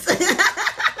 by us.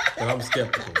 But I'm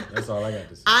skeptical. That's all I got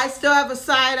to say. I still have a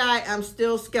side eye. I'm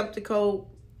still skeptical.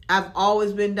 I've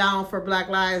always been down for Black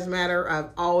Lives Matter.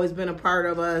 I've always been a part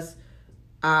of us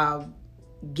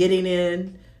getting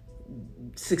in,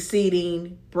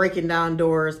 succeeding, breaking down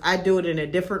doors. I do it in a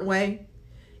different way.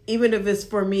 Even if it's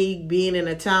for me being in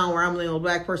a town where I'm the only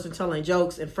Black person telling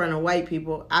jokes in front of white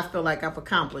people, I feel like I've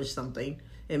accomplished something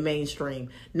in mainstream.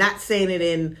 Not saying it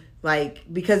in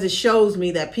because it shows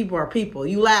me that people are people.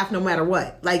 You laugh no matter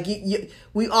what. Like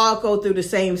we all go through the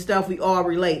same stuff. We all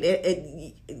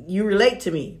relate. You relate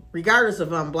to me, regardless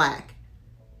if I'm Black.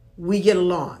 We get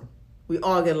along. We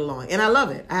all get along, and I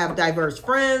love it. I have diverse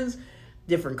friends,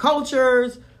 different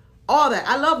cultures, all that.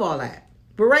 I love all that.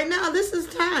 But right now, this is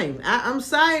time. I'm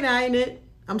side-eyeing it.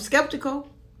 I'm skeptical.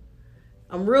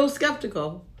 I'm real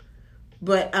skeptical.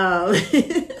 But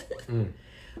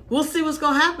we'll see what's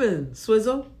going to happen,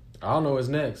 Swizzle. I don't know what's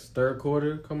next. Third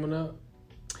quarter coming up.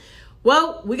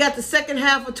 Well, we got the second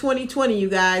half of 2020, you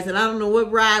guys, and I don't know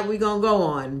what ride we're going to go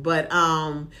on. But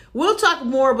we'll talk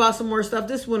more about some more stuff.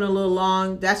 This went a little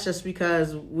long. That's just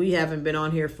because we haven't been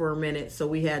on here for a minute, so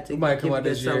we had to. We might come give out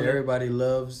this year. something. Everybody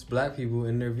loves Black people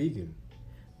and they're vegan.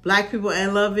 Black people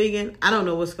and love vegan. I don't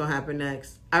know what's going to happen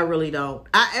next. I really don't.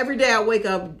 Every day I wake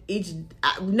up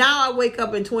now I wake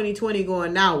up in 2020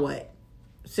 going, now what?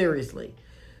 Seriously.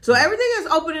 So everything is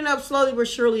opening up slowly but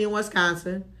surely in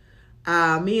Wisconsin.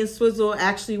 Me and Swizzle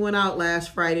actually went out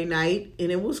last Friday night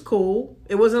and it was cool.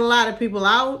 It wasn't a lot of people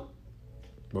out.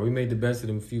 But we made the best of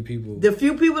them few people. The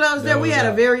few people that was there, we had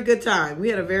out. a very good time. We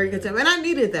had a very good time. And I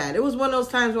needed that. It was one of those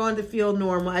times where I wanted to feel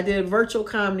normal. I did a virtual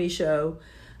comedy show.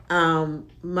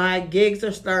 My gigs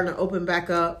are starting to open back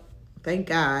up. Thank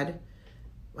God.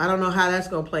 I don't know how that's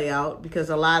going to play out because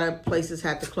a lot of places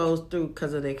had to close through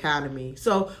because of the economy.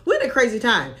 So we had a crazy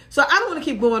time. So I don't want to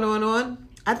keep going on.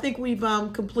 I think we've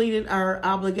completed our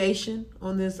obligation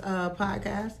on this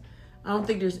podcast. I don't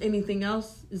think there's anything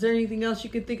else. Is there anything else you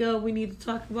could think of we need to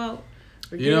talk about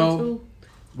or get into?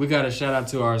 We got a shout out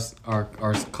to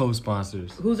our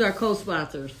co-sponsors. Who's our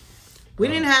co-sponsors? We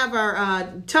didn't have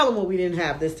our, tell them what we didn't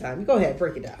have this time. Go ahead,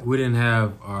 break it down. We didn't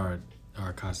have our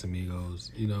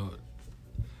Casamigos.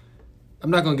 I'm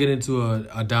not going to get into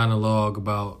a dialogue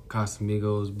about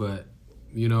Casamigos, but,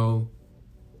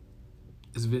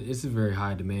 it's a very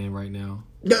high demand right now.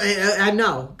 No, I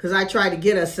know, because I tried to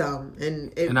get us some.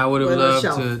 And I would have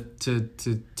loved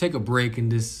to take a break in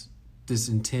this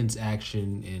intense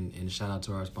action and shout out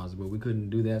to our sponsor, but we couldn't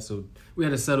do that, so we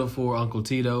had to settle for Uncle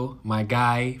Tito, my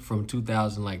guy from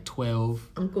 2012.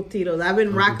 Uncle Tito, I've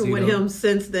been rocking with him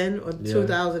since then, or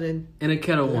 2000 and a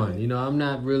Kettle One. I'm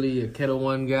not really a Kettle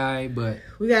One guy, but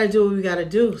we gotta do what we gotta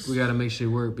do. We gotta make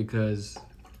shit work because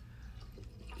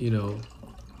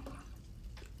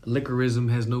liquorism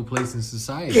has no place in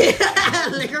society.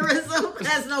 Liquorism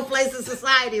has no place in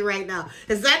society right now.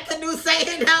 Is that the new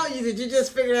saying now? Did you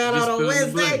just figure that out on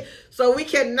Wednesday? So we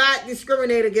cannot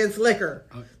discriminate against liquor.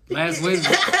 Last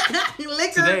Wednesday.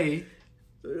 Today.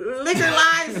 Liquor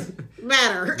lives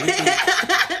matter.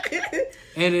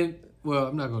 And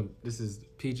I'm not going to, this is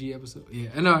PG episode? Yeah.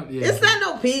 Yeah. It's not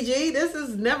no PG. This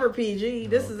is never PG.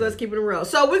 This is us keeping it real.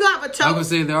 So we're going to have a toast. I'm going to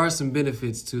say there are some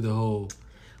benefits to the whole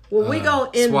we gonna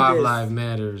end Suave this. Lives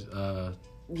Matters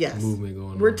movement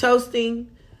going on. We're toasting.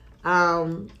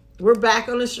 We're back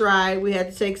on the stride. We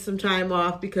had to take some time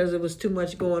off because it was too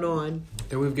much going on.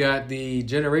 And we've got the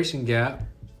Generation Gap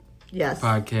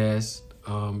podcast.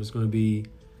 It's going to be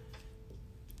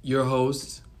your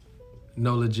host,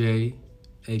 Nola J,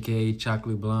 a.k.a.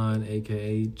 Chocolate Blonde,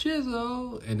 a.k.a.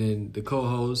 Jizzle. And then the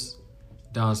co-host,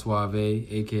 Don Suave,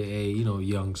 a.k.a.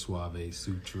 Young Suave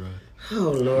Sutra.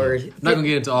 Oh, Lord. I'm not going to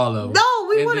get into all of them. No,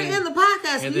 we want to end the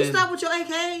podcast. Can you stop with your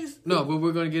AKs? No, but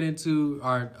we're going to get into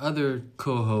our other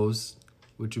co-host,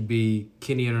 which would be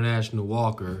Kenny International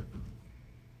Walker.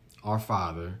 our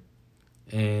father,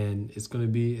 and it's gonna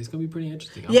be pretty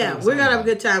interesting. I'm Yeah, pretty we're excited gonna have a about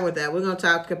it. good time with that. We're gonna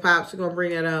talk to Pops. We're gonna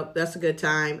bring that up. That's a good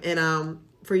time. And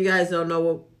for you guys who don't know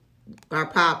what our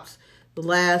Pops, the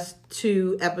last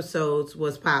 2 episodes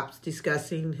was Pops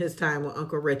discussing his time with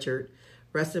Uncle Richard.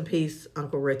 Rest in peace,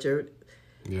 Uncle Richard.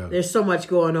 Yeah. There's so much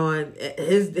going on.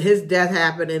 His death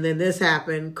happened, and then this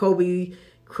happened. Kobe,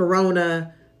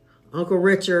 Corona, Uncle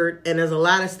Richard, and there's a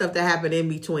lot of stuff that happened in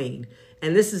between.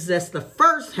 And this is just the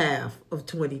first half of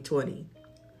 2020.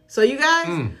 So you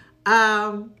guys,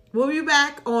 we'll be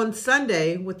back on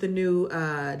Sunday with the new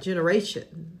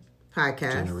Generation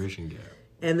podcast. Generation gap.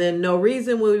 And then No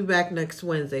Reason will be back next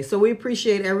Wednesday. So we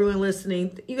appreciate everyone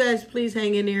listening. You guys, please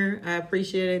hang in there. I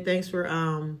appreciate it. Thanks for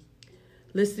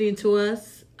listening to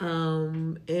us.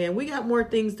 And we got more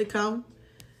things to come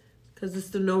because it's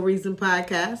the No Reason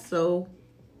podcast. So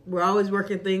we're always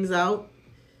working things out.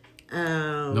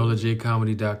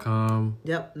 NolaJComedy.com.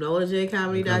 Yep,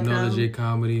 NolaJComedy.com. Nola J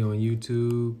Comedy on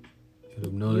YouTube.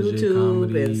 Nola J YouTube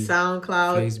Comedy, and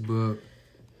SoundCloud. Facebook.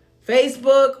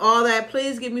 all that.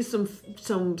 Please give me some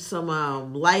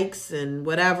likes and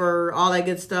whatever, all that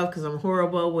good stuff, because I'm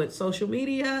horrible with social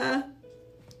media.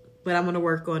 But I'm going to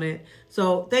work on it.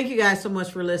 So thank you guys so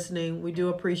much for listening. We do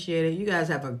appreciate it. You guys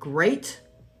have a great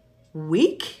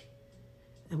week.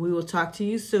 And we will talk to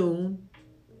you soon.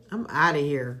 I'm out of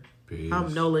here. Peace.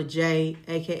 I'm Nola J,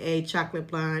 a.k.a. Chocolate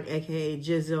Blonde, a.k.a.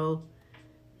 Jizzle,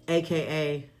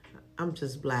 a.k.a. I'm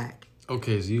just black.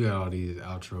 Okay, so you got all these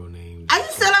outro names. I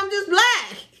just said I'm just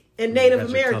black and Native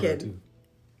That's your color, American. too.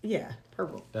 Yeah,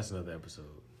 purple. That's another episode.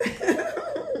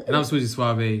 And I'm Sweetie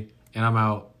Suave, and I'm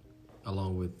out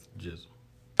along with Jizzle.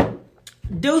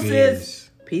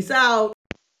 Deuces. Peace out.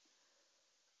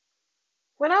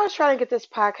 When I was trying to get this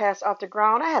podcast off the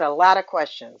ground, I had a lot of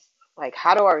questions. Like,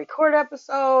 how do I record an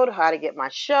episode? How to get my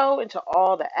show into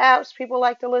all the apps people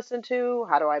like to listen to?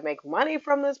 How do I make money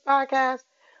from this podcast?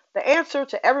 The answer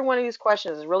to every one of these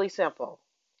questions is really simple.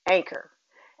 Anchor.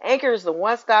 Anchor is the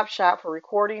one-stop shop for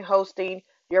recording, hosting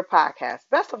your podcast.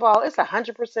 Best of all, it's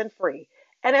 100% free,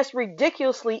 and it's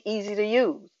ridiculously easy to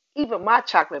use. Even my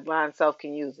chocolate blonde self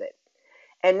can use it.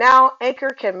 And now Anchor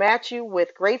can match you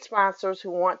with great sponsors who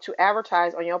want to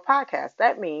advertise on your podcast.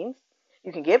 That means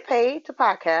you can get paid to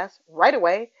podcast right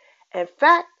away. In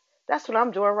fact, that's what I'm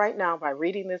doing right now by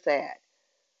reading this ad.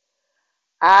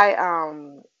 I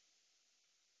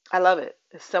love it.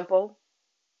 It's simple.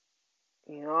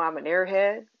 You know, I'm an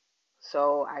airhead,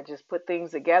 so I just put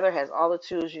things together, has all the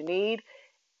tools you need.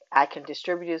 I can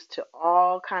distribute this to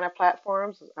all kind of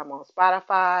platforms. I'm on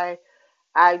Spotify,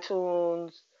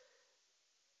 iTunes,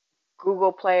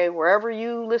 Google Play, wherever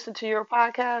you listen to your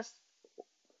podcast,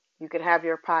 you can have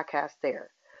your podcast there.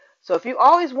 So if you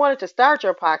always wanted to start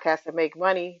your podcast and make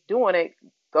money doing it,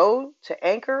 go to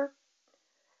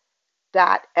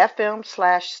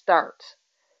anchor.fm/start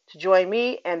to join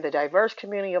me and the diverse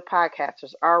community of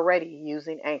podcasters already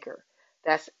using Anchor.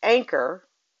 That's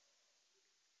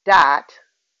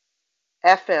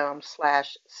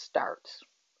anchor.fm/start.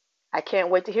 I can't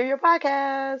wait to hear your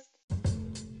podcast.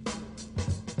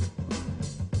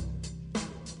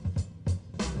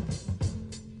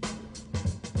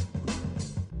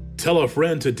 Tell a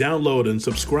friend to download and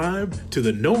subscribe to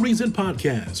the No Reason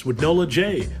Podcast with Nola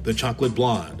J, the Chocolate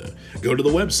Blonde. Go to the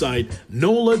website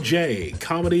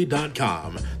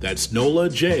NolaJComedy.com. That's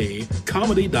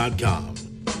NolaJComedy.com.